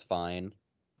probably is fine.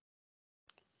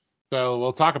 So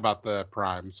we'll talk about the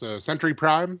Prime. So Sentry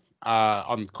Prime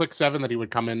on click 7 that he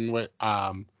would come in with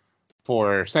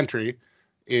for Sentry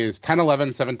is 10,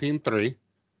 11, 17, 3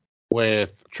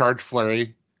 with Charge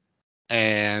Flurry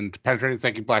and Penetrating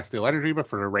Psychic Black Steel Energy, but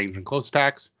for range and close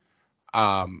attacks.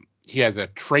 He has a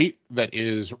trait that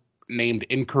is named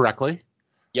incorrectly.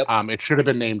 Yep. It should have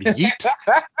been named Yeet.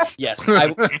 Yes.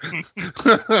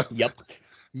 Yep.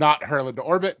 Not Hurl into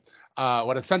Orbit.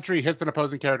 When a Sentry hits an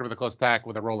opposing character with a close attack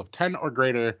with a roll of 10 or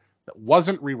greater that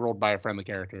wasn't rerolled by a friendly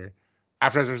character,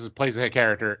 after enters plays a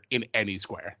character in any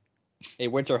square. A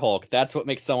Winter Hulk. That's what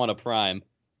makes someone a prime.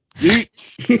 Yeet.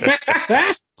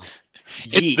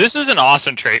 This is an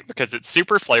awesome trait because it's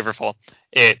super flavorful.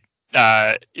 It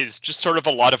is just sort of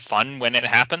a lot of fun when it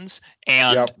happens,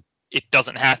 and Yep. it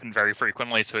doesn't happen very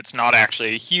frequently, so it's not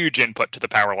actually a huge input to the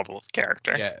power level of the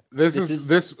character. Yeah, this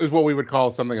is what we would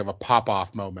call something of a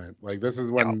pop-off moment. Like, this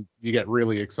is when you get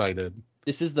really excited.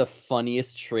 This is the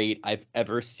funniest trait I've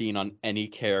ever seen on any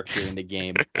character in the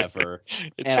game ever.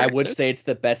 And I would say it's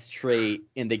the best trait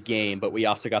in the game, but we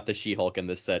also got the She-Hulk in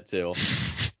this set too.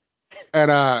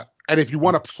 And if you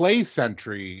want to play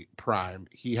Sentry Prime,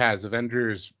 he has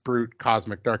Avengers, Brute,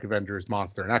 Cosmic, Dark Avengers,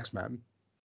 Monster, and X-Men.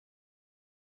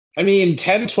 I mean,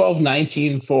 10, 12,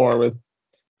 19, 4 with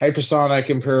hypersonic,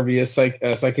 impervious,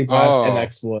 psychic blast, and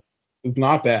exploit is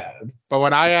not bad. But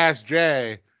when I asked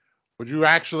Jay, would you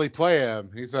actually play him?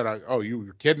 He said, "Oh, you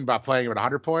were kidding about playing him at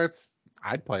 100 points?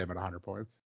 I'd play him at 100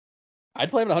 points."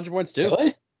 I'd play him at 100 points too.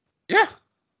 Really? Yeah.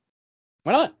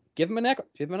 Why not? Give him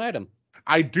an item.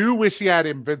 I do wish he had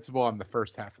Invincible on the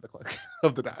first half of the click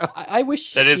of the dial. I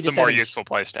wish that is he the just more had useful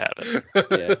place to have it.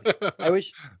 Yeah. I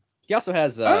wish he also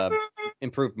has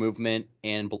improved movement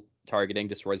and targeting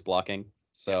destroys blocking,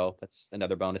 so that's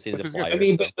another bonus. He's Which a is good. flyer. I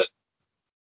mean, so. but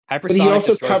Hypersonic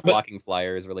also destroys blocking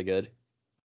flyer is really good.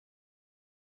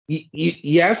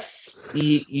 yes,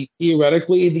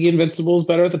 theoretically the invincible is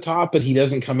better at the top, but he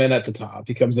doesn't come in at the top.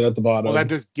 He comes in at the bottom. Well, then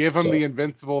just give him So- the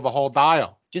invincible the whole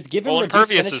dial. Just give him Well, reduced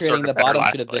Impervious is penetrating. sort of The better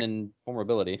bottom should have lastly. been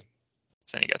vulnerability.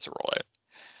 Then he gets to roll it.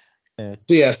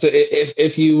 So yeah, so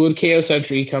if you would KO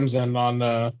Sentry, he comes in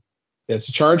on it's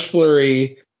a charge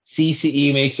flurry.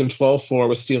 CCE makes him 12-4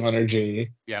 with Steel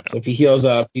Energy. Yep. So if he heals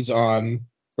up, he's on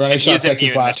running And he shot. is Second immune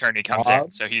the blast. turn he comes in,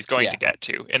 so he's going to get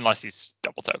to, unless he's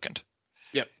double tokened.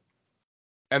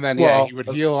 And then Well, he would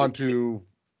heal onto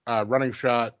running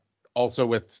shot, also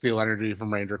with Steel Energy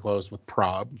from Ranger Close with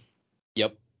Prob.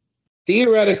 Yep.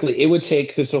 Theoretically, it would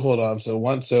take this. So hold on.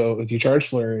 So if you charge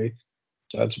flurry,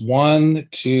 so that's 1,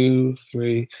 2,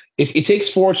 3. If it takes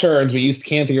 4 turns, but you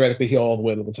can theoretically heal all the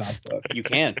way to the top. You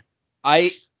can.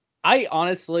 I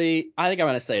honestly, I think I'm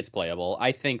gonna say it's playable.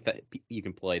 I think that you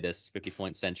can play this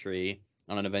 50-point Sentry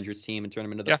on an Avengers team and turn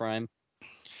him into the Prime.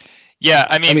 Yeah,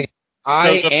 I mean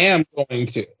I am going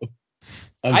to.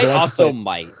 I also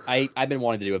might. I've been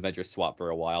wanting to do Avengers swap for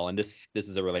a while, and this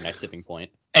is a really nice tipping point.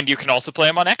 And you can also play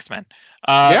him on X-Men.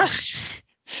 Yeah.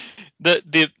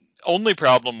 The only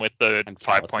problem with the I'm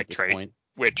 5-point trait,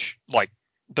 which like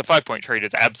the 5-point trait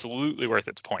is absolutely worth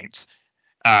its points,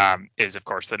 is of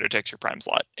course that it takes your prime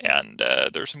slot, and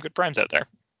there's some good primes out there.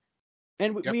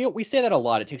 And we say that a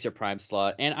lot. It takes your prime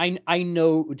slot, and I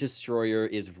know Destroyer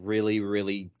is really,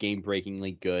 really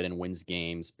game-breakingly good and wins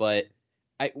games, but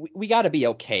we got to be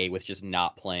okay with just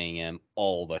not playing him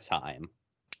all the time.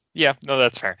 Yeah, no,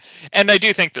 that's fair. And I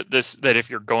do think that if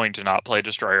you're going to not play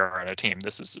Destroyer on a team,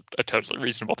 this is a totally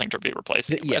reasonable thing to be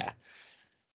replacing it with.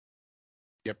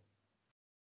 Yep.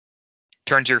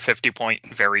 Turns your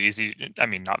 50-point very easy, I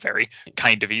mean not very,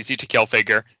 kind of easy to kill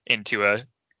figure into a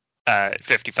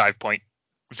 55-point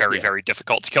very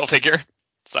difficult to kill figure.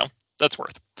 So that's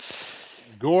worth.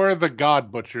 Gore the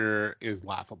God Butcher is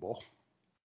laughable.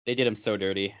 They did him so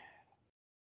dirty.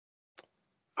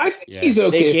 I think he's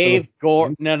okay. They gave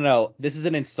Gore. No. This is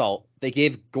an insult. They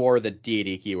gave Gore the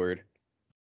deity keyword.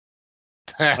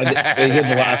 They did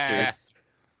the last year's.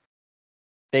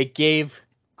 They gave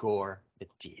Gore the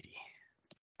deity.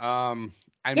 I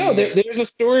mean, there's a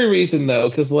story reason though,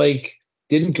 because like,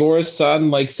 didn't Gore's son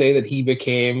like say that he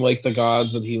became like the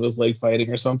gods that he was like fighting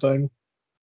or something?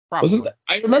 probably.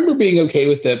 I remember being okay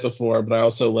with it before, but I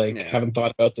also haven't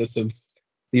thought about this since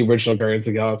the original Guardians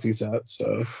of the Galaxy set.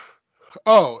 So.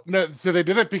 Oh no! So they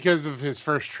did it because of his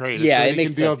first trait. Yeah, so it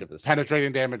makes sense. He can deal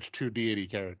penetrating damage to deity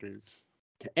characters.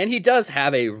 And he does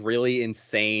have a really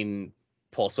insane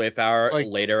pulse wave power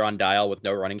later on dial with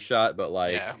no running shot, but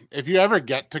if you ever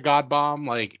get to God Bomb,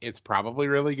 it's probably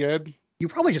really good. You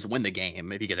probably just win the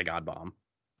game if you get a God Bomb.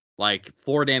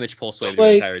 4 damage pulse wave to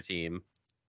the entire team.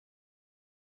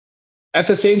 At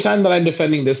the same time that I'm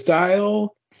defending this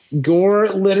dial, Gore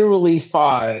literally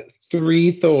fought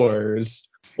 3 Thors.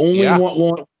 Only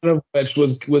one of which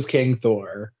was King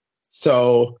Thor.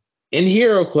 So in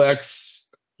HeroClix,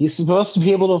 he's supposed to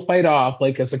be able to fight off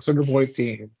a 600-point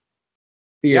team,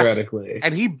 theoretically.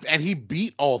 Yeah. And he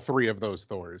beat all 3 of those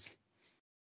Thors.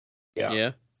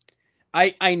 Yeah.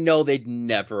 I know they'd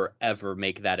never ever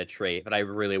make that a trait, but I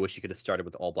really wish you could have started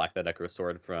with all black Necro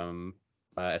Sword from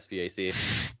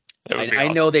SVAC. I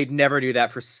know they'd never do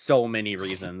that for so many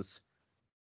reasons,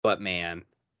 but man.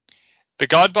 The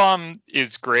God Bomb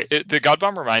is great. The God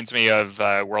Bomb reminds me of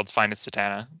World's Finest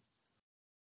Zatanna.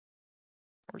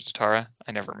 Or Zatara.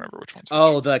 I never remember which one's which.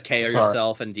 Oh, the KO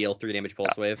yourself and deal 3 damage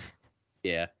pulse wave.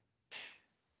 Yeah.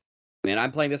 Man,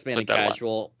 I'm playing this man in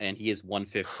casual, and he is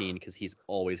 115 because he's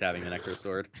always having the Necro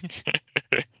Sword.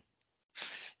 Yeah,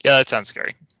 that sounds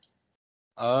scary.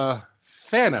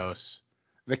 Thanos.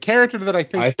 The character that I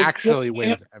think actually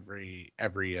wins every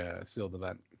sealed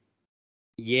event.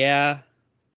 Yeah.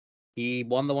 He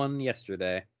won the one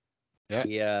yesterday.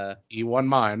 Yeah. He won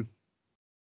mine.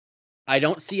 I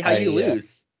don't see how you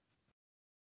lose.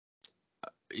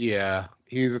 Yeah.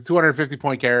 He's a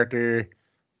 250-point character,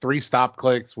 3 stop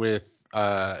clicks with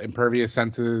impervious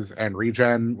senses and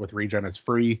regen, with regen is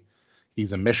free.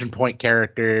 He's a mission point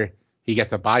character. He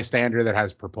gets a bystander that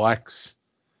has perplex.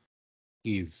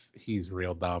 He's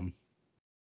real dumb.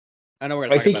 I know we're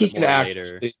going to talk about it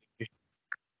more later.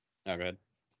 Oh, go ahead.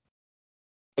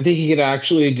 I think he could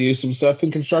actually do some stuff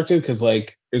in constructed because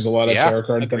there's a lot of tarot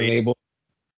cards that enable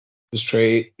this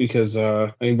trait because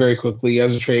very quickly he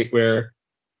has a trait where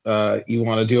you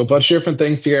want to do a bunch of different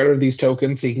things to get rid of these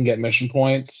tokens so you can get mission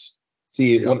points. So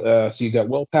you got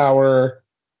willpower,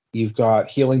 you've got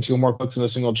healing 2 more clicks in a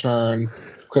single turn,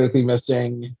 critically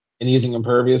missing, and using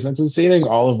Impervious and Succeeding,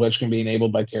 all of which can be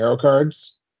enabled by tarot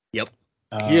cards. Yep.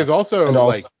 He is also, and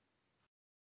like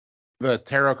the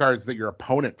tarot cards that your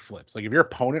opponent flips. Like if your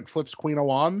opponent flips Queen of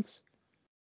Wands,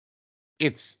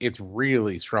 it's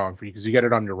really strong for you because you get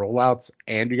it on your rollouts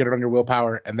and you get it on your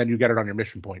willpower, and then you get it on your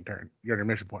mission point turn. You're on your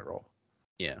mission point roll.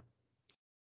 Yeah.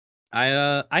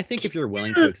 I think if you're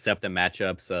willing to accept the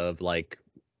matchups of like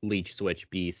Leech Switch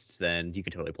Beast, then you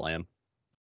can totally play him.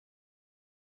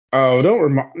 Oh,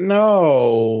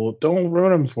 don't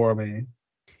ruin them for me.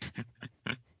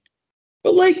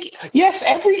 But like, yes,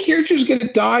 every character's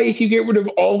gonna die if you get rid of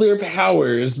all their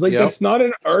powers. Like, that's not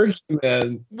an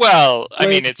argument. Well, I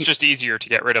mean, Like- it's just easier to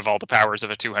get rid of all the powers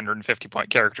of a 250 point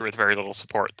character with very little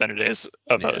support than it is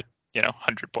of a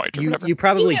 100 point or whatever. You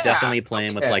probably Yeah, definitely play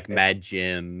him with like okay. Mad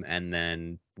Jim and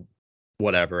then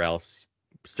whatever else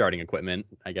starting equipment,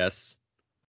 I guess.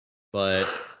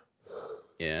 But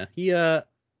yeah,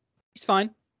 he's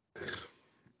fine.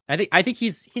 I think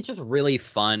he's just really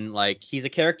fun. Like he's a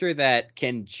character that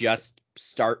can just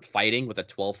start fighting with a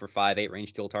 12 for 5/8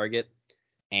 range dual target,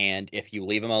 and if you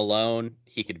leave him alone,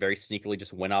 he could very sneakily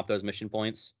just win off those mission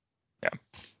points. Yeah.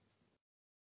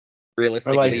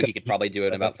 Realistically, he could probably do it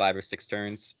in about 5 or 6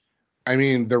 turns. I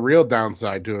mean, the real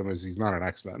downside to him is he's not an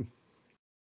X-Men.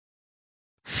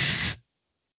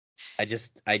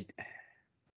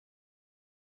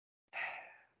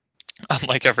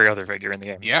 Unlike every other figure in the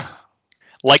game. Yeah.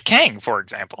 Like Kang, for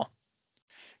example,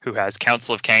 who has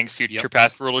Council of Kangs, Future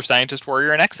Past Ruler, Scientist,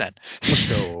 Warrior, and XN.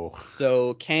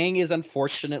 So Kang is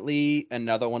unfortunately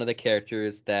another one of the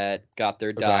characters that got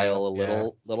their dial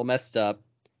a little messed up.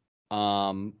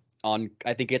 I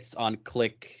think it's on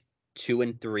click 2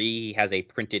 and 3, he has a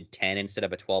printed 10 instead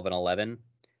of a 12 and 11.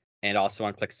 And also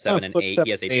on click 7 and 8,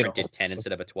 he has a printed 10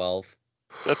 instead of a 12.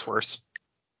 That's worse.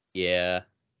 Yeah.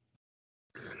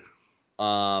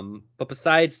 But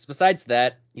besides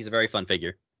that, he's a very fun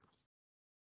figure.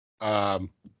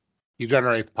 He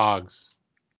generates Pogs.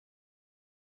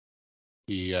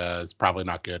 He is probably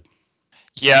not good.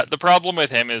 Yeah, the problem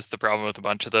with him is the problem with a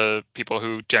bunch of the people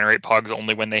who generate Pogs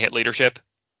only when they hit leadership.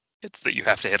 It's that you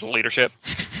have to hit a leadership.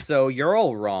 So you're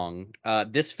all wrong.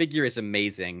 This figure is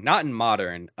amazing. Not in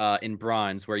modern, in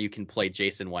bronze, where you can play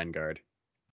Jason Weingard.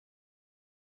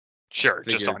 Sure,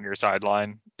 just on your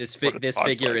sideline. This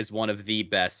figure is one of the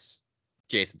best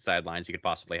Jason sidelines you could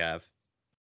possibly have.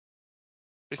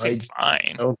 They seem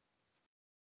fine.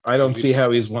 I don't see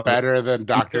how he's one better than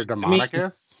Dr.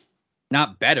 Demonicus.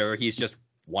 Not better, he's just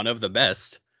one of the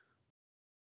best.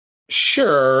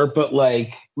 Sure, but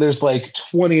like there's like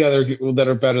 20 other people that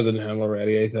are better than him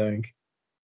already, I think.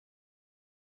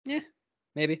 Yeah,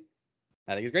 maybe.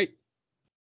 I think he's great.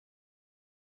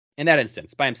 In that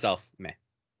instance, by himself, meh.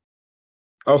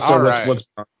 Also,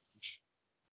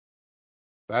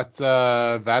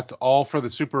 that's all for the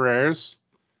super rares.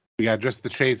 We got just the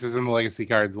chases and the legacy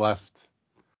cards left.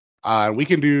 We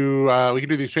can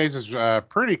do these chases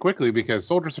pretty quickly because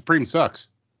Soldier Supreme sucks.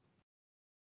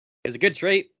 It's a good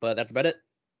trait, but that's about it.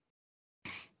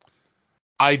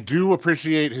 I do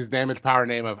appreciate his damage power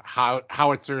name of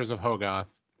Howitzers of Hogarth.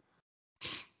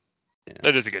 Yeah.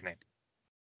 That is a good name.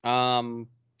 I mean,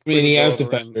 he has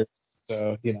defenders,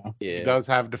 so you know. Yeah. He does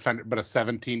have defender, but a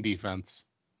 17 defense.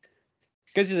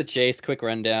 Because he's a chase, quick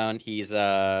rundown. He's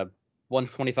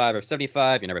 125 or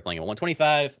 75. You're never playing a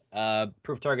 125.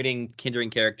 Proof targeting, hindering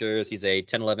characters. He's a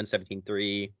 10-11,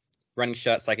 17-3. Running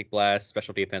shot, psychic blast,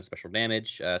 special defense, special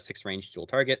damage. 6 range, dual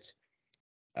target.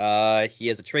 He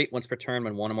has a trait once per turn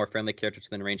when one or more friendly characters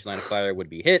within range line of fire would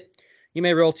be hit. You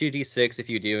may roll 2d6 if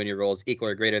you do, and your roll is equal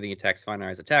or greater than the attack's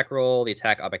finalized attack roll. The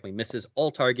attack automatically misses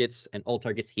all targets, and all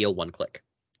targets heal 1 click.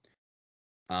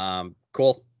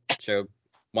 Cool. So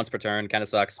once per turn, kind of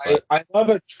sucks. But I love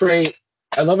a trait.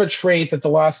 I love a trait that the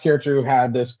last character who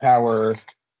had this power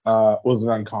was an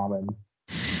uncommon.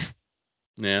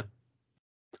 Yeah.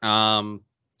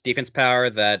 Defense power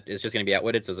that is just going to be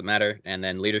outwitted, so it doesn't matter. And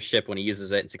then leadership, when he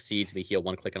uses it and succeeds, they heal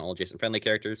 1 click on all adjacent friendly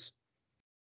characters.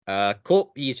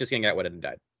 Cool. He's just going to get outwitted and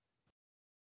died.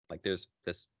 Like that's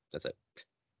it.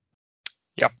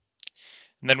 Yep.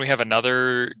 And then we have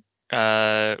another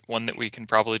one that we can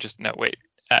probably just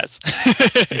as.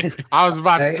 I was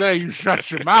about to say, you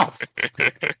shut your mouth.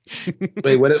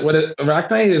 Wait, what?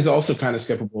 Arachnite is also kind of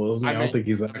skippable, isn't he? I don't think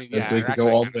he's that. So he could go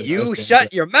all the You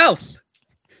shut your mouth.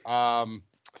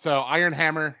 So Iron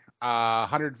Hammer,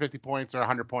 150 points or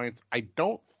 100 points. I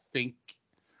don't think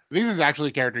this is actually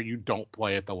a character you don't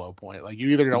play at the low point. Like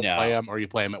you either don't play him or you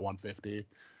play him at 150.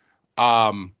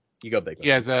 You go big. He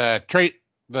has a trait.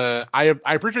 I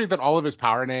appreciate that all of his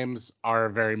power names are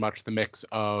very much the mix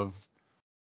of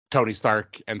Tony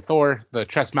Stark and Thor. The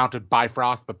chest-mounted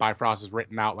Bifrost, but Bifrost is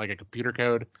written out like a computer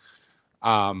code.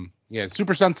 He has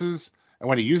super senses, and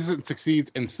when he uses it and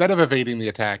succeeds, instead of evading the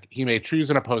attack, he may choose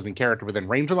an opposing character within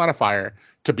range of line of fire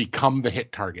to become the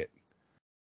hit target.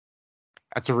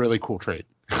 That's a really cool trait.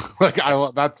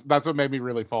 That's what made me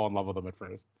really fall in love with him at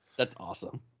first. That's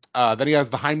awesome. Then he has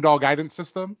the Heimdall guidance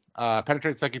system.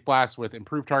 Penetrate Psychic Blast with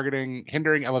improved targeting,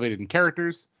 hindering elevated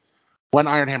characters. When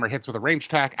Iron Hammer hits with a ranged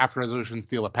attack, after resolutions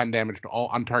deal a pen damage to all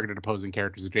untargeted opposing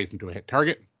characters adjacent to a hit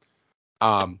target.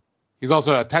 He's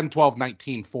also a 10, 12,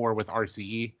 19, 4 with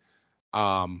RCE.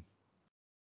 So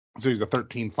he's a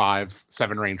 13, 5,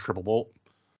 7 range triple bolt.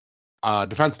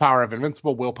 Defense power of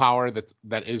invincible, willpower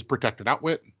that is protected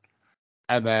outwit.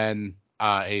 And then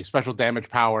a special damage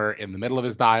power in the middle of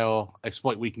his dial,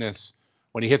 exploit weakness.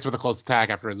 When he hits with a close attack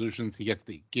after resolutions, he gets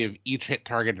to give each hit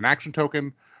target an action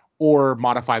token or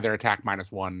modify their attack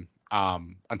 -1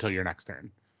 until your next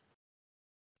turn.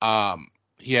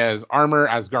 He has armor,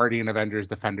 Asgardian, Avengers,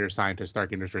 Defender, Scientist,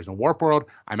 Stark Industries, and Warp World.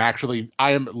 I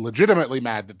am legitimately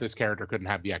mad that this character couldn't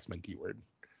have the X-Men keyword.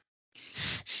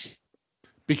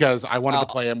 Because I wanted to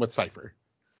play him with Cypher.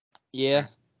 Yeah.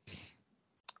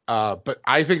 But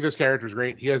I think this character is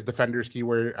great. He has Defender's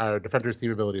keyword, Defender's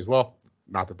team ability as well.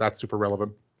 Not that that's super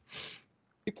relevant. If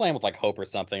you're playing with like Hope or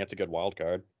something, it's a good wild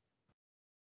card.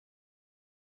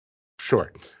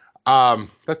 Sure.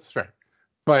 That's fair.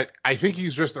 But I think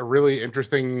he's just a really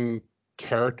interesting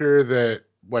character that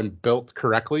when built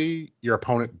correctly, your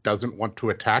opponent doesn't want to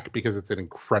attack because it's an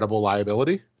incredible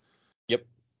liability. Yep.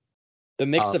 The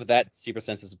mix of that super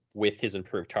senses with his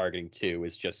improved targeting too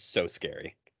is just so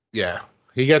scary. Yeah.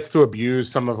 He gets to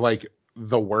abuse some of like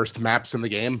the worst maps in the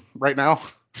game right now.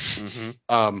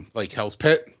 Mm-hmm. Like Hell's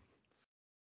Pit.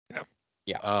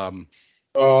 Yeah.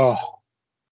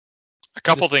 A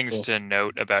couple things to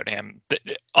note about him.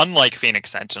 Unlike Phoenix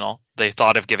Sentinel, they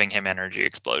thought of giving him Energy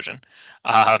Explosion.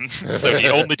 So he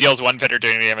only deals 1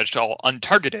 penetrating damage to all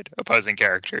untargeted opposing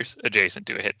characters adjacent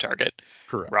to a hit target.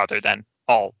 Correct. Rather than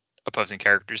all opposing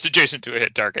characters adjacent to a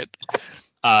hit target.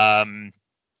 And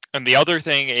the other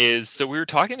thing is, so we were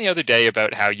talking the other day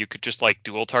about how you could just like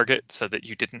dual target so that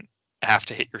you didn't have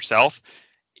to hit yourself.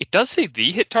 It does say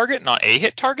the hit target, not a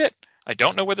hit target. I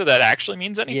don't know whether that actually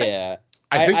means anything. Yeah.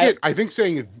 I think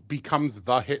saying it becomes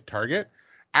the hit target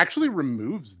actually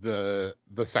removes the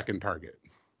second target.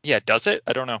 Yeah, does it?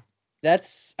 I don't know. I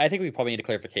think we probably need a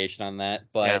clarification on that,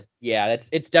 but yeah,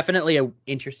 it's definitely an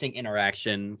interesting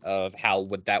interaction of how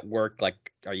would that work?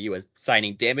 Like, are you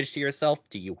assigning damage to yourself?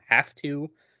 Do you have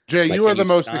to? Jay, Like, you are the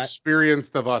most not?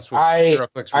 experienced of us with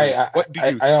HeroClix. What do you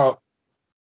think?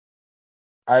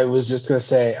 I was just gonna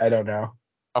say I don't know.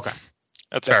 Okay.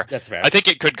 That's fair. That's fair. I think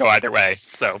it could go either way.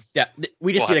 So yeah,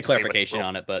 we just need a clarification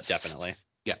on it, but definitely.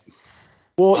 Yeah.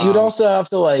 Well, you'd also have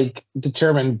to like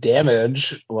determine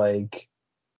damage, like.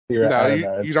 You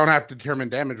don't have to determine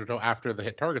damage until after the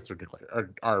hit targets are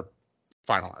declared are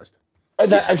finalized.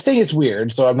 I think it's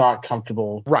weird, so I'm not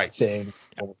comfortable saying.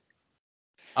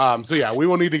 So yeah, we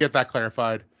will need to get that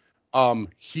clarified.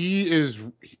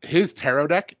 His tarot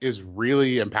deck is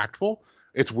really impactful.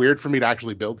 It's weird for me to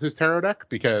actually build his tarot deck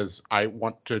because I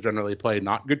want to generally play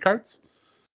not good cards.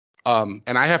 And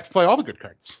I have to play all the good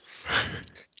cards.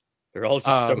 They're all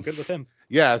just so good with him.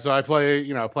 Yeah, so I play,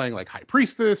 playing like High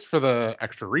Priestess for the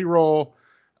extra reroll,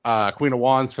 Queen of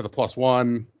Wands for the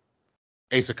 +1,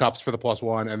 Ace of Cups for the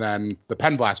 +1, and then the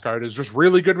Pen Blast card is just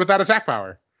really good with that attack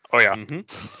power. Oh yeah.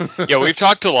 Mm-hmm. Yeah, we've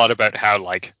talked a lot about how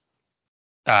like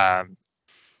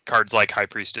cards like High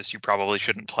Priestess you probably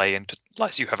shouldn't play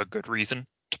unless you have a good reason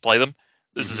to play them.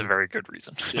 This is a very good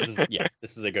reason.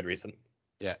 This is a good reason.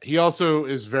 Yeah, he also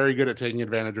is very good at taking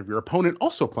advantage of your opponent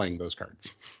also playing those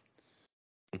cards.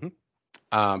 Mm-hmm.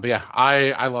 But yeah,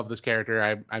 I love this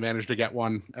character. I managed to get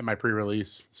one at my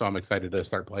pre-release, so I'm excited to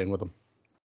start playing with him.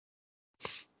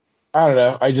 I don't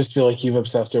know. I just feel like you've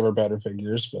obsessed over better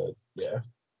figures, but yeah.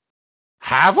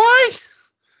 Have I?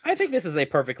 I think this is a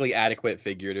perfectly adequate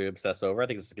figure to obsess over. I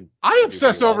think this is. I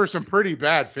obsess over some pretty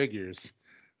bad figures.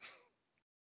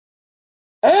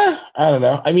 I don't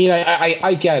know. I mean,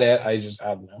 I get it. I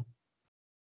don't know.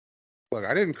 Look,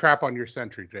 I didn't crap on your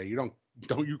Sentry, Jay. You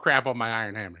don't you crap on my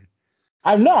Iron Hammer.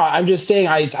 I'm not. I'm just saying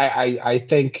I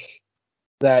think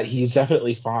that he's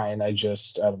definitely fine. I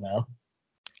don't know.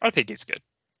 I think he's good.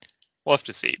 We'll have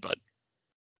to see, but.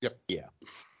 Yep. Yeah.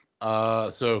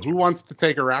 So who wants to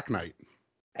take Arachnite?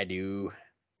 I do.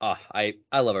 I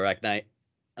love Arachnite.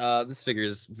 This figure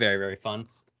is very, very fun.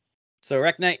 So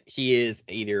Arachnite, he is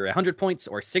either 100 points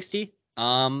or 60.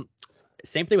 Same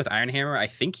thing with Iron Hammer. I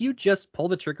think you just pull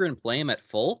the trigger and play him at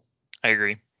full. I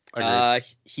agree.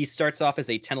 He starts off as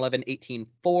a 10, 11, 18,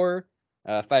 4,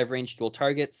 5 range dual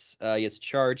targets. He has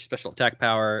charge, special attack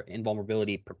power,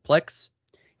 invulnerability, perplex.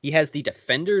 He has the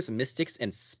Defenders, Mystics,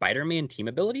 and Spider-Man team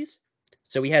abilities.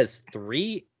 So he has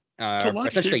 3,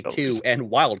 essentially 2, and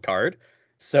Wild Card.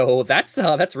 So that's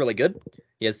really good.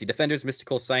 He has the Defenders,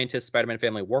 Mystical, Scientist, Spider-Man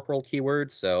Family, Warp World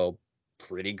keywords. So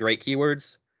pretty great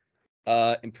keywords.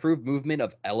 Improved movement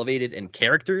of elevated and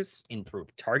characters,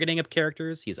 improved targeting of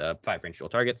characters. He's a 5 range dual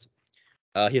targets.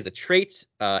 He has a trait,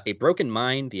 a broken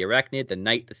mind, the arachnid, the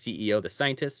knight, the CEO, the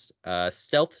scientist,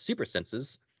 stealth, super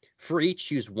senses. Free,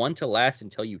 choose 1 to last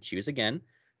until you choose again.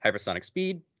 Hypersonic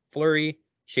speed, flurry,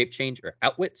 shape change, or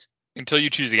outwit. Until you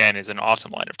choose again is an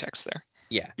awesome line of text there.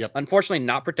 Yeah. Yep. Unfortunately,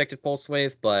 not protected pulse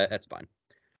wave, but that's fine.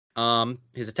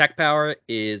 His attack power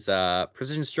is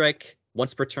precision strike.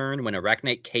 Once per turn, when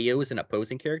Arachnite KOs an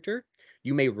opposing character,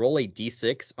 you may roll a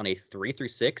d6 on a 3 through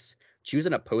 6, choose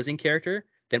an opposing character,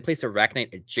 then place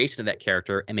Arachnite adjacent to that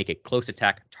character and make a close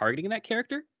attack targeting that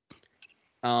character.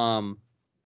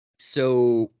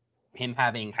 So him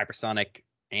having hypersonic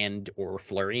and or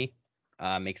flurry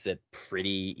makes it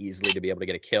pretty easily to be able to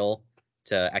get a kill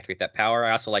to activate that power.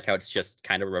 I also like how it's just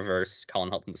kind of reverse Colin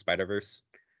Help from the Spider-Verse.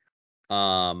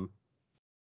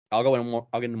 I'll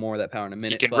get into more of that power in a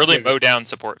minute. You can really mow down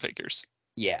support figures.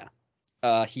 Yeah.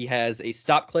 He has a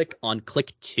stop click on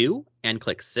click 2 and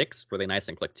click 6, really nice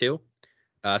on click 2.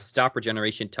 Stop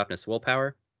regeneration, toughness,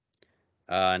 willpower.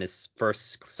 And his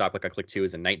first stop click on click 2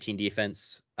 is a 19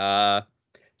 defense.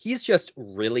 He's just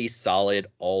really solid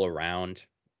all around.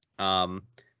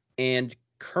 And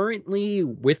currently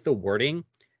with the wording,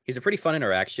 he's a pretty fun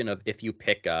interaction of if you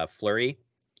pick Flurry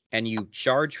and you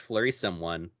charge Flurry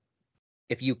someone,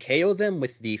 if you KO them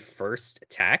with the first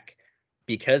attack,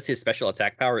 because his special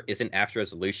attack power isn't after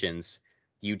resolutions,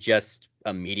 you just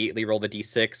immediately roll the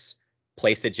d6,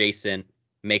 place adjacent,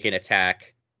 make an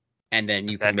attack, and then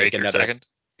you can make another second.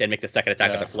 Then make the second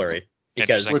attack with a flurry.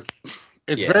 Because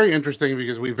it's very interesting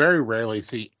because we very rarely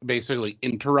see basically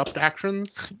interrupt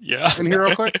actions in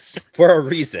HeroClix. For a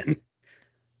reason.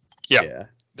 Yeah.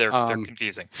 They're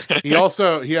confusing. he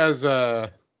has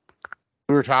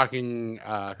we were talking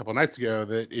a couple nights ago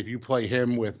that if you play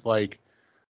him with like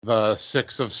the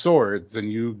 6 of swords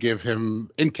and you give him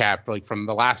incap like from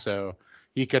the lasso,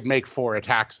 he could make 4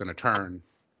 attacks in a turn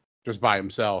just by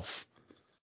himself.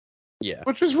 Yeah.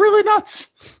 Which is really nuts.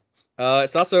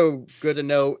 It's also good to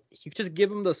know you just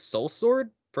give him the soul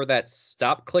sword for that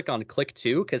stop click on click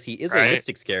 2 because he is a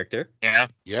Mystics character. Yeah.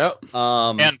 Yep.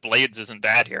 And Blades isn't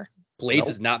bad here. Blades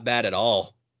is not bad at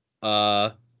all.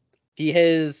 He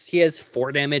has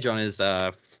 4 damage on his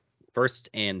first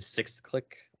and 6th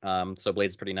click. So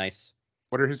Blades is pretty nice.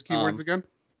 What are his keywords again?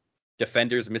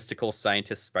 Defenders, Mystical,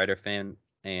 Scientist, Spider-Fan,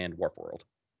 and Warp World.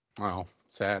 Wow,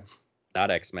 sad. Not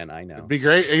X-Men, I know. It'd be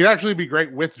great. It'd actually be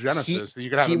great with Genesis. You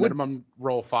could have a minimum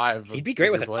roll 5. He'd be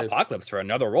great with Apocalypse for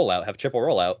another rollout. Have triple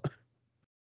rollout.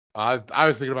 I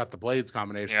was thinking about the Blades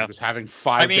combination, just having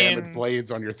 5 damage Blades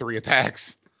on your 3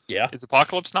 attacks. Yeah. Is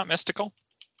Apocalypse not mystical?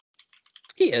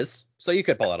 He is, so you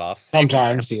could pull it off.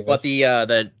 Sometimes he is. But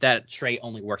that trait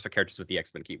only works for characters with the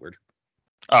X-Men keyword.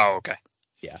 Oh, okay.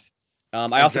 Yeah.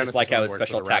 I also just like how his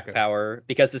special attack power,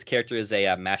 because this character is a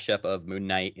mashup of Moon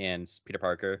Knight and Peter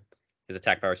Parker, his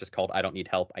attack power is just called I don't need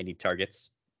help, I need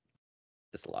targets.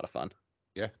 Just a lot of fun.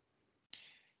 Yeah.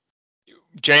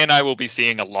 Jay and I will be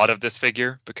seeing a lot of this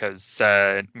figure because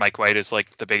Mike White is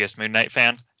like the biggest Moon Knight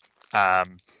fan.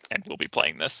 And we'll be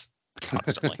playing this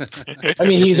constantly. I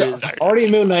mean, he's already a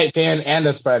Moon Knight fan and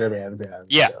a Spider-Man fan.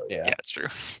 Yeah, so, yeah, it's true.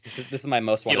 This is my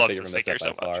most wanted figure from this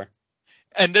set by far.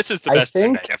 And this is the best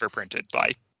Moon Knight ever printed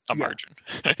by a margin.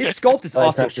 His sculpt is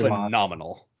also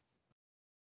phenomenal.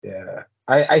 Yeah,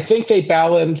 I think they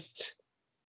balanced.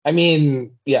 I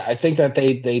mean, yeah, I think that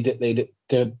they made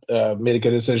a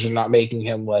good decision not making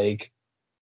him like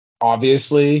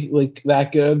obviously like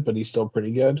that good, but he's still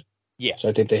pretty good. Yeah. So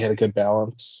I think they had a good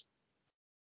balance.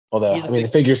 Although I mean the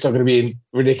figure's still going to be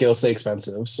ridiculously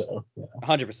expensive. So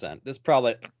 100%. This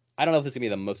probably I don't know if this is going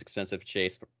to be the most expensive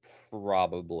chase, but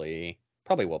probably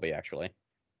will be actually.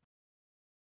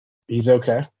 He's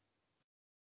okay.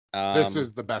 This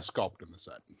is the best sculpt in the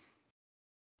set.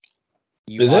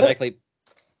 Is automatically.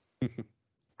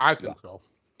 I think so.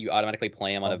 You automatically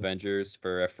play him on Avengers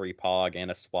for a free pog and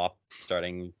a swap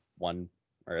starting one.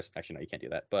 Or actually, no, you can't do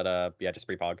that. But yeah, just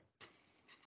free pog.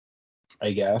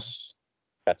 I guess.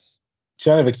 That's it's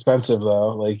kind of expensive though.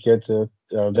 Like you have to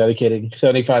dedicating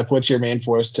 75 points to your main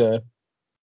force to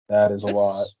that is a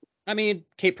lot. I mean,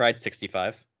 Cape Pride's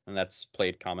 65, and that's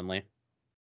played commonly.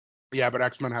 Yeah, but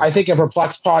X-Men have. I think a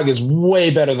perplex pog is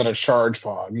way better than a charge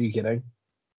pog. Are you kidding?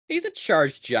 He's a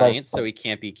charged giant, so he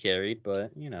can't be carried,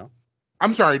 but, you know.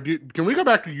 I'm sorry, can we go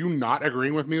back to you not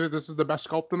agreeing with me that this is the best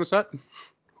sculpt in the set?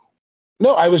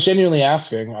 No, I was genuinely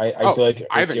asking. I feel like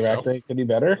I think Arachnite could be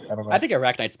better. I don't know. I think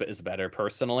Arachnite is better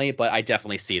personally, but I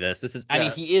definitely see this. I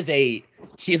mean, he is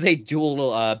a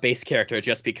dual base character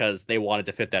just because they wanted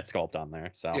to fit that sculpt on there.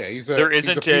 So yeah, there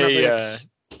isn't there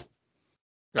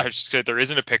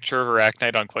isn't a picture of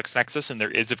Arachnite on Clicks Nexus, and there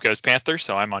is of Ghost Panther,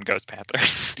 so I'm on Ghost Panther.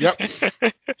 Yep.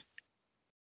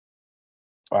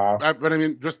 Wow. But I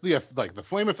mean, just the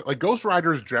flame effect. Like Ghost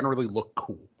Riders generally look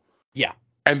cool. Yeah.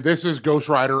 And this is Ghost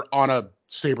Rider on a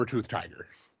saber-toothed tiger.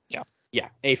 Yeah,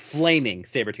 a flaming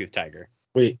saber-toothed tiger.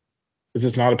 Wait, is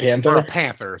this not a panther? Or a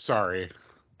panther, sorry.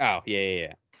 Oh,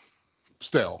 yeah.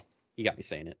 Still. You got me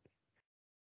saying it.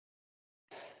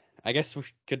 I guess we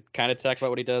could kind of talk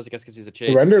about what he does, I guess, because he's a chase.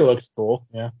 The render looks cool,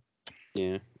 yeah.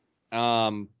 Yeah.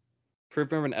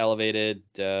 Proof movement elevated.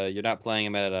 You're not playing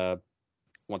him at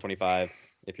 125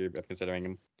 if you're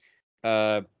considering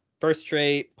him. First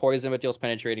trait, poison but deals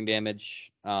penetrating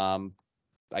damage.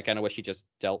 I kind of wish he just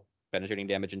dealt penetrating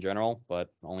damage in general, but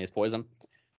only as poison.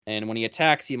 And when he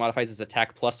attacks, he modifies his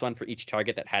attack +1 for each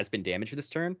target that has been damaged this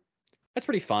turn. That's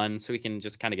pretty fun, so he can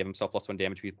just kind of give himself +1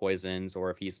 damage if he poisons,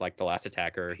 or if he's like the last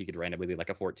attacker, he could randomly be like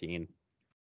a 14.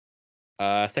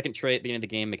 Second trait, beginning of the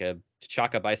game, make a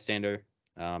T'Chaka bystander.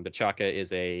 T'Chaka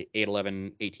is a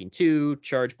 8/11, 18/2,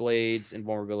 charge blades,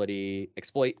 invulnerability,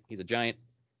 exploit. He's a giant,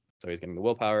 so he's getting the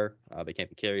willpower. They can't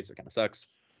be carried, so it kind of sucks.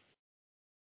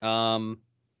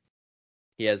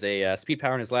 He has a speed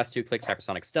power in his last 2 clicks,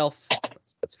 hypersonic stealth.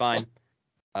 That's fine.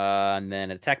 And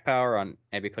then an attack power on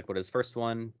every click with his first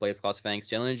one. Blaze Claws Fang,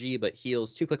 Steel Energy, but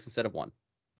heals 2 clicks instead of 1.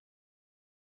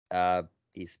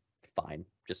 He's fine.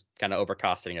 Just kind of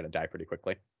overcosting and gonna die pretty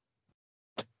quickly.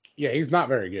 Yeah, he's not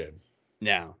very good.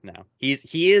 No.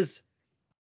 He is.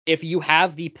 If you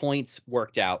have the points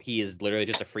worked out, he is literally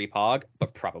just a free pog,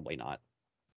 but probably not.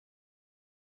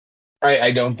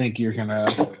 I don't think you're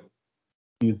gonna.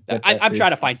 I'm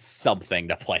trying to find something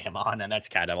to play him on, and that's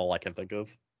kind of all I can think of.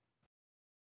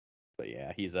 But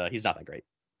yeah, he's not that great.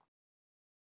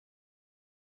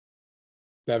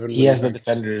 He has the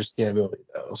defender's capability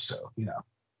though, so you know.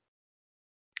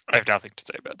 I have nothing to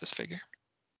say about this figure.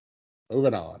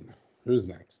 Moving on. Who's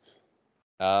next?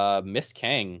 Miss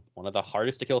Kang, one of the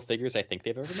hardest to kill figures I think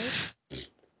they've ever made.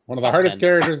 One of the hardest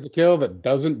characters to kill that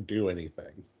doesn't do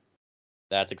anything.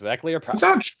 That's exactly her prop.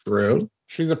 That's not true.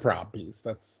 She's a prop piece.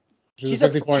 She's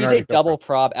a double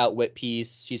prop outwit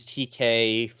piece. She's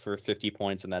TK for 50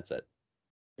 points, and that's it.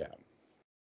 Yeah.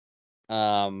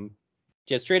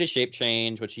 She has trait of shape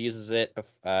change, which uses it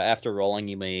after rolling.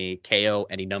 You may KO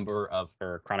any number of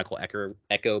her Chronicle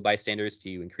Echo bystanders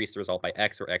to increase the result by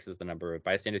X, where X is the number of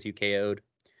bystanders you KO'd.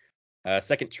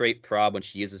 Second trait, prob, when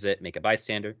she uses it, make a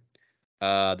bystander.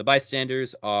 The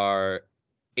bystanders are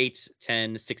 8,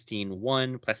 10, 16,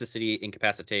 1, plasticity,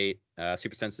 incapacitate,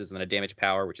 super senses, and then a damage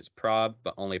power, which is prob,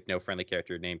 but only if no friendly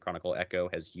character named Chronicle Echo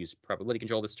has used probability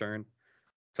control this turn.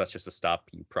 So that's just to stop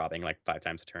you probbing like 5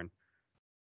 times a turn.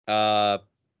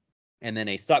 And then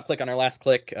a stop click on her last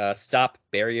click, stop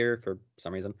barrier for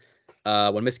some reason.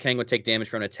 When Miss Kang would take damage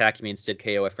from an attack, you may instead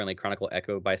KO a friendly Chronicle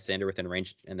Echo bystander within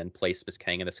range and then place Miss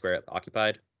Kang in the square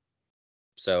occupied.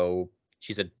 So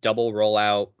she's a double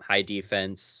rollout, high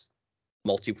defense,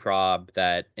 multi-prob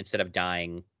that instead of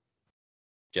dying,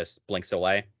 just blinks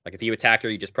away. Like if you attack her,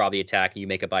 you just prob the attack, you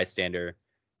make a bystander,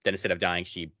 then instead of dying,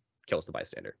 she kills the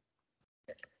bystander.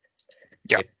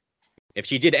 Yeah. If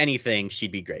she did anything,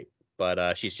 she'd be great,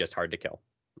 but she's just hard to kill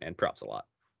and props a lot.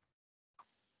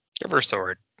 Give her a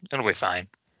sword. It'll be fine.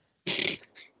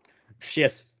 She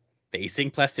has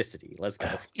phasing plasticity. Let's go.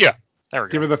 Yeah, there we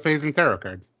go. Give her the phasing tarot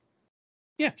card.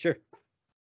 Yeah, sure.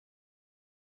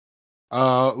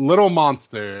 Little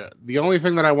Monster. The only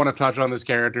thing that I want to touch on this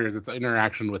character is its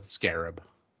interaction with Scarab.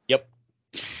 Yep.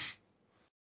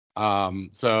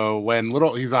 So when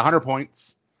he's 100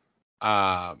 points.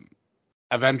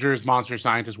 Avengers, Monster,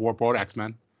 Scientist, Warp World,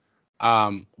 X-Men.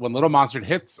 When Little Monster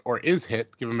hits or is hit,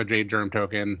 give him a Jade Germ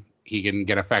token. He can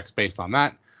get effects based on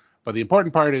that. But the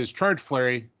important part is Charge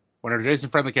Flurry. When an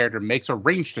adjacent friendly character makes a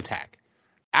ranged attack.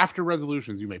 After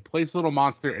resolutions, you may place Little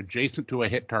Monster adjacent to a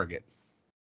hit target.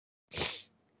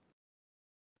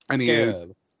 And he is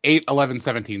 8, 11,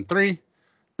 17, 3.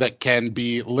 That can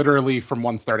be literally from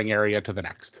one starting area to the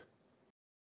next.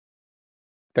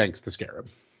 Thanks to Scarab.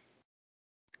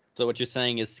 So what you're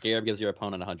saying is Scarab gives your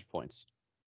opponent 100 points.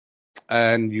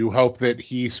 And you hope that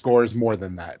he scores more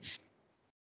than that.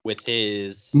 With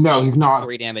his... No, he's not.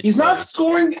 3 damage. He's not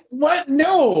scoring... What?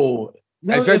 No.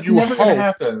 I said you never hope. gonna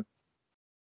happen.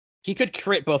 He could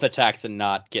crit both attacks and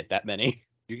not get that many.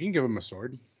 You can give him a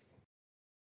sword.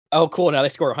 Oh, cool. Now they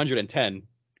score 110.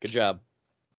 Good job.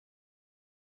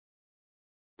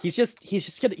 He's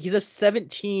a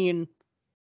 17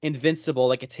 invincible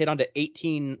that gets hit onto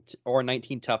 18 or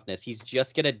 19 toughness. He's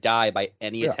just gonna die by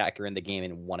any attacker in the game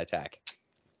in one attack.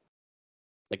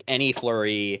 Like any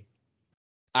flurry.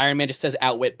 Iron Man just says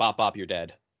outwit, bop bop, you're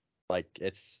dead. Like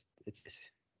it's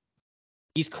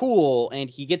he's cool and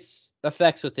he gets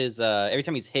effects with his every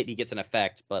time he's hit he gets an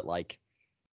effect, but like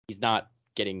he's not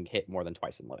getting hit more than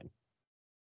twice in living.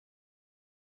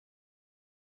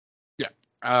 Yeah.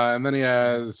 And then he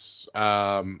has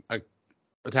a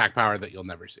attack power that you'll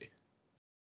never see.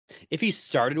 If he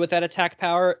started with that attack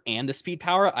power and the speed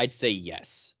power, I'd say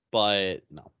yes, but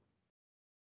no.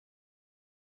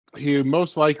 He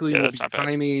most likely will that's be not bad.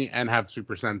 tiny and have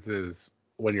super senses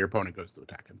when your opponent goes to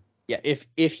attack him. Yeah,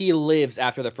 if he lives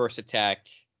after the first attack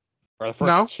or the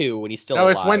first two when he's still No,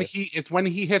 alive. it's when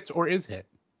he hits or is hit.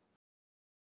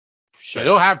 Sure. So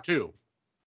he'll have two.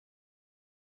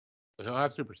 So he'll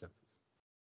have super senses.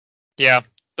 Yeah.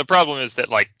 The problem is that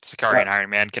like Sakari and Iron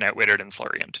Man can outwit it and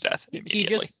flurry him to death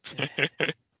immediately.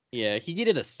 He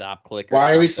needed a stop click.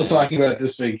 Why are we still talking about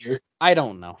this figure? I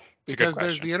don't know. Because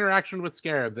there's the interaction with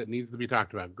Scarab that needs to be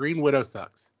talked about. Green Widow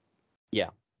sucks. Yeah.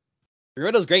 Green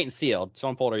Widow's great and sealed.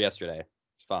 Someone pulled her yesterday.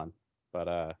 It's fun. But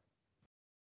yeah,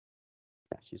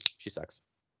 she sucks.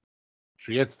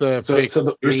 She gets the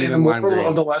you're saying the moral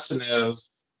of the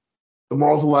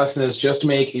lesson is just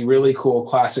make a really cool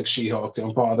classic She-Hulk.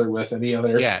 Don't bother with any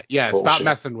other. Yeah. Bullshit. Stop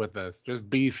messing with this. Just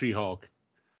be She-Hulk.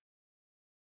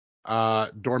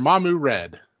 Dormammu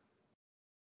Red.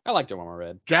 I like Dormammu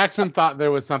Red. Jackson thought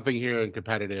there was something here in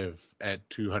competitive at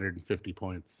 250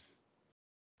 points.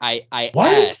 I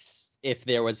asked if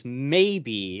there was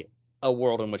maybe a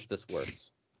world in which this works.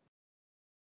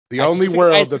 The only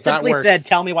world that works. I simply said,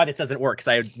 tell me why this doesn't work, because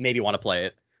I maybe want to play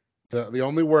it. The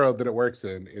only world that it works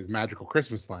in is Magical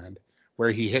Christmas Land,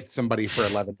 where he hits somebody for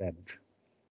 11 damage.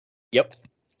 Yep.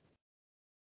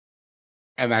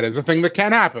 And that is a thing that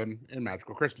can happen in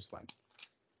Magical Christmas Land.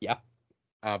 Yeah.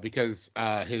 Because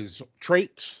his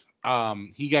trait,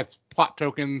 he gets plot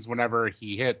tokens whenever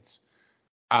he hits.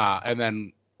 And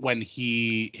then when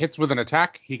he hits with an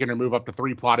attack, he can remove up to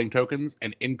 3 plotting tokens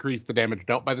and increase the damage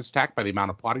dealt by this attack by the amount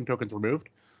of plotting tokens removed.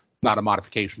 Not a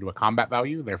modification to a combat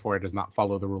value, therefore it does not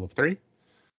follow the rule of 3.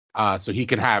 So he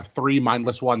can have 3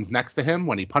 mindless ones next to him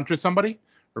when he punches somebody,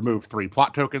 remove 3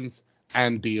 plot tokens,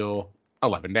 and deal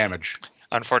 11 damage.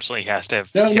 Unfortunately, he has to have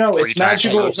it's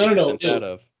magical.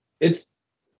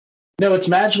 It's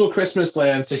magical Christmas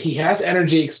Land, so he has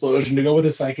energy explosion to go with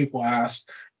his psychic blast,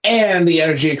 and the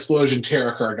energy explosion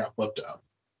tarot card got flipped up.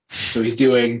 So he's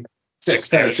doing 6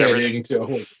 penetrating to a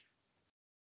whole.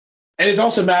 And it's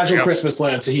also magical Christmas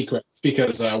Land, so he crits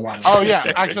because why not? Oh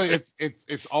yeah, actually it's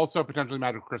also potentially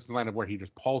Magical Christmas Land where he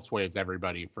just pulse waves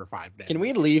everybody for 5 days. Can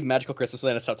we leave Magical Christmas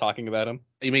Land and stop talking about him?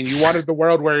 I mean, you wanted the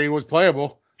world where he was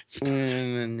playable. He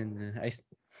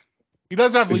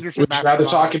does have leadership. Would you rather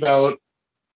talk about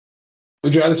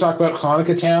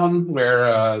Hanukkah Town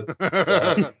where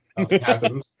it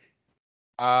happens?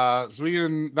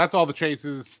 So that's all the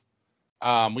chases.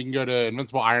 We can go to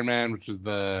Invincible Iron Man, which is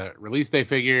the release day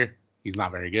figure. He's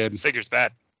not very good. This figure's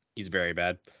bad. He's very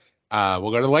bad. We'll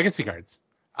go to the legacy cards.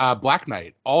 Black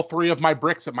Knight. All 3 of my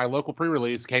bricks at my local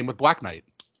pre-release came with Black Knight.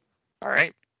 All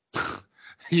right.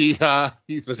 He's Does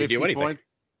 50 he do anything? points.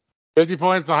 50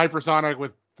 points, a hypersonic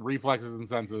with 3 flexes and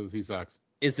senses. He sucks.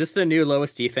 Is this the new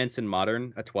lowest defense in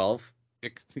Modern? A 12?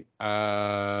 16.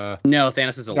 No,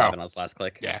 Thanos is 11 on his last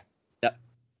click. Yeah. Yep.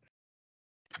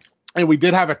 And we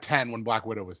did have a 10 when Black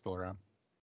Widow was still around.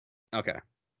 Okay.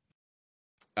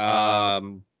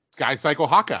 Sky Cycle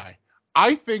Hawkeye.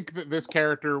 I think that this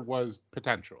character was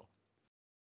potential.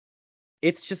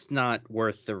 It's just not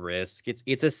worth the risk.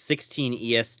 It's a 16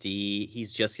 ESD.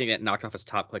 He's just gonna get knocked off his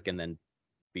top click and then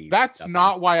be. That's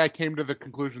not why I came to the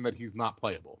conclusion that he's not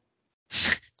playable.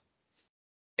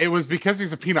 It was because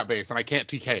he's a peanut base and I can't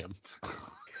TK him.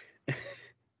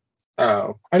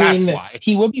 Oh, That's why.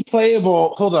 He would be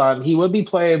playable. Hold on, he would be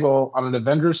playable on an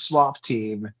Avengers swap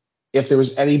team if there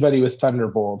was anybody with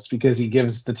Thunderbolts because he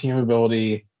gives the team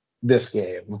ability this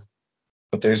game.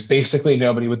 But there's basically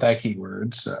nobody with that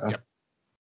keyword. So. Yep.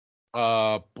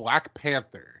 Black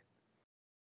Panther.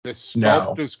 This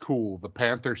sculpt is cool. The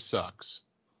Panther sucks.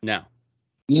 No.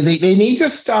 They need to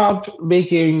stop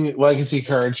making legacy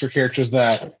cards for characters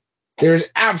that there's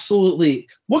absolutely.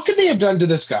 What could they have done to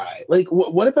this guy? Like,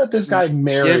 what about this guy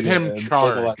merited? Give him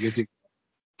charge.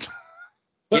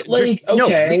 But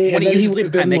okay, when he uses Leap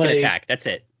of Climb, make an like, attack. That's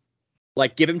it.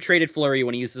 Like, give him traded flurry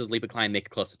when he uses Leap of Climb, make a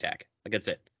close attack. Like, that's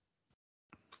it.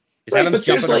 Just have Right, him but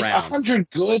there's jumping like around. 100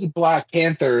 good Black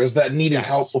Panthers that needed Yes.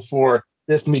 help before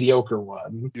this mediocre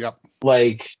one. Yep.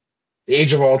 Like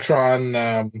Age of Ultron,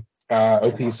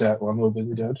 OP set one would be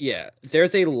good. Yeah,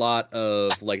 there's a lot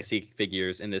of legacy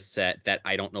figures in this set that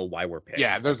I don't know why we're picked.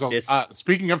 Yeah, there's Like,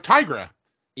 speaking of Tigra.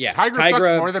 yeah, Tigra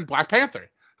sucks more than Black Panther.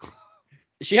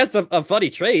 She has a funny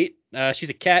trait. She's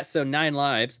a cat, so 9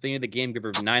 lives. Beginning of the game, give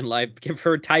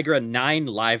her Tigra 9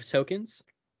 live tokens.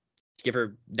 Give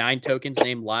her 9 tokens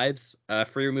named lives.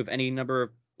 Free remove any number of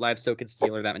lives tokens,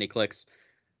 deal her that many clicks.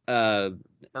 Her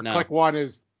No. click 1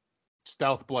 is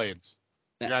Stealth Blades.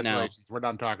 No. Congratulations, we're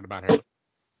done talking about her.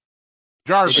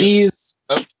 Jarvis.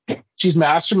 She's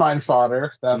mastermind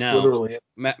fodder. That's No. literally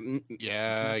it.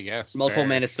 Yeah, yes. Multiple fair,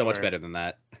 man is so much sure. better than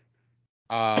that.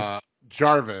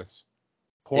 Jarvis.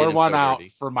 Pour him one so out dirty.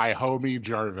 for my homie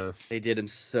Jarvis. They did him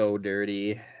so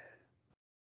dirty.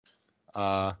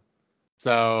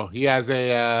 So he has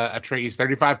a trait. He's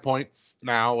 35 points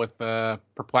now with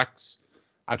Perplex.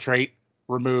 A trait,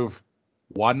 remove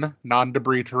 1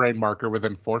 non-debris terrain marker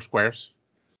within 4 squares.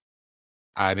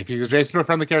 And if he's adjacent to a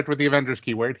friendly character with the Avengers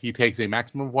keyword, he takes a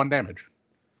maximum of 1 damage.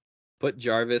 Put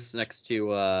Jarvis next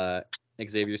to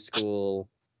Xavier School,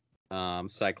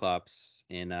 Cyclops,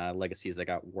 in Legacies that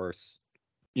got worse.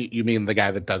 You mean the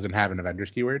guy that doesn't have an Avengers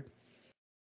keyword?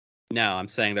 No, I'm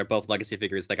saying they're both legacy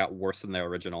figures that got worse than their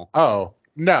original. Oh,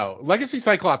 no. Legacy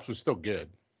Cyclops was still good.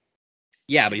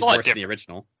 Yeah, but He's he's a lot worse than the different.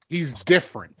 original. He's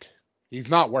different. He's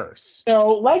not worse.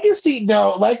 No, Legacy,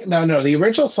 no. The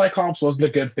original Cyclops wasn't a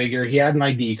good figure. He had an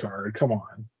ID card. Come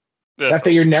on. That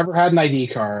figure never had an ID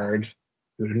card.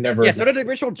 It would never. Yeah, so did the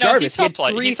original No, Jarvis. he He had saw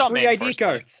play. He saw three main ID first play.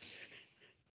 cards.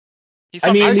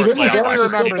 I mean, I the First original play on Jarvis is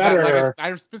still specifically remember better.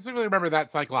 I specifically remember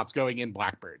that Cyclops going in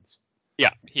Blackbirds. Yeah,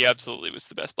 he absolutely was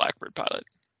the best Blackbird pilot.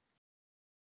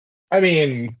 I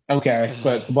mean, okay,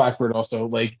 but the Blackbird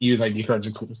also used ID cards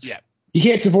exclusively. Yeah. You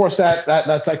can't divorce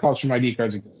that Cyclops from ID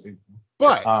cards existing.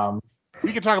 But Um,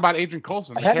 we can talk about Agent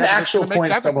Coulson. I had an actual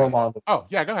point somewhere along. Oh,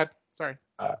 yeah, go ahead. Sorry.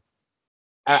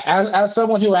 As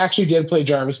someone who actually did play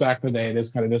Jarvis back in the day, it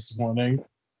is kind of disappointing.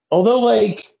 Although,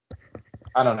 I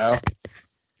don't know.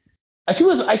 I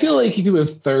feel like if he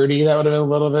was 30, that would have been a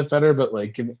little bit better. But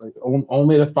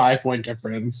only the 5-point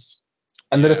difference,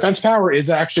 and the defense power is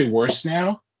actually worse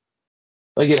now.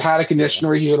 It had a condition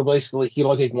where he'd only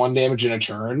take 1 damage in a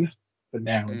turn, but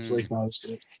now it's not as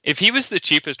good. If he was the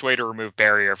cheapest way to remove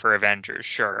barrier for Avengers,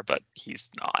 sure, but he's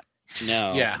not.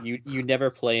 No, Yeah. you never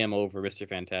play him over Mr.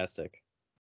 Fantastic.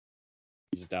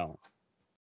 You just don't.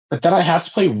 But then I have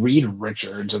to play Reed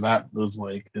Richards, and that was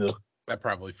ugh. That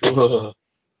probably feels.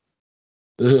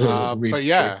 Reed But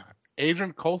yeah, Richards.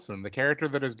 Agent Coulson, the character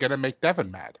that is gonna make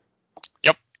Devin mad.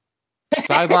 Yep.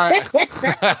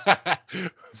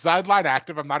 Sideline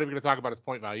active. I'm not even gonna talk about his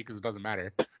point value because it doesn't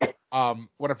matter.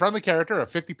 When a friendly character of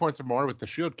 50 points or more with the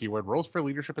shield keyword rolls for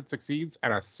leadership and succeeds,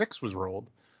 and a 6 was rolled,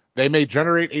 they may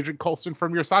generate Agent Coulson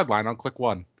from your sideline on click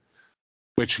 1,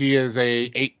 which he is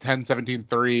a 8, 10, 17,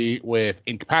 3 with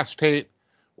Incapacitate.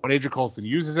 When Agent Coulson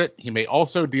uses it, he may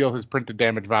also deal his printed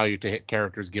damage value to hit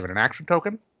characters given an action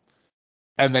token.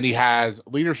 And then he has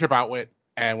Leadership Outwit,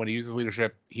 and when he uses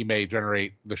Leadership, he may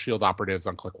generate the shield operatives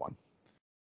on click 1.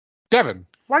 Devin,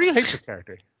 why do you hate this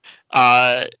character?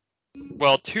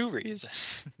 Well, 2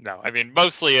 reasons. No, I mean,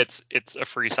 mostly it's a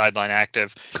free sideline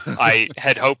active. I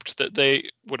had hoped that they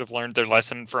would have learned their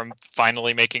lesson from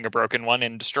finally making a broken one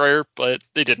in Destroyer, but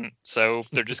they didn't. So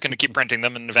they're just going to keep printing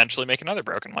them and eventually make another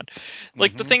broken one.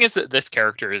 The thing is that this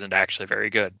character isn't actually very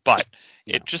good, but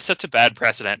it just sets a bad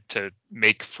precedent to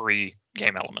make free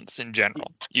game elements in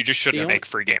general. You just shouldn't make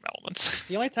free game elements.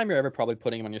 The only time you're ever probably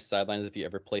putting him on your sideline is if you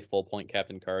ever play full point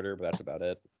Captain Carter, but that's about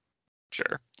it.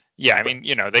 Sure. Yeah, I mean,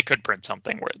 they could print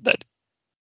something that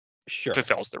sure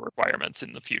fulfills the requirements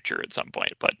in the future at some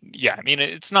point. But yeah, I mean,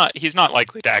 he's not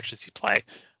likely to actually see play.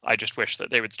 I just wish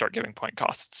that they would start giving point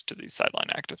costs to these sideline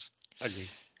actives. Agree.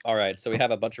 All right, so we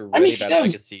have a bunch of really bad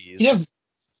legacies. He does.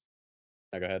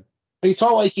 Oh, go ahead. It's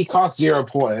all he costs 0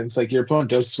 points. Your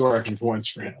opponent does score extra points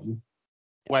for him.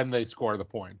 When they score the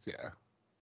points, yeah.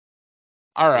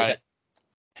 All right.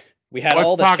 We had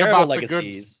all the terrible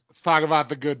legacies. Let's talk about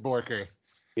the good Borker.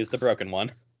 Here's the broken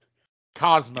one.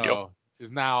 Cosmo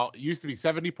is now used to be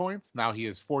 70 points. Now he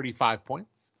is 45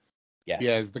 points. Yes. He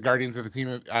has the Guardians of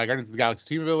the Galaxy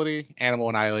team ability, Animal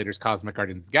Annihilators, Cosmic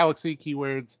Guardians of the Galaxy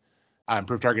keywords,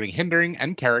 improved targeting, hindering,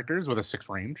 and characters with a 6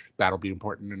 range. That'll be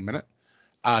important in a minute.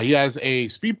 He has a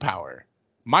speed power,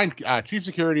 chief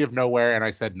security of nowhere, and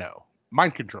I said no.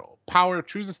 Mind control, power,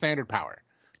 choose a standard power.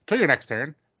 Till your next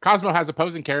turn, Cosmo has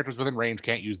opposing characters within range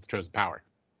can't use the chosen power.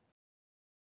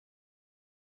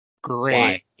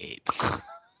 Great.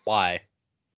 Why?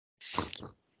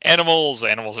 Animals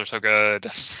are so good.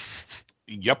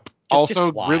 Yep. Just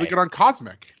Also why? really good on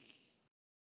Cosmic.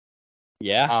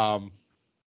 Yeah.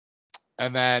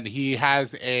 And then he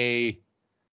has a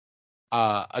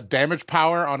damage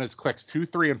power on his clicks 2,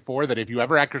 3, and 4 that if you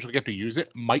ever actually get to use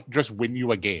it, might just win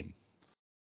you a game.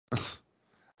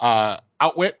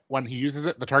 Outwit, when he uses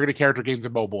it, the targeted character gains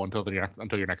immobile until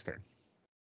your next turn.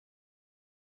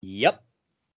 Yep.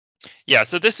 Yeah,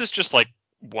 so this is just like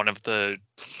one of the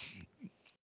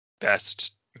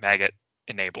best maggot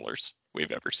enablers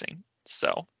we've ever seen.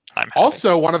 So I'm happy.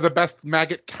 Also, one of the best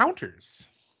maggot counters.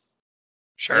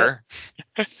 Sure.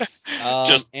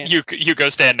 Just And- you go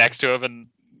stand next to him and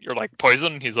you're like,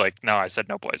 poison? He's like, no, I said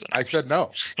no poison. I said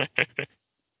no.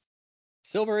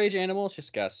 Silver Age animals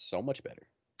just got so much better.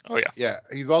 Oh yeah. Yeah,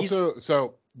 he's also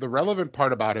so the relevant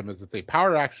part about him is it's a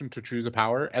power action to choose a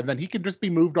power, and then he can just be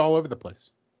moved all over the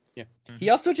place. Yeah. Mhm. He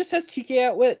also just has TK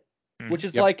Outwit, Mhm. which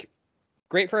is Yep. like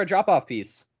great for a drop-off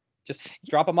piece. Just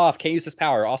drop him off. Can't use his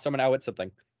power. Also, I'm gonna outwit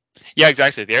something. Yeah,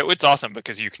 exactly. The outwit's awesome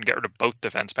because you can get rid of both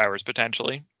defense powers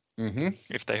potentially Mm-hmm.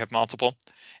 if they have multiple.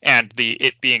 And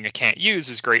it being a can't use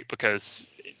is great because,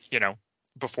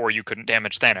 before you couldn't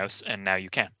damage Thanos and now you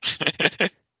can.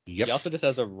 Yep. He also just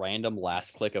has a random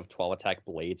last click of 12 attack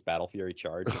blades, Battle Fury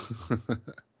charge.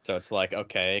 So it's like,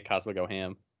 okay, Cosmo go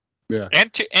ham. Yeah.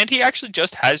 And he actually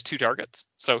just has 2 targets,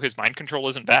 so his mind control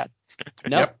isn't bad.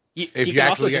 No, Yep. he If can you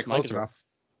also actually get just mind close control.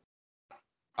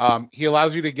 enough. He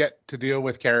allows you to get to deal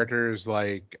with characters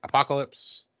like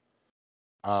Apocalypse,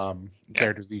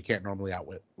 characters that you can't normally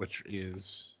outwit, which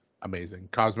is amazing.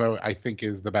 Cosmo, I think,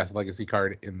 is the best legacy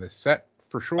card in this set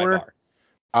for By sure,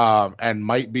 far. and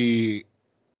might be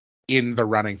in the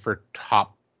running for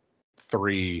top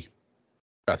 3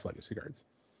 best legacy cards.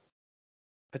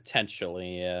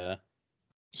 Potentially, yeah.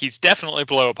 He's definitely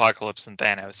below Apocalypse and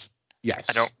Thanos. Yes.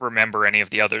 I don't remember any of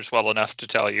the others well enough to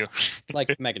tell you.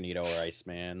 Like Magneto or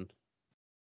Iceman.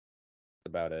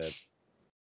 That's about it.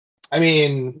 I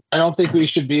mean, I don't think we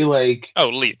should be like, Oh,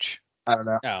 Leech. I don't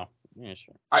know. Oh, yeah,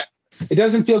 sure. It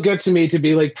doesn't feel good to me to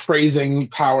be like praising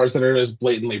powers that are just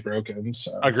blatantly broken.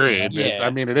 So Agreed. Yeah.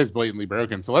 It is blatantly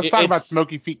broken. So let's It- talk about it's-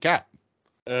 Smoky Feet Cat,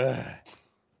 Ugh.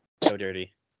 So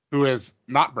dirty. who is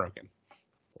not broken.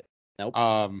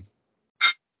 Nope.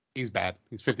 He's bad.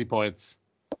 He's 50 points.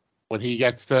 When he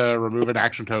gets to remove an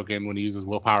action token when he uses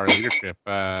willpower and leadership,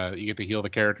 you get to heal the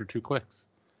character 2 clicks.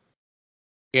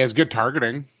 He has good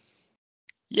targeting.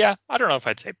 Yeah, I don't know if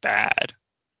I'd say bad.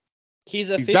 He's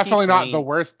a He's 50 definitely not point- the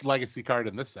worst legacy card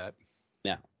in this set.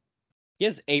 No. He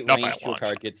has 8 Not by range a to long shot.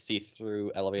 target, see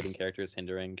through, elevating characters,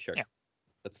 hindering. Sure. Yeah.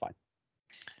 That's fine.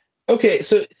 okay,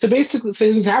 so basically, so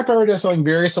his attack power does something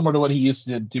very similar to what he used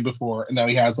to do before, and now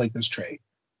he has like this trait.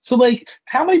 So like,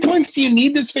 how many points do you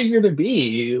need this figure to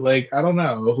be? Like, I don't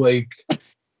know. Like,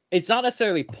 It's not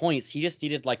necessarily points. He just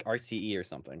needed like RCE or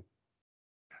something.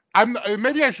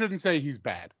 Maybe I shouldn't say he's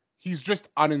bad. He's just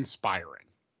uninspiring.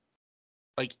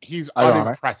 Like, he's Ironic.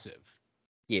 unimpressive.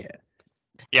 Yeah.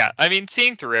 Yeah, I mean,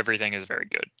 seeing through everything is very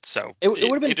good. So It would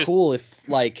have been it is- cool if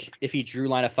he drew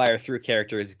line of fire through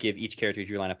characters, give each character who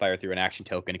drew line of fire through an action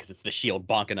token because it's the shield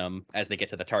bonking them as they get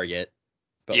to the target.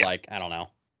 But Yeah. like, I don't know.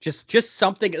 Just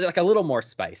something like a little more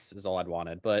spice is all I'd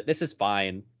wanted. But this is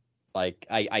fine. Like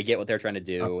I get what they're trying to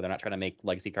do. They're not trying to make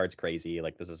legacy cards crazy.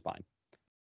 Like this is fine.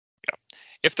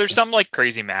 If there's some like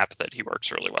crazy map that he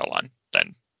works really well on,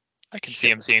 then I can see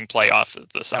him seeing play off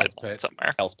of the sideline Pit.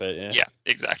 somewhere. Hellspit, yeah. Yeah,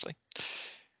 exactly.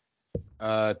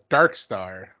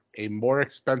 Darkstar, a more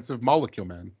expensive molecule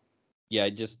man Yeah,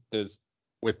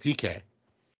 with TK.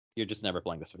 you're just never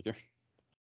playing this figure.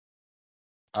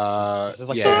 This This is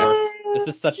like the worst. This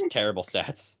is such terrible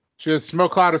stats. Just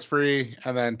Smoke Cloud is free,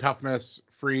 and then Toughness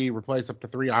free. Replace up to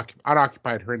 3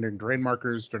 unoccupied hindering terrain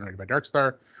markers generated by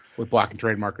Darkstar with block and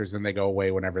terrain markers, and they go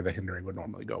away whenever the hindering would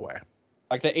normally go away.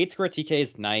 Like the 8 square TK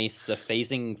is nice. The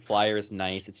phasing flyer is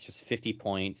nice. It's just 50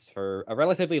 points for a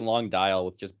relatively long dial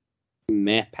with just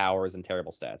meh powers and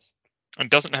terrible stats. And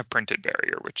doesn't have printed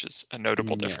barrier, which is a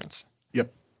notable Yeah. difference.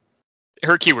 Yep.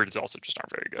 Her keywords also just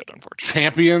aren't very good, unfortunately.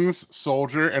 Champions,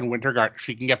 Soldier, and Winterguard.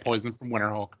 She can get poisoned from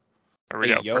Winterhulk. There we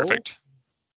Hey, go. yo. Perfect.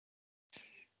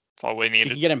 That's all we You needed.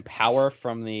 can get Empower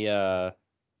from the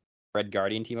Red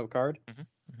Guardian team up card.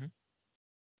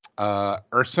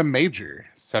 Ursa Major,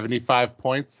 75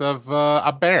 points of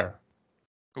a bear.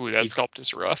 Ooh, that sculpt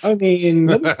is rough. I mean,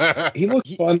 he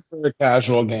looks fun for a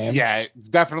casual game. Yeah,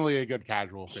 definitely a good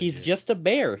casual figure. He's just a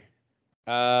bear.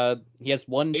 He has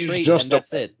 1 He's trait just and a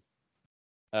that's it.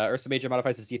 Ursa Major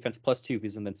modifies his defense +2 if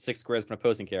he's within 6 squares of an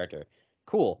opposing character.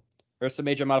 Cool. Ursa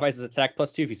Major modifies his attack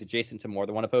 +2 if he's adjacent to more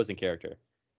than one opposing character.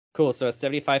 Cool. So a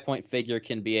 75-point figure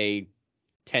can be a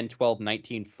 10, 12,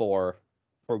 19, 4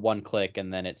 for one click,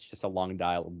 and then it's just a long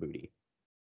dial of booty.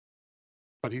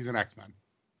 But he's an X-Men.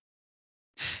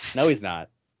 No, he's not.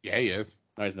 Yeah, he is.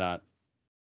 No, he's not.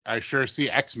 I sure see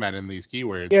X-Men in these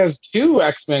keywords. He has 2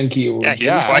 X-Men keywords. Yeah,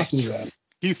 he's twice.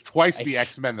 He's twice the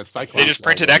X-Men that Cyclops. They just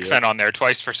printed X-Men on there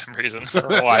twice for some reason. I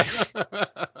don't know why.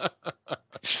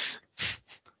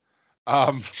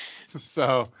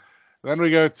 So then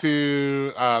we go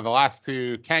to the last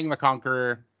 2, Kang the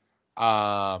Conqueror.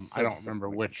 I don't remember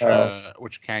which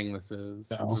Kang this is.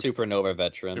 No. Supernova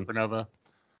veteran. Supernova.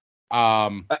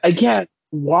 I can't.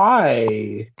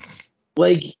 Why?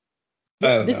 Like,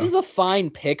 this is a fine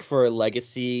pick for a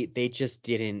legacy. They just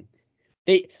didn't.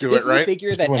 This is a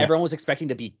figure that everyone was expecting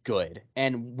to be good,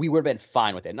 and we would have been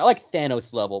fine with it. Not like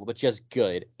Thanos level, but just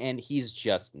good, and he's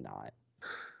just not.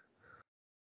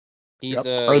 He's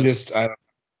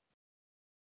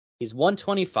he's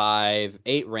 125,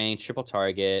 8 range, triple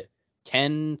target,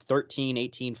 10, 13,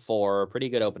 18, 4, pretty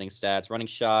good opening stats, running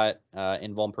shot,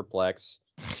 invuln perplex.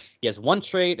 He has 1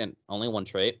 trait and only 1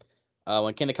 trait.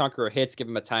 When King the Conqueror hits, give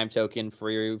him a time token for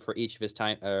each of his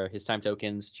time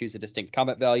tokens. Choose a distinct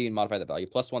combat value and modify that value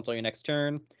 +1 until your next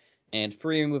turn. And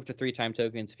free remove to 3 time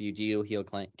tokens if you deal heal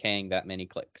Kang that many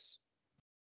clicks.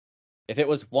 If it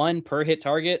was 1 per hit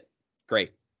target,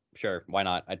 great. Sure, why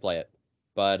not? I'd play it.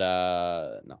 But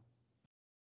no.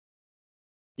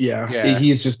 Yeah,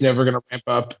 he's just never gonna ramp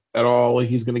up at all. Like,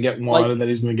 he's gonna get 1 and then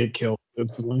he's gonna get killed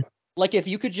instantly. Like, if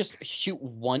you could just shoot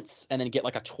once and then get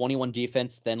like a 21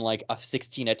 defense, then like a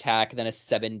 16 attack, then a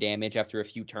 7 damage after a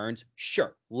few turns,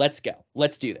 sure, let's go.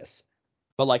 Let's do this.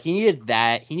 But like, he needed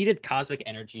that. He needed cosmic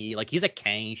energy. Like, he's a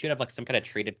Kang. He should have like some kind of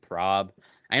traded prob.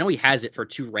 I know he has it for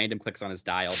 2 random clicks on his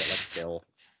dial, but like still.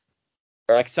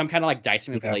 Or like some kind of like dice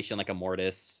manipulation, like a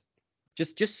Mortis.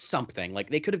 Just something. Like,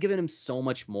 they could have given him so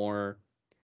much more.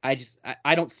 I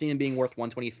don't see him being worth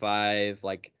 125.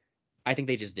 Like, I think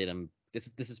they just did him. This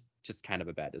is just kind of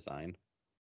a bad design,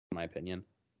 in my opinion.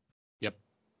 Yep.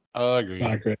 Agreed.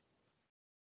 I agree.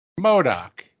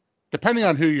 MODOK. Depending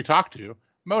on who you talk to,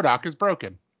 MODOK is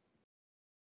broken.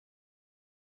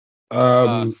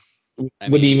 What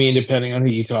do you mean, depending on who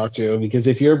you talk to? Because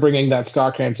if you're bringing that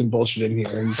Stockhampton bullshit in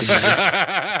here,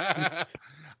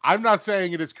 I'm not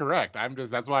saying it is correct.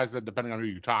 That's why I said depending on who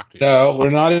you talk to. No,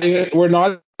 we're not even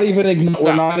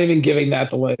giving that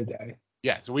the light of day.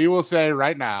 Yes, we will say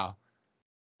right now,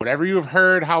 whatever you have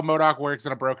heard how MODOK works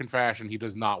in a broken fashion, he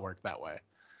does not work that way.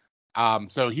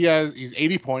 So he's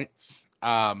 80 points.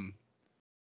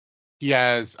 He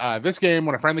has this game,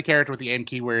 when a friendly character with the aim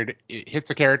keyword hits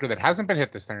a character that hasn't been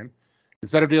hit this turn,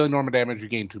 instead of dealing normal damage, you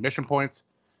gain 2 mission points.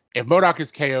 If MODOK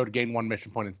is KO'd, gain 1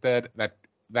 mission point instead.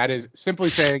 That is simply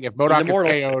saying if MODOK is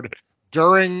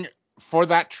KO'd for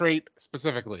that trait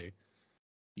specifically,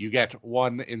 you get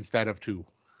 1 instead of 2.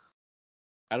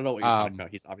 I don't know what you're talking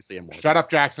about. He's obviously immortal. Shut up,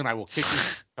 Jackson. I will kick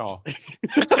you.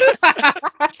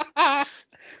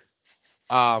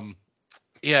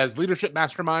 He has Leadership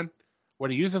Mastermind. When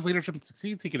he uses leadership and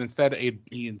succeeds, he instead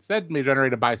may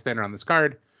generate a bystander on this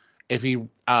card. If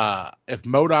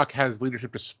MODOK has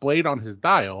leadership displayed on his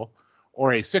dial,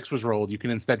 or a 6 was rolled, you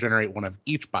can instead generate 1 of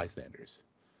each bystanders.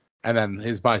 And then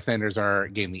his bystanders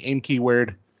gain the aim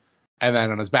keyword. And then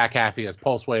on his back half, he has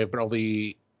Pulse Wave, but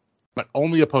only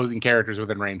opposing characters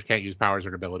within range can't use powers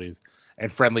or abilities, and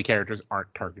friendly characters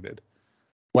aren't targeted.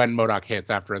 When MODOK hits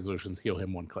after resolutions, heal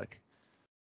him 1 click.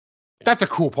 That's a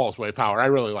cool Pulse Wave power. I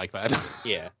really like that.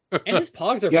 Yeah. And his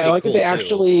pogs are I like cool that they too.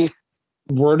 actually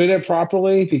worded it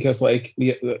properly, because like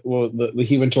the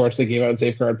Human Torch they gave out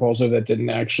Safeguard Pulse Wave that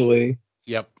didn't actually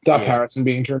stop Harrison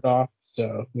being turned off.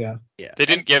 So yeah. They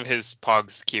didn't give his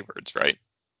pogs keywords, right?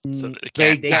 So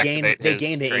they gain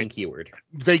the aim keyword.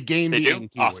 They gain the aim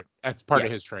keyword. Awesome. That's part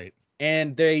of his trait.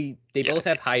 And they both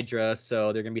have Hydra,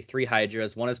 so they're gonna be 3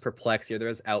 Hydras. One is Perplex, the other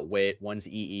is Outwit, one's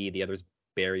EE, the other's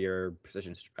Barrier,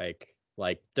 Precision Strike.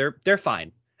 Like, they're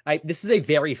fine. This is a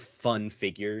very fun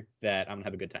figure that I'm gonna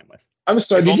have a good time with. I'm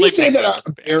sorry, did you say that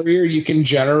a barrier you can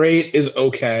generate is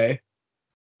okay?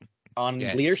 On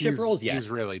leadership rolls, yes. He's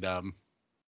really dumb.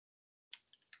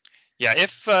 Yeah,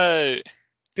 if it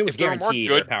was guaranteed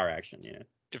or power action, yeah.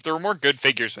 If there were more good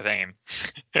figures with aim.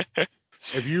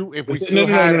 if we still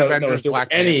had Avengers Black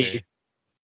Panther.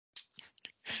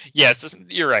 Yes,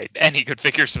 you're right. Any good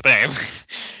figures with aim.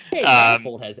 Hey,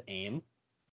 Manifold has aim.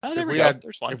 Oh, there we go.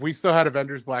 There's one. If we still had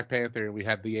Avengers Black Panther, we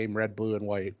had the aim red, blue, and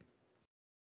white.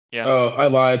 Yeah. Oh, I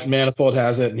lied. Manifold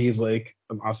has it, and he's like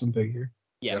an awesome figure.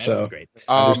 Yeah, Manifold's great.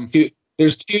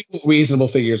 There's 2 reasonable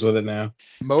figures with it now.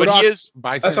 MODOK's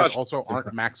bystanders also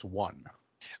aren't max 1.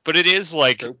 But it is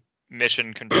like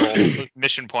mission control,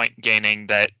 mission point gaining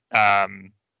that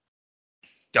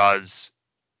does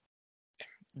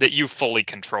that you fully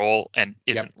control and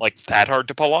isn't Yep. like that hard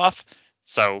to pull off.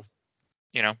 So,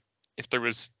 if there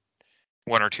was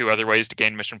one or two other ways to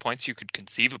gain mission points, you could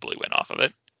conceivably win off of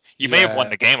it. You may have won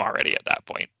the game already at that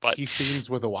point, but he seems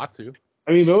with a Watsu.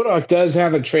 I mean, MODOK does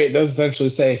have a trait. Does essentially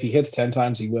say if he hits 10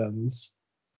 times, he wins.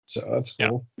 So that's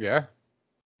cool. Yeah.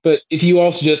 But if you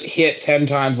also just hit 10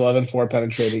 times 11-4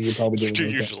 penetrating, you're probably you doing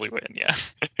do okay. usually win, yeah.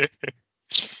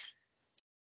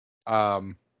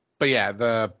 But yeah,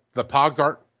 the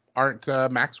Pogs aren't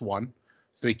max 1,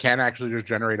 so he can actually just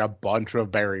generate a bunch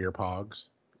of barrier Pogs.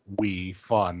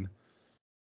 Fun.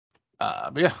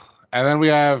 But yeah, and then we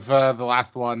have the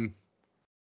last one,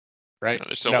 right? No,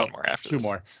 there's still one more after two this.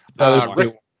 more. There's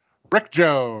two. Rick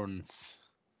Jones.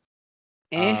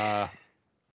 Eh.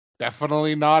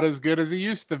 Definitely not as good as he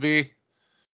used to be.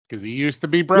 Because he used to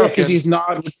be Yeah, broken. because he's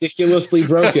not ridiculously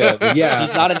broken. Yeah.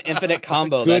 He's not an infinite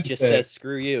combo that just says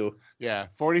screw you. Yeah,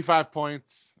 45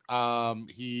 points.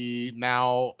 He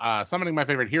now summoning my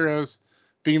favorite heroes.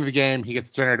 Beginning of the game, he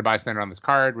gets generated bystander on this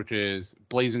card, which is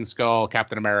Blazing Skull,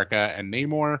 Captain America, and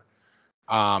Namor.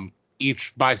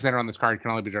 Each bystander on this card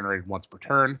can only be generated once per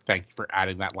turn. Thank you for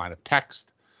adding that line of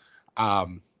text.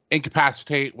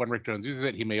 Incapacitate, when Rick Jones uses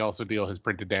it, he may also deal his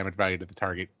printed damage value to the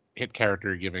target hit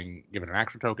character, given an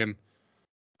action token.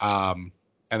 And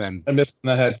then I missed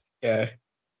the head. Yeah.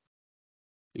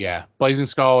 Yeah, Blazing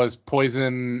Skull is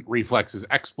Poison, Reflexes,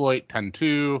 Exploit,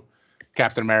 10-2.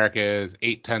 Captain America is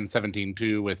 8-10,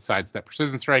 17-2 with Sidestep,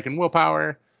 Precision Strike, and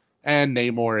Willpower. And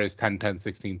Namor is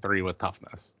 10-10, 16-3 with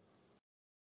Toughness.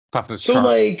 Toughness So,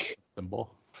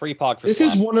 symbol. Free Pog for this slap.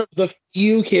 is one of the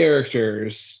few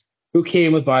characters who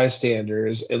came with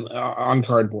bystanders on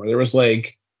cardboard. There was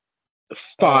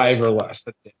 5 or less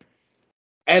that did.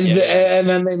 And and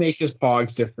then they make his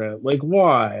Pogs different.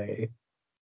 Why?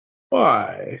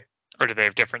 Why? Or do they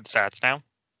have different stats now?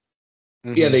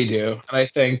 Mm-hmm. Yeah, they do. And I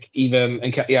think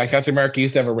Captain America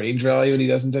used to have a range value, and he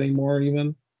doesn't anymore.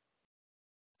 Even.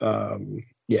 Yeah,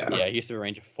 he used to have a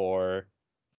range of 4.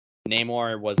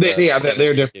 Namor was.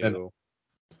 They're different. 2.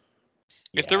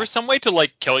 If there was some way to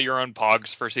kill your own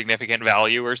Pogs for significant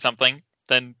value or something,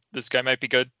 then this guy might be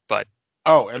good. But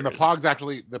and the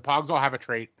Pogs all have a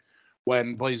trait.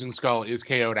 When Blazing Skull is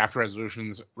KO'd after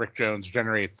resolutions, Rick Jones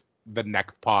generates the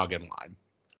next Pog in line.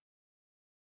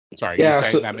 Sorry,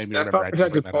 that made me that's remember. Not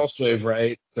protected pulse wave,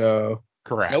 right? So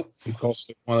correct. Nope. Pulse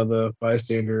wave, one of the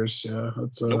bystanders. Yeah,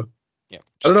 that's Nope. Yeah.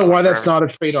 I don't know why that's not a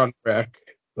trait on Rick,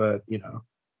 but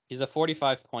He's a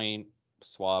 45-point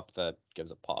swap that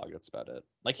gives a Pog. That's about it.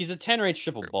 He's a 10 range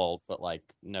triple bolt, but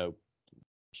no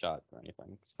shot or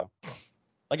anything. So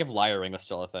if Liar Ring was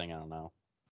still a thing, I don't know.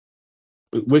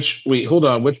 Hold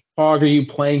on. Which Pog are you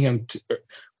playing him to?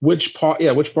 Which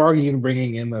Pog are you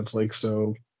bringing in that's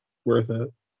so worth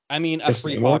it? I mean, a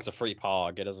free Pog's a free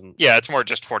Pog. It doesn't. Yeah, it's more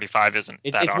just 45 isn't.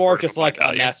 It's more just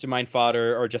a mastermind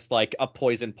fodder or just a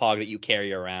poison Pog that you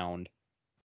carry around.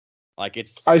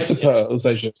 It's. I suppose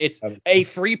it's a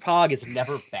free Pog is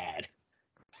never bad.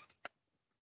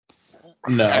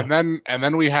 No. And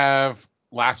then we have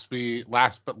last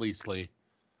but leastly,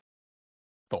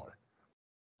 Thor.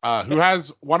 Who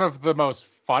has one of the most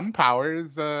fun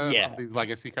powers of these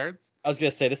legacy cards. I was going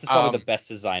to say, this is probably the best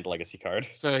designed legacy card.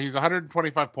 So he's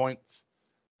 125 points.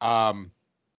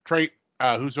 Trait,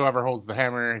 whosoever holds the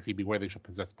hammer, if he be worthy, shall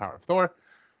possess the power of Thor.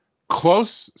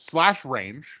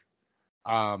 Close/range,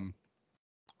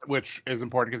 which is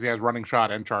important because he has running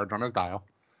shot and charge on his dial.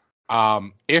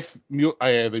 If the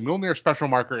Mjolnir special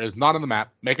marker is not on the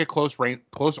map, make a close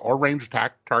or range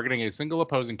attack targeting a single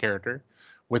opposing character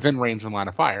within range and line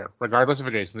of fire, regardless of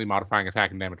adjacency, modifying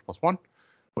attack and damage +1,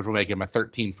 which will make him a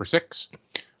 13 for 6.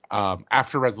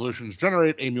 After resolutions,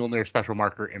 generate a Mjolnir special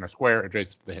marker in a square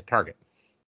adjacent to the hit target.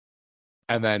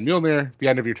 And then Mjolnir, at the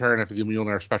end of your turn, if the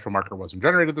Mjolnir special marker wasn't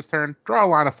generated this turn, draw a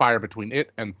line of fire between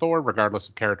it and Thor, regardless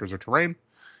of characters or terrain.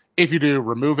 If you do,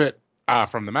 remove it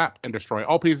from the map and destroy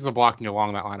all pieces of blocking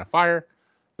along that line of fire.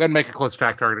 Then make a close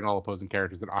attack targeting all opposing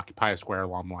characters that occupy a square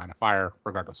along the line of fire,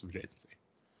 regardless of adjacency.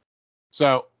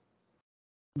 So,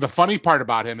 the funny part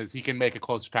about him is he can make a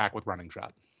close attack with running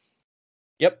shot.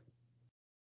 Yep.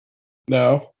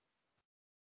 No.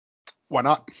 Why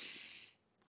not?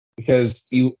 Because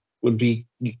you would be...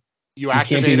 You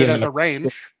activate it as a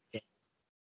range.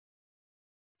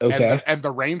 Okay. And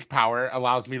the range power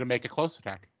allows me to make a close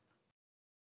attack.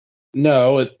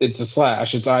 No, it's a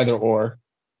slash. It's either or.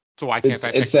 So why can't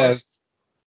I pick it says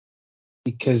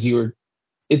because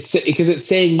it's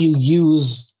saying you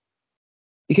use,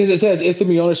 because it says if the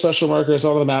Mjolnir special marker is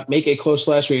on the map, make a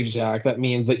close/range attack. That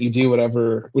means that you do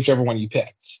whichever one you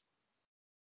picked.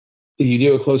 If you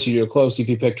do it close, you do it close. If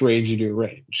you picked range, you do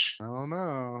range. I don't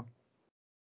know.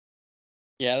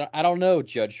 Yeah, I don't know,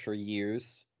 Judge for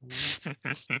years.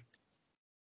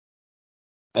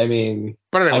 I mean,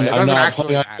 But anyway, it I'm doesn't not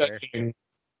actually planning on matter. judging.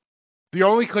 The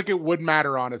only click it would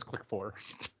matter on is click 4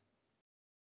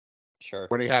 Sure.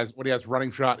 when he has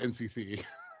running shot in CC.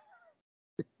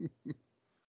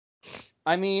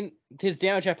 I mean, his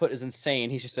damage output is insane.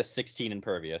 He's just a 16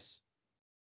 impervious.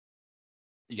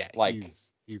 Yeah, Like-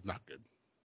 he's not good.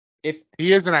 If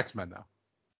He is an X-Men though.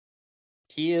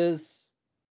 he is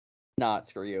not,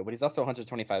 screw you, but he's also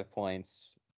 125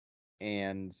 points.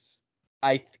 And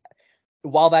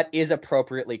while that is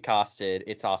appropriately costed,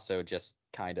 it's also just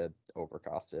kind of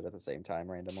overcosted at the same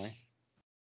time randomly.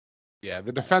 Yeah,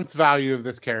 the defense value of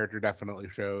this character definitely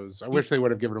shows. I wish they would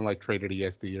have given him like traded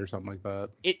ESD or something like that.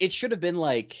 It should have been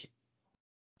like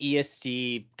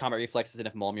ESD, combat reflexes, and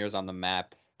if Molmir's on the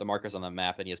map, the marker's on the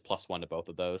map, and he has +1 to both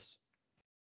of those.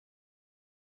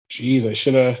 Jeez, I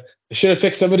should have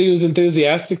picked somebody who's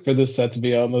enthusiastic for this set to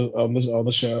be on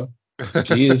the show.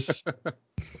 Jeez.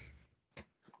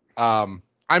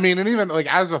 I mean, and even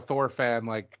like as a Thor fan,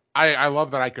 like I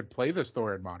love that I could play this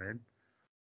Thor in Modern.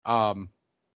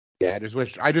 Yeah, I just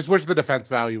wish the defense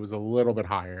value was a little bit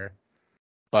higher.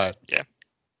 But yeah,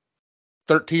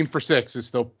 13 for 6 is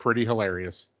still pretty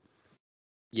hilarious.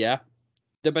 Yeah,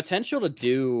 the potential to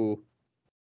do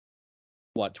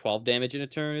 12 damage in a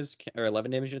turn or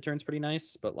 11 damage in a turn is pretty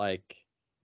nice, but like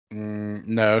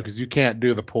no, because you can't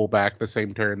do the pullback the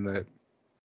same turn that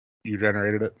you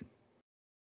generated it.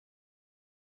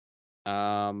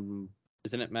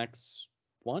 Isn't it max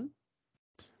 1?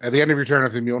 At the end of your turn,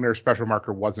 if the Mjolnir special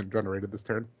marker wasn't generated this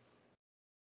turn.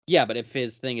 Yeah, but if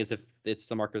his thing is if it's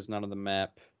the marker's not on the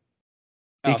map.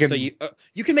 He can, so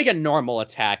you can make a normal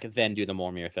attack, then do the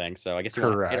Molmir thing. So I guess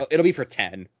correct. It'll be for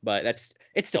 10, but it's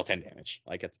still 10 damage.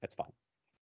 Like it's fine.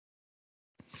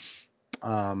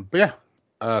 But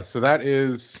yeah, so that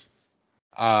is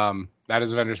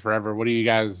Avengers Forever. What do you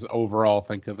guys overall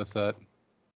think of the set?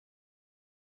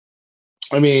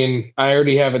 I mean, I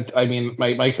already have it. I mean,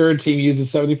 my current team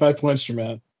uses 75 points from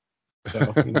it.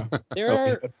 So, you know.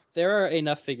 There are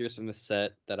enough figures from the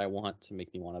set that I want to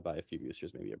make me want to buy a few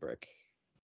boosters, maybe a brick.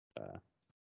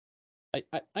 I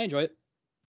enjoy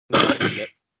it.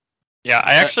 Yeah,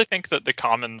 I actually think that the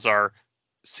commons are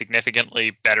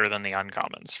significantly better than the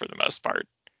uncommons for the most part.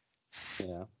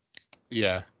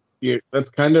 Yeah. That's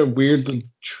kind of weird but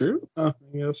true, I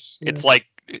guess. Yeah. It's like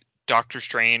Doctor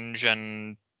Strange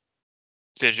and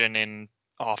Vision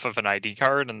off of an ID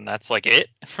card, and that's like it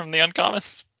from the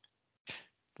uncommons.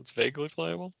 That's vaguely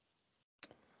playable.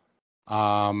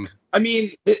 I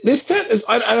mean, this set is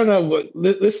I don't know.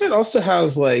 This set also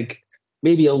has like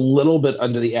maybe a little bit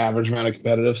under the average amount of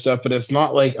competitive stuff, but it's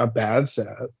not like a bad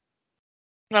set.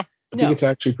 No. I think it's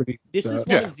actually pretty. This is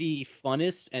one of the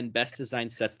funnest and best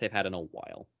designed sets they've had in a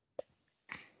while.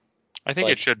 I think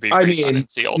Like, it should be pretty fun and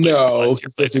sealed. Unless you're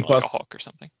placing like a Hulk or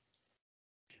something.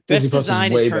 Best Disney Plus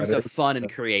design is in terms better. of fun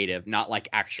and creative, not like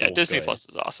actual. Yeah, Disney good. Plus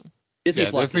is awesome. Disney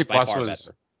Plus is by far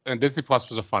better. And Disney Plus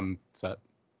was a fun set.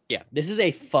 Yeah, this is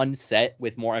a fun set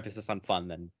with more emphasis on fun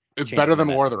than. It's better than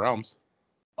War of the Realms.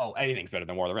 Oh, anything's better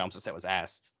than War of the Realms. This set was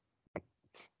ass.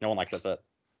 No one likes that set.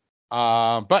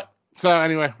 But so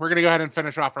anyway, we're gonna go ahead and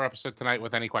finish off our episode tonight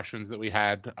with any questions that we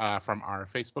had from our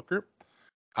Facebook group.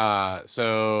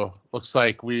 So looks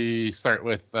like we start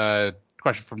with a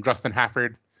question from Justin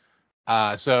Hafford.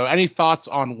 So any thoughts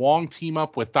on Wong team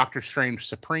up with Doctor Strange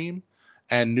Supreme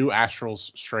and New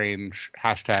Astral's Strange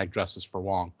 #Justice for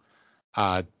Wong?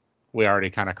 We already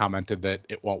kind of commented that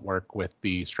it won't work with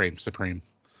the Strange Supreme.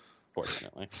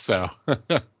 Fortunately. So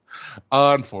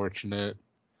unfortunate.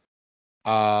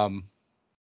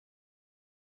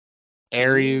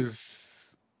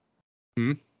 Ares.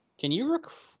 Can you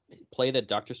play the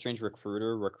Doctor Strange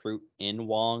recruit in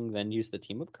Wong, then use the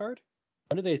team up card?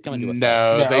 When do they come into effect?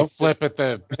 No, they flip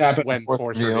at when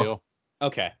force reveal.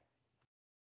 Okay.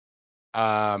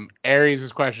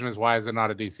 Ares' question is why is it not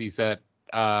a DC set?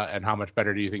 And how much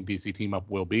better do you think DC team up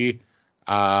will be?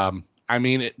 I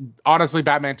mean, honestly,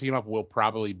 Batman team up will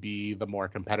probably be the more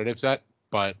competitive set,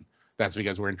 but that's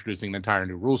because we're introducing an entire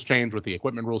new rules change with the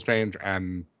equipment rules change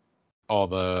and all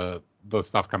the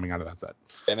stuff coming out of that set.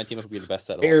 Batman team up would be the best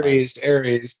set of all time.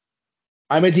 Ares.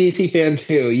 I'm a DC fan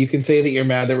too. You can say that you're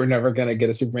mad that we're never gonna get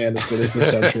a Superman as good as the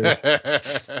Sentry.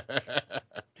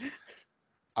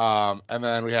 And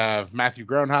then we have Matthew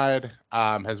Groenhide.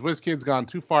 Has WizKids gone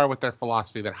too far with their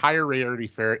philosophy that higher rarity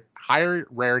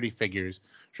figures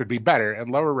should be better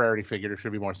and lower rarity figures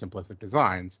should be more simplistic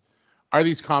designs? Are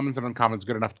these commons and uncommons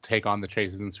good enough to take on the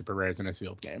chases and super rares in a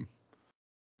sealed game?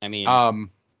 I mean,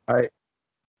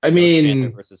 I mean,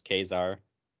 Panda versus Kazar,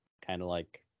 kind of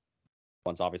like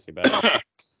one's obviously better.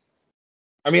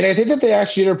 I mean, I think that they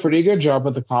actually did a pretty good job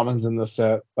with the commons in this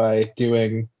set by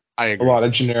doing I a agree. lot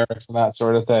of generics and that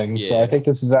sort of thing. So Yeah. I think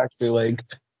this is actually like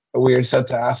a weird set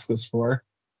to ask this for.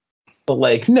 But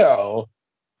like, no,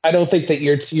 I don't think that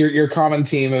your common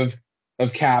team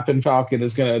of Cap and Falcon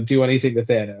is gonna do anything to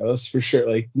Thanos for sure.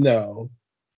 Like, no.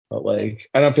 But like,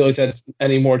 I don't feel like that's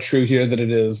any more true here than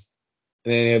it is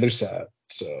in any other set.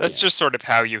 So That's just sort of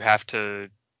how you have to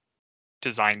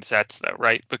design sets, though,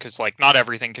 right? Because like not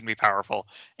everything can be powerful,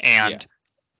 and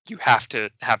you have to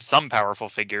have some powerful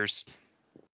figures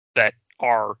that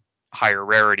are higher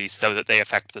rarity so that they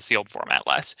affect the sealed format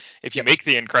less. If you make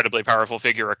the incredibly powerful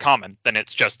figure a common, then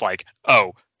it's just like,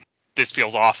 oh, this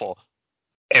feels awful.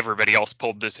 Everybody else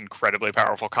pulled this incredibly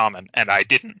powerful common, and I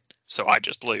didn't, so I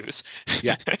just lose.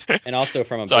 Yeah. And also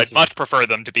from a So I'd much prefer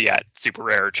them to be at super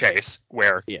rare or chase,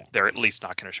 where Yeah. they're at least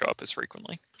not going to show up as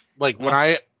frequently. Like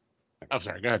when oh,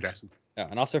 sorry, go ahead, Jackson.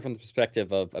 and also from the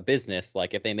perspective of a business,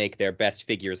 like if they make their best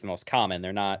figures the most common,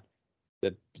 it's not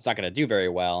going to do very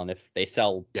well. And if they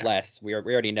sell less, we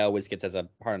already know WizKids has a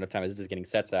hard enough time as this is getting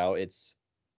sets out. It's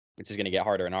just going to get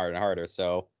harder and harder and harder.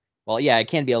 So, well, yeah, it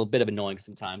can be a bit of annoying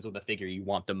sometimes with a figure you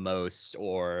want the most,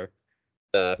 or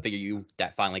the figure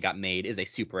that finally got made is a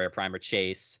super rare primer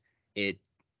chase. It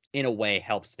in a way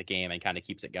helps the game and kind of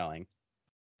keeps it going.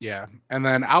 Yeah, and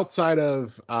then outside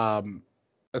of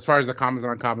as far as the commons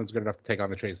and uncommons good enough to take on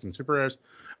the chase and super rares,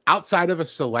 outside of a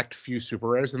select few super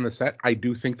rares in the set, I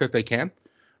do think that they can.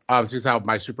 This is how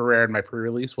my super rare in my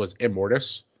pre-release was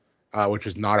Immortus, which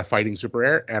is not a fighting super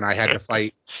rare, and I had to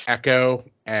fight Echo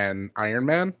and Iron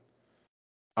Man.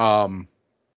 And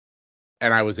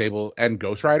I was able, and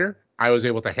Ghost Rider, I was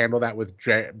able to handle that with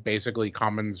basically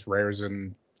commons, rares,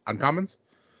 and uncommons.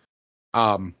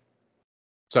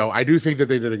 So I do think that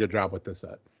they did a good job with this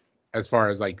set, as far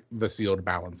as like the sealed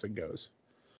balancing goes.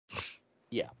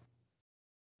 Yeah.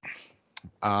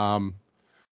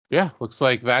 Yeah, looks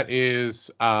like that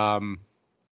is all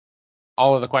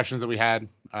of the questions that we had.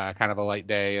 Kind of a light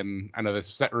day, and I know this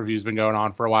set review's been going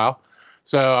on for a while.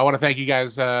 So I want to thank you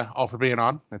guys all for being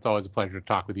on. It's always a pleasure to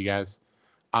talk with you guys.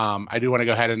 I do want to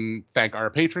go ahead and thank our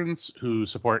patrons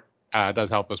whose support does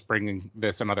help us bring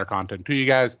this and other content to you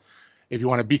guys. If you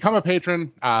want to become a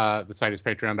patron, the site is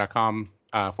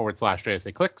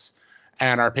patreon.com/JSA Clicks.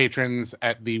 And our patrons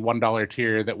at the $1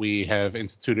 tier that we have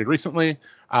instituted recently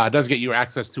does get you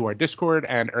access to our Discord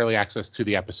and early access to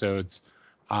the episodes.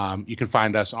 You can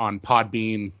find us on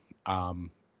Podbean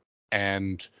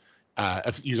and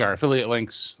use our affiliate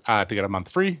links to get a month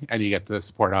free, and you get to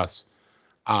support us.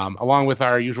 Along with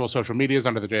our usual social medias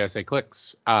under the JSA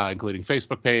Clicks, including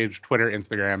Facebook page, Twitter,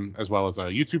 Instagram, as well as a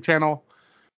YouTube channel.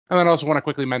 And then I also want to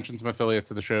quickly mention some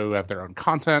affiliates of the show who have their own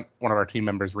content. One of our team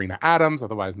members, Rena Adams,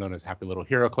 otherwise known as Happy Little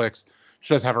Hero Clicks,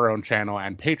 she does have her own channel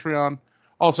and Patreon.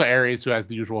 Also Aries, who has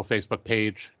the usual Facebook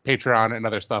page, Patreon, and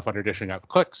other stuff under Dishing Up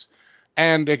Clicks.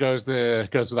 And it goes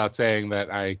without saying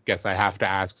that I guess I have to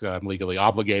ask, I'm legally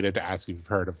obligated to ask if you've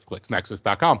heard of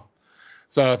ClicksNexus.com.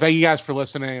 So thank you guys for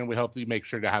listening, and we hope that you make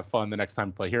sure to have fun the next time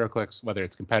you play HeroClix, whether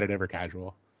it's competitive or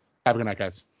casual. Have a good night,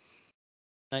 guys.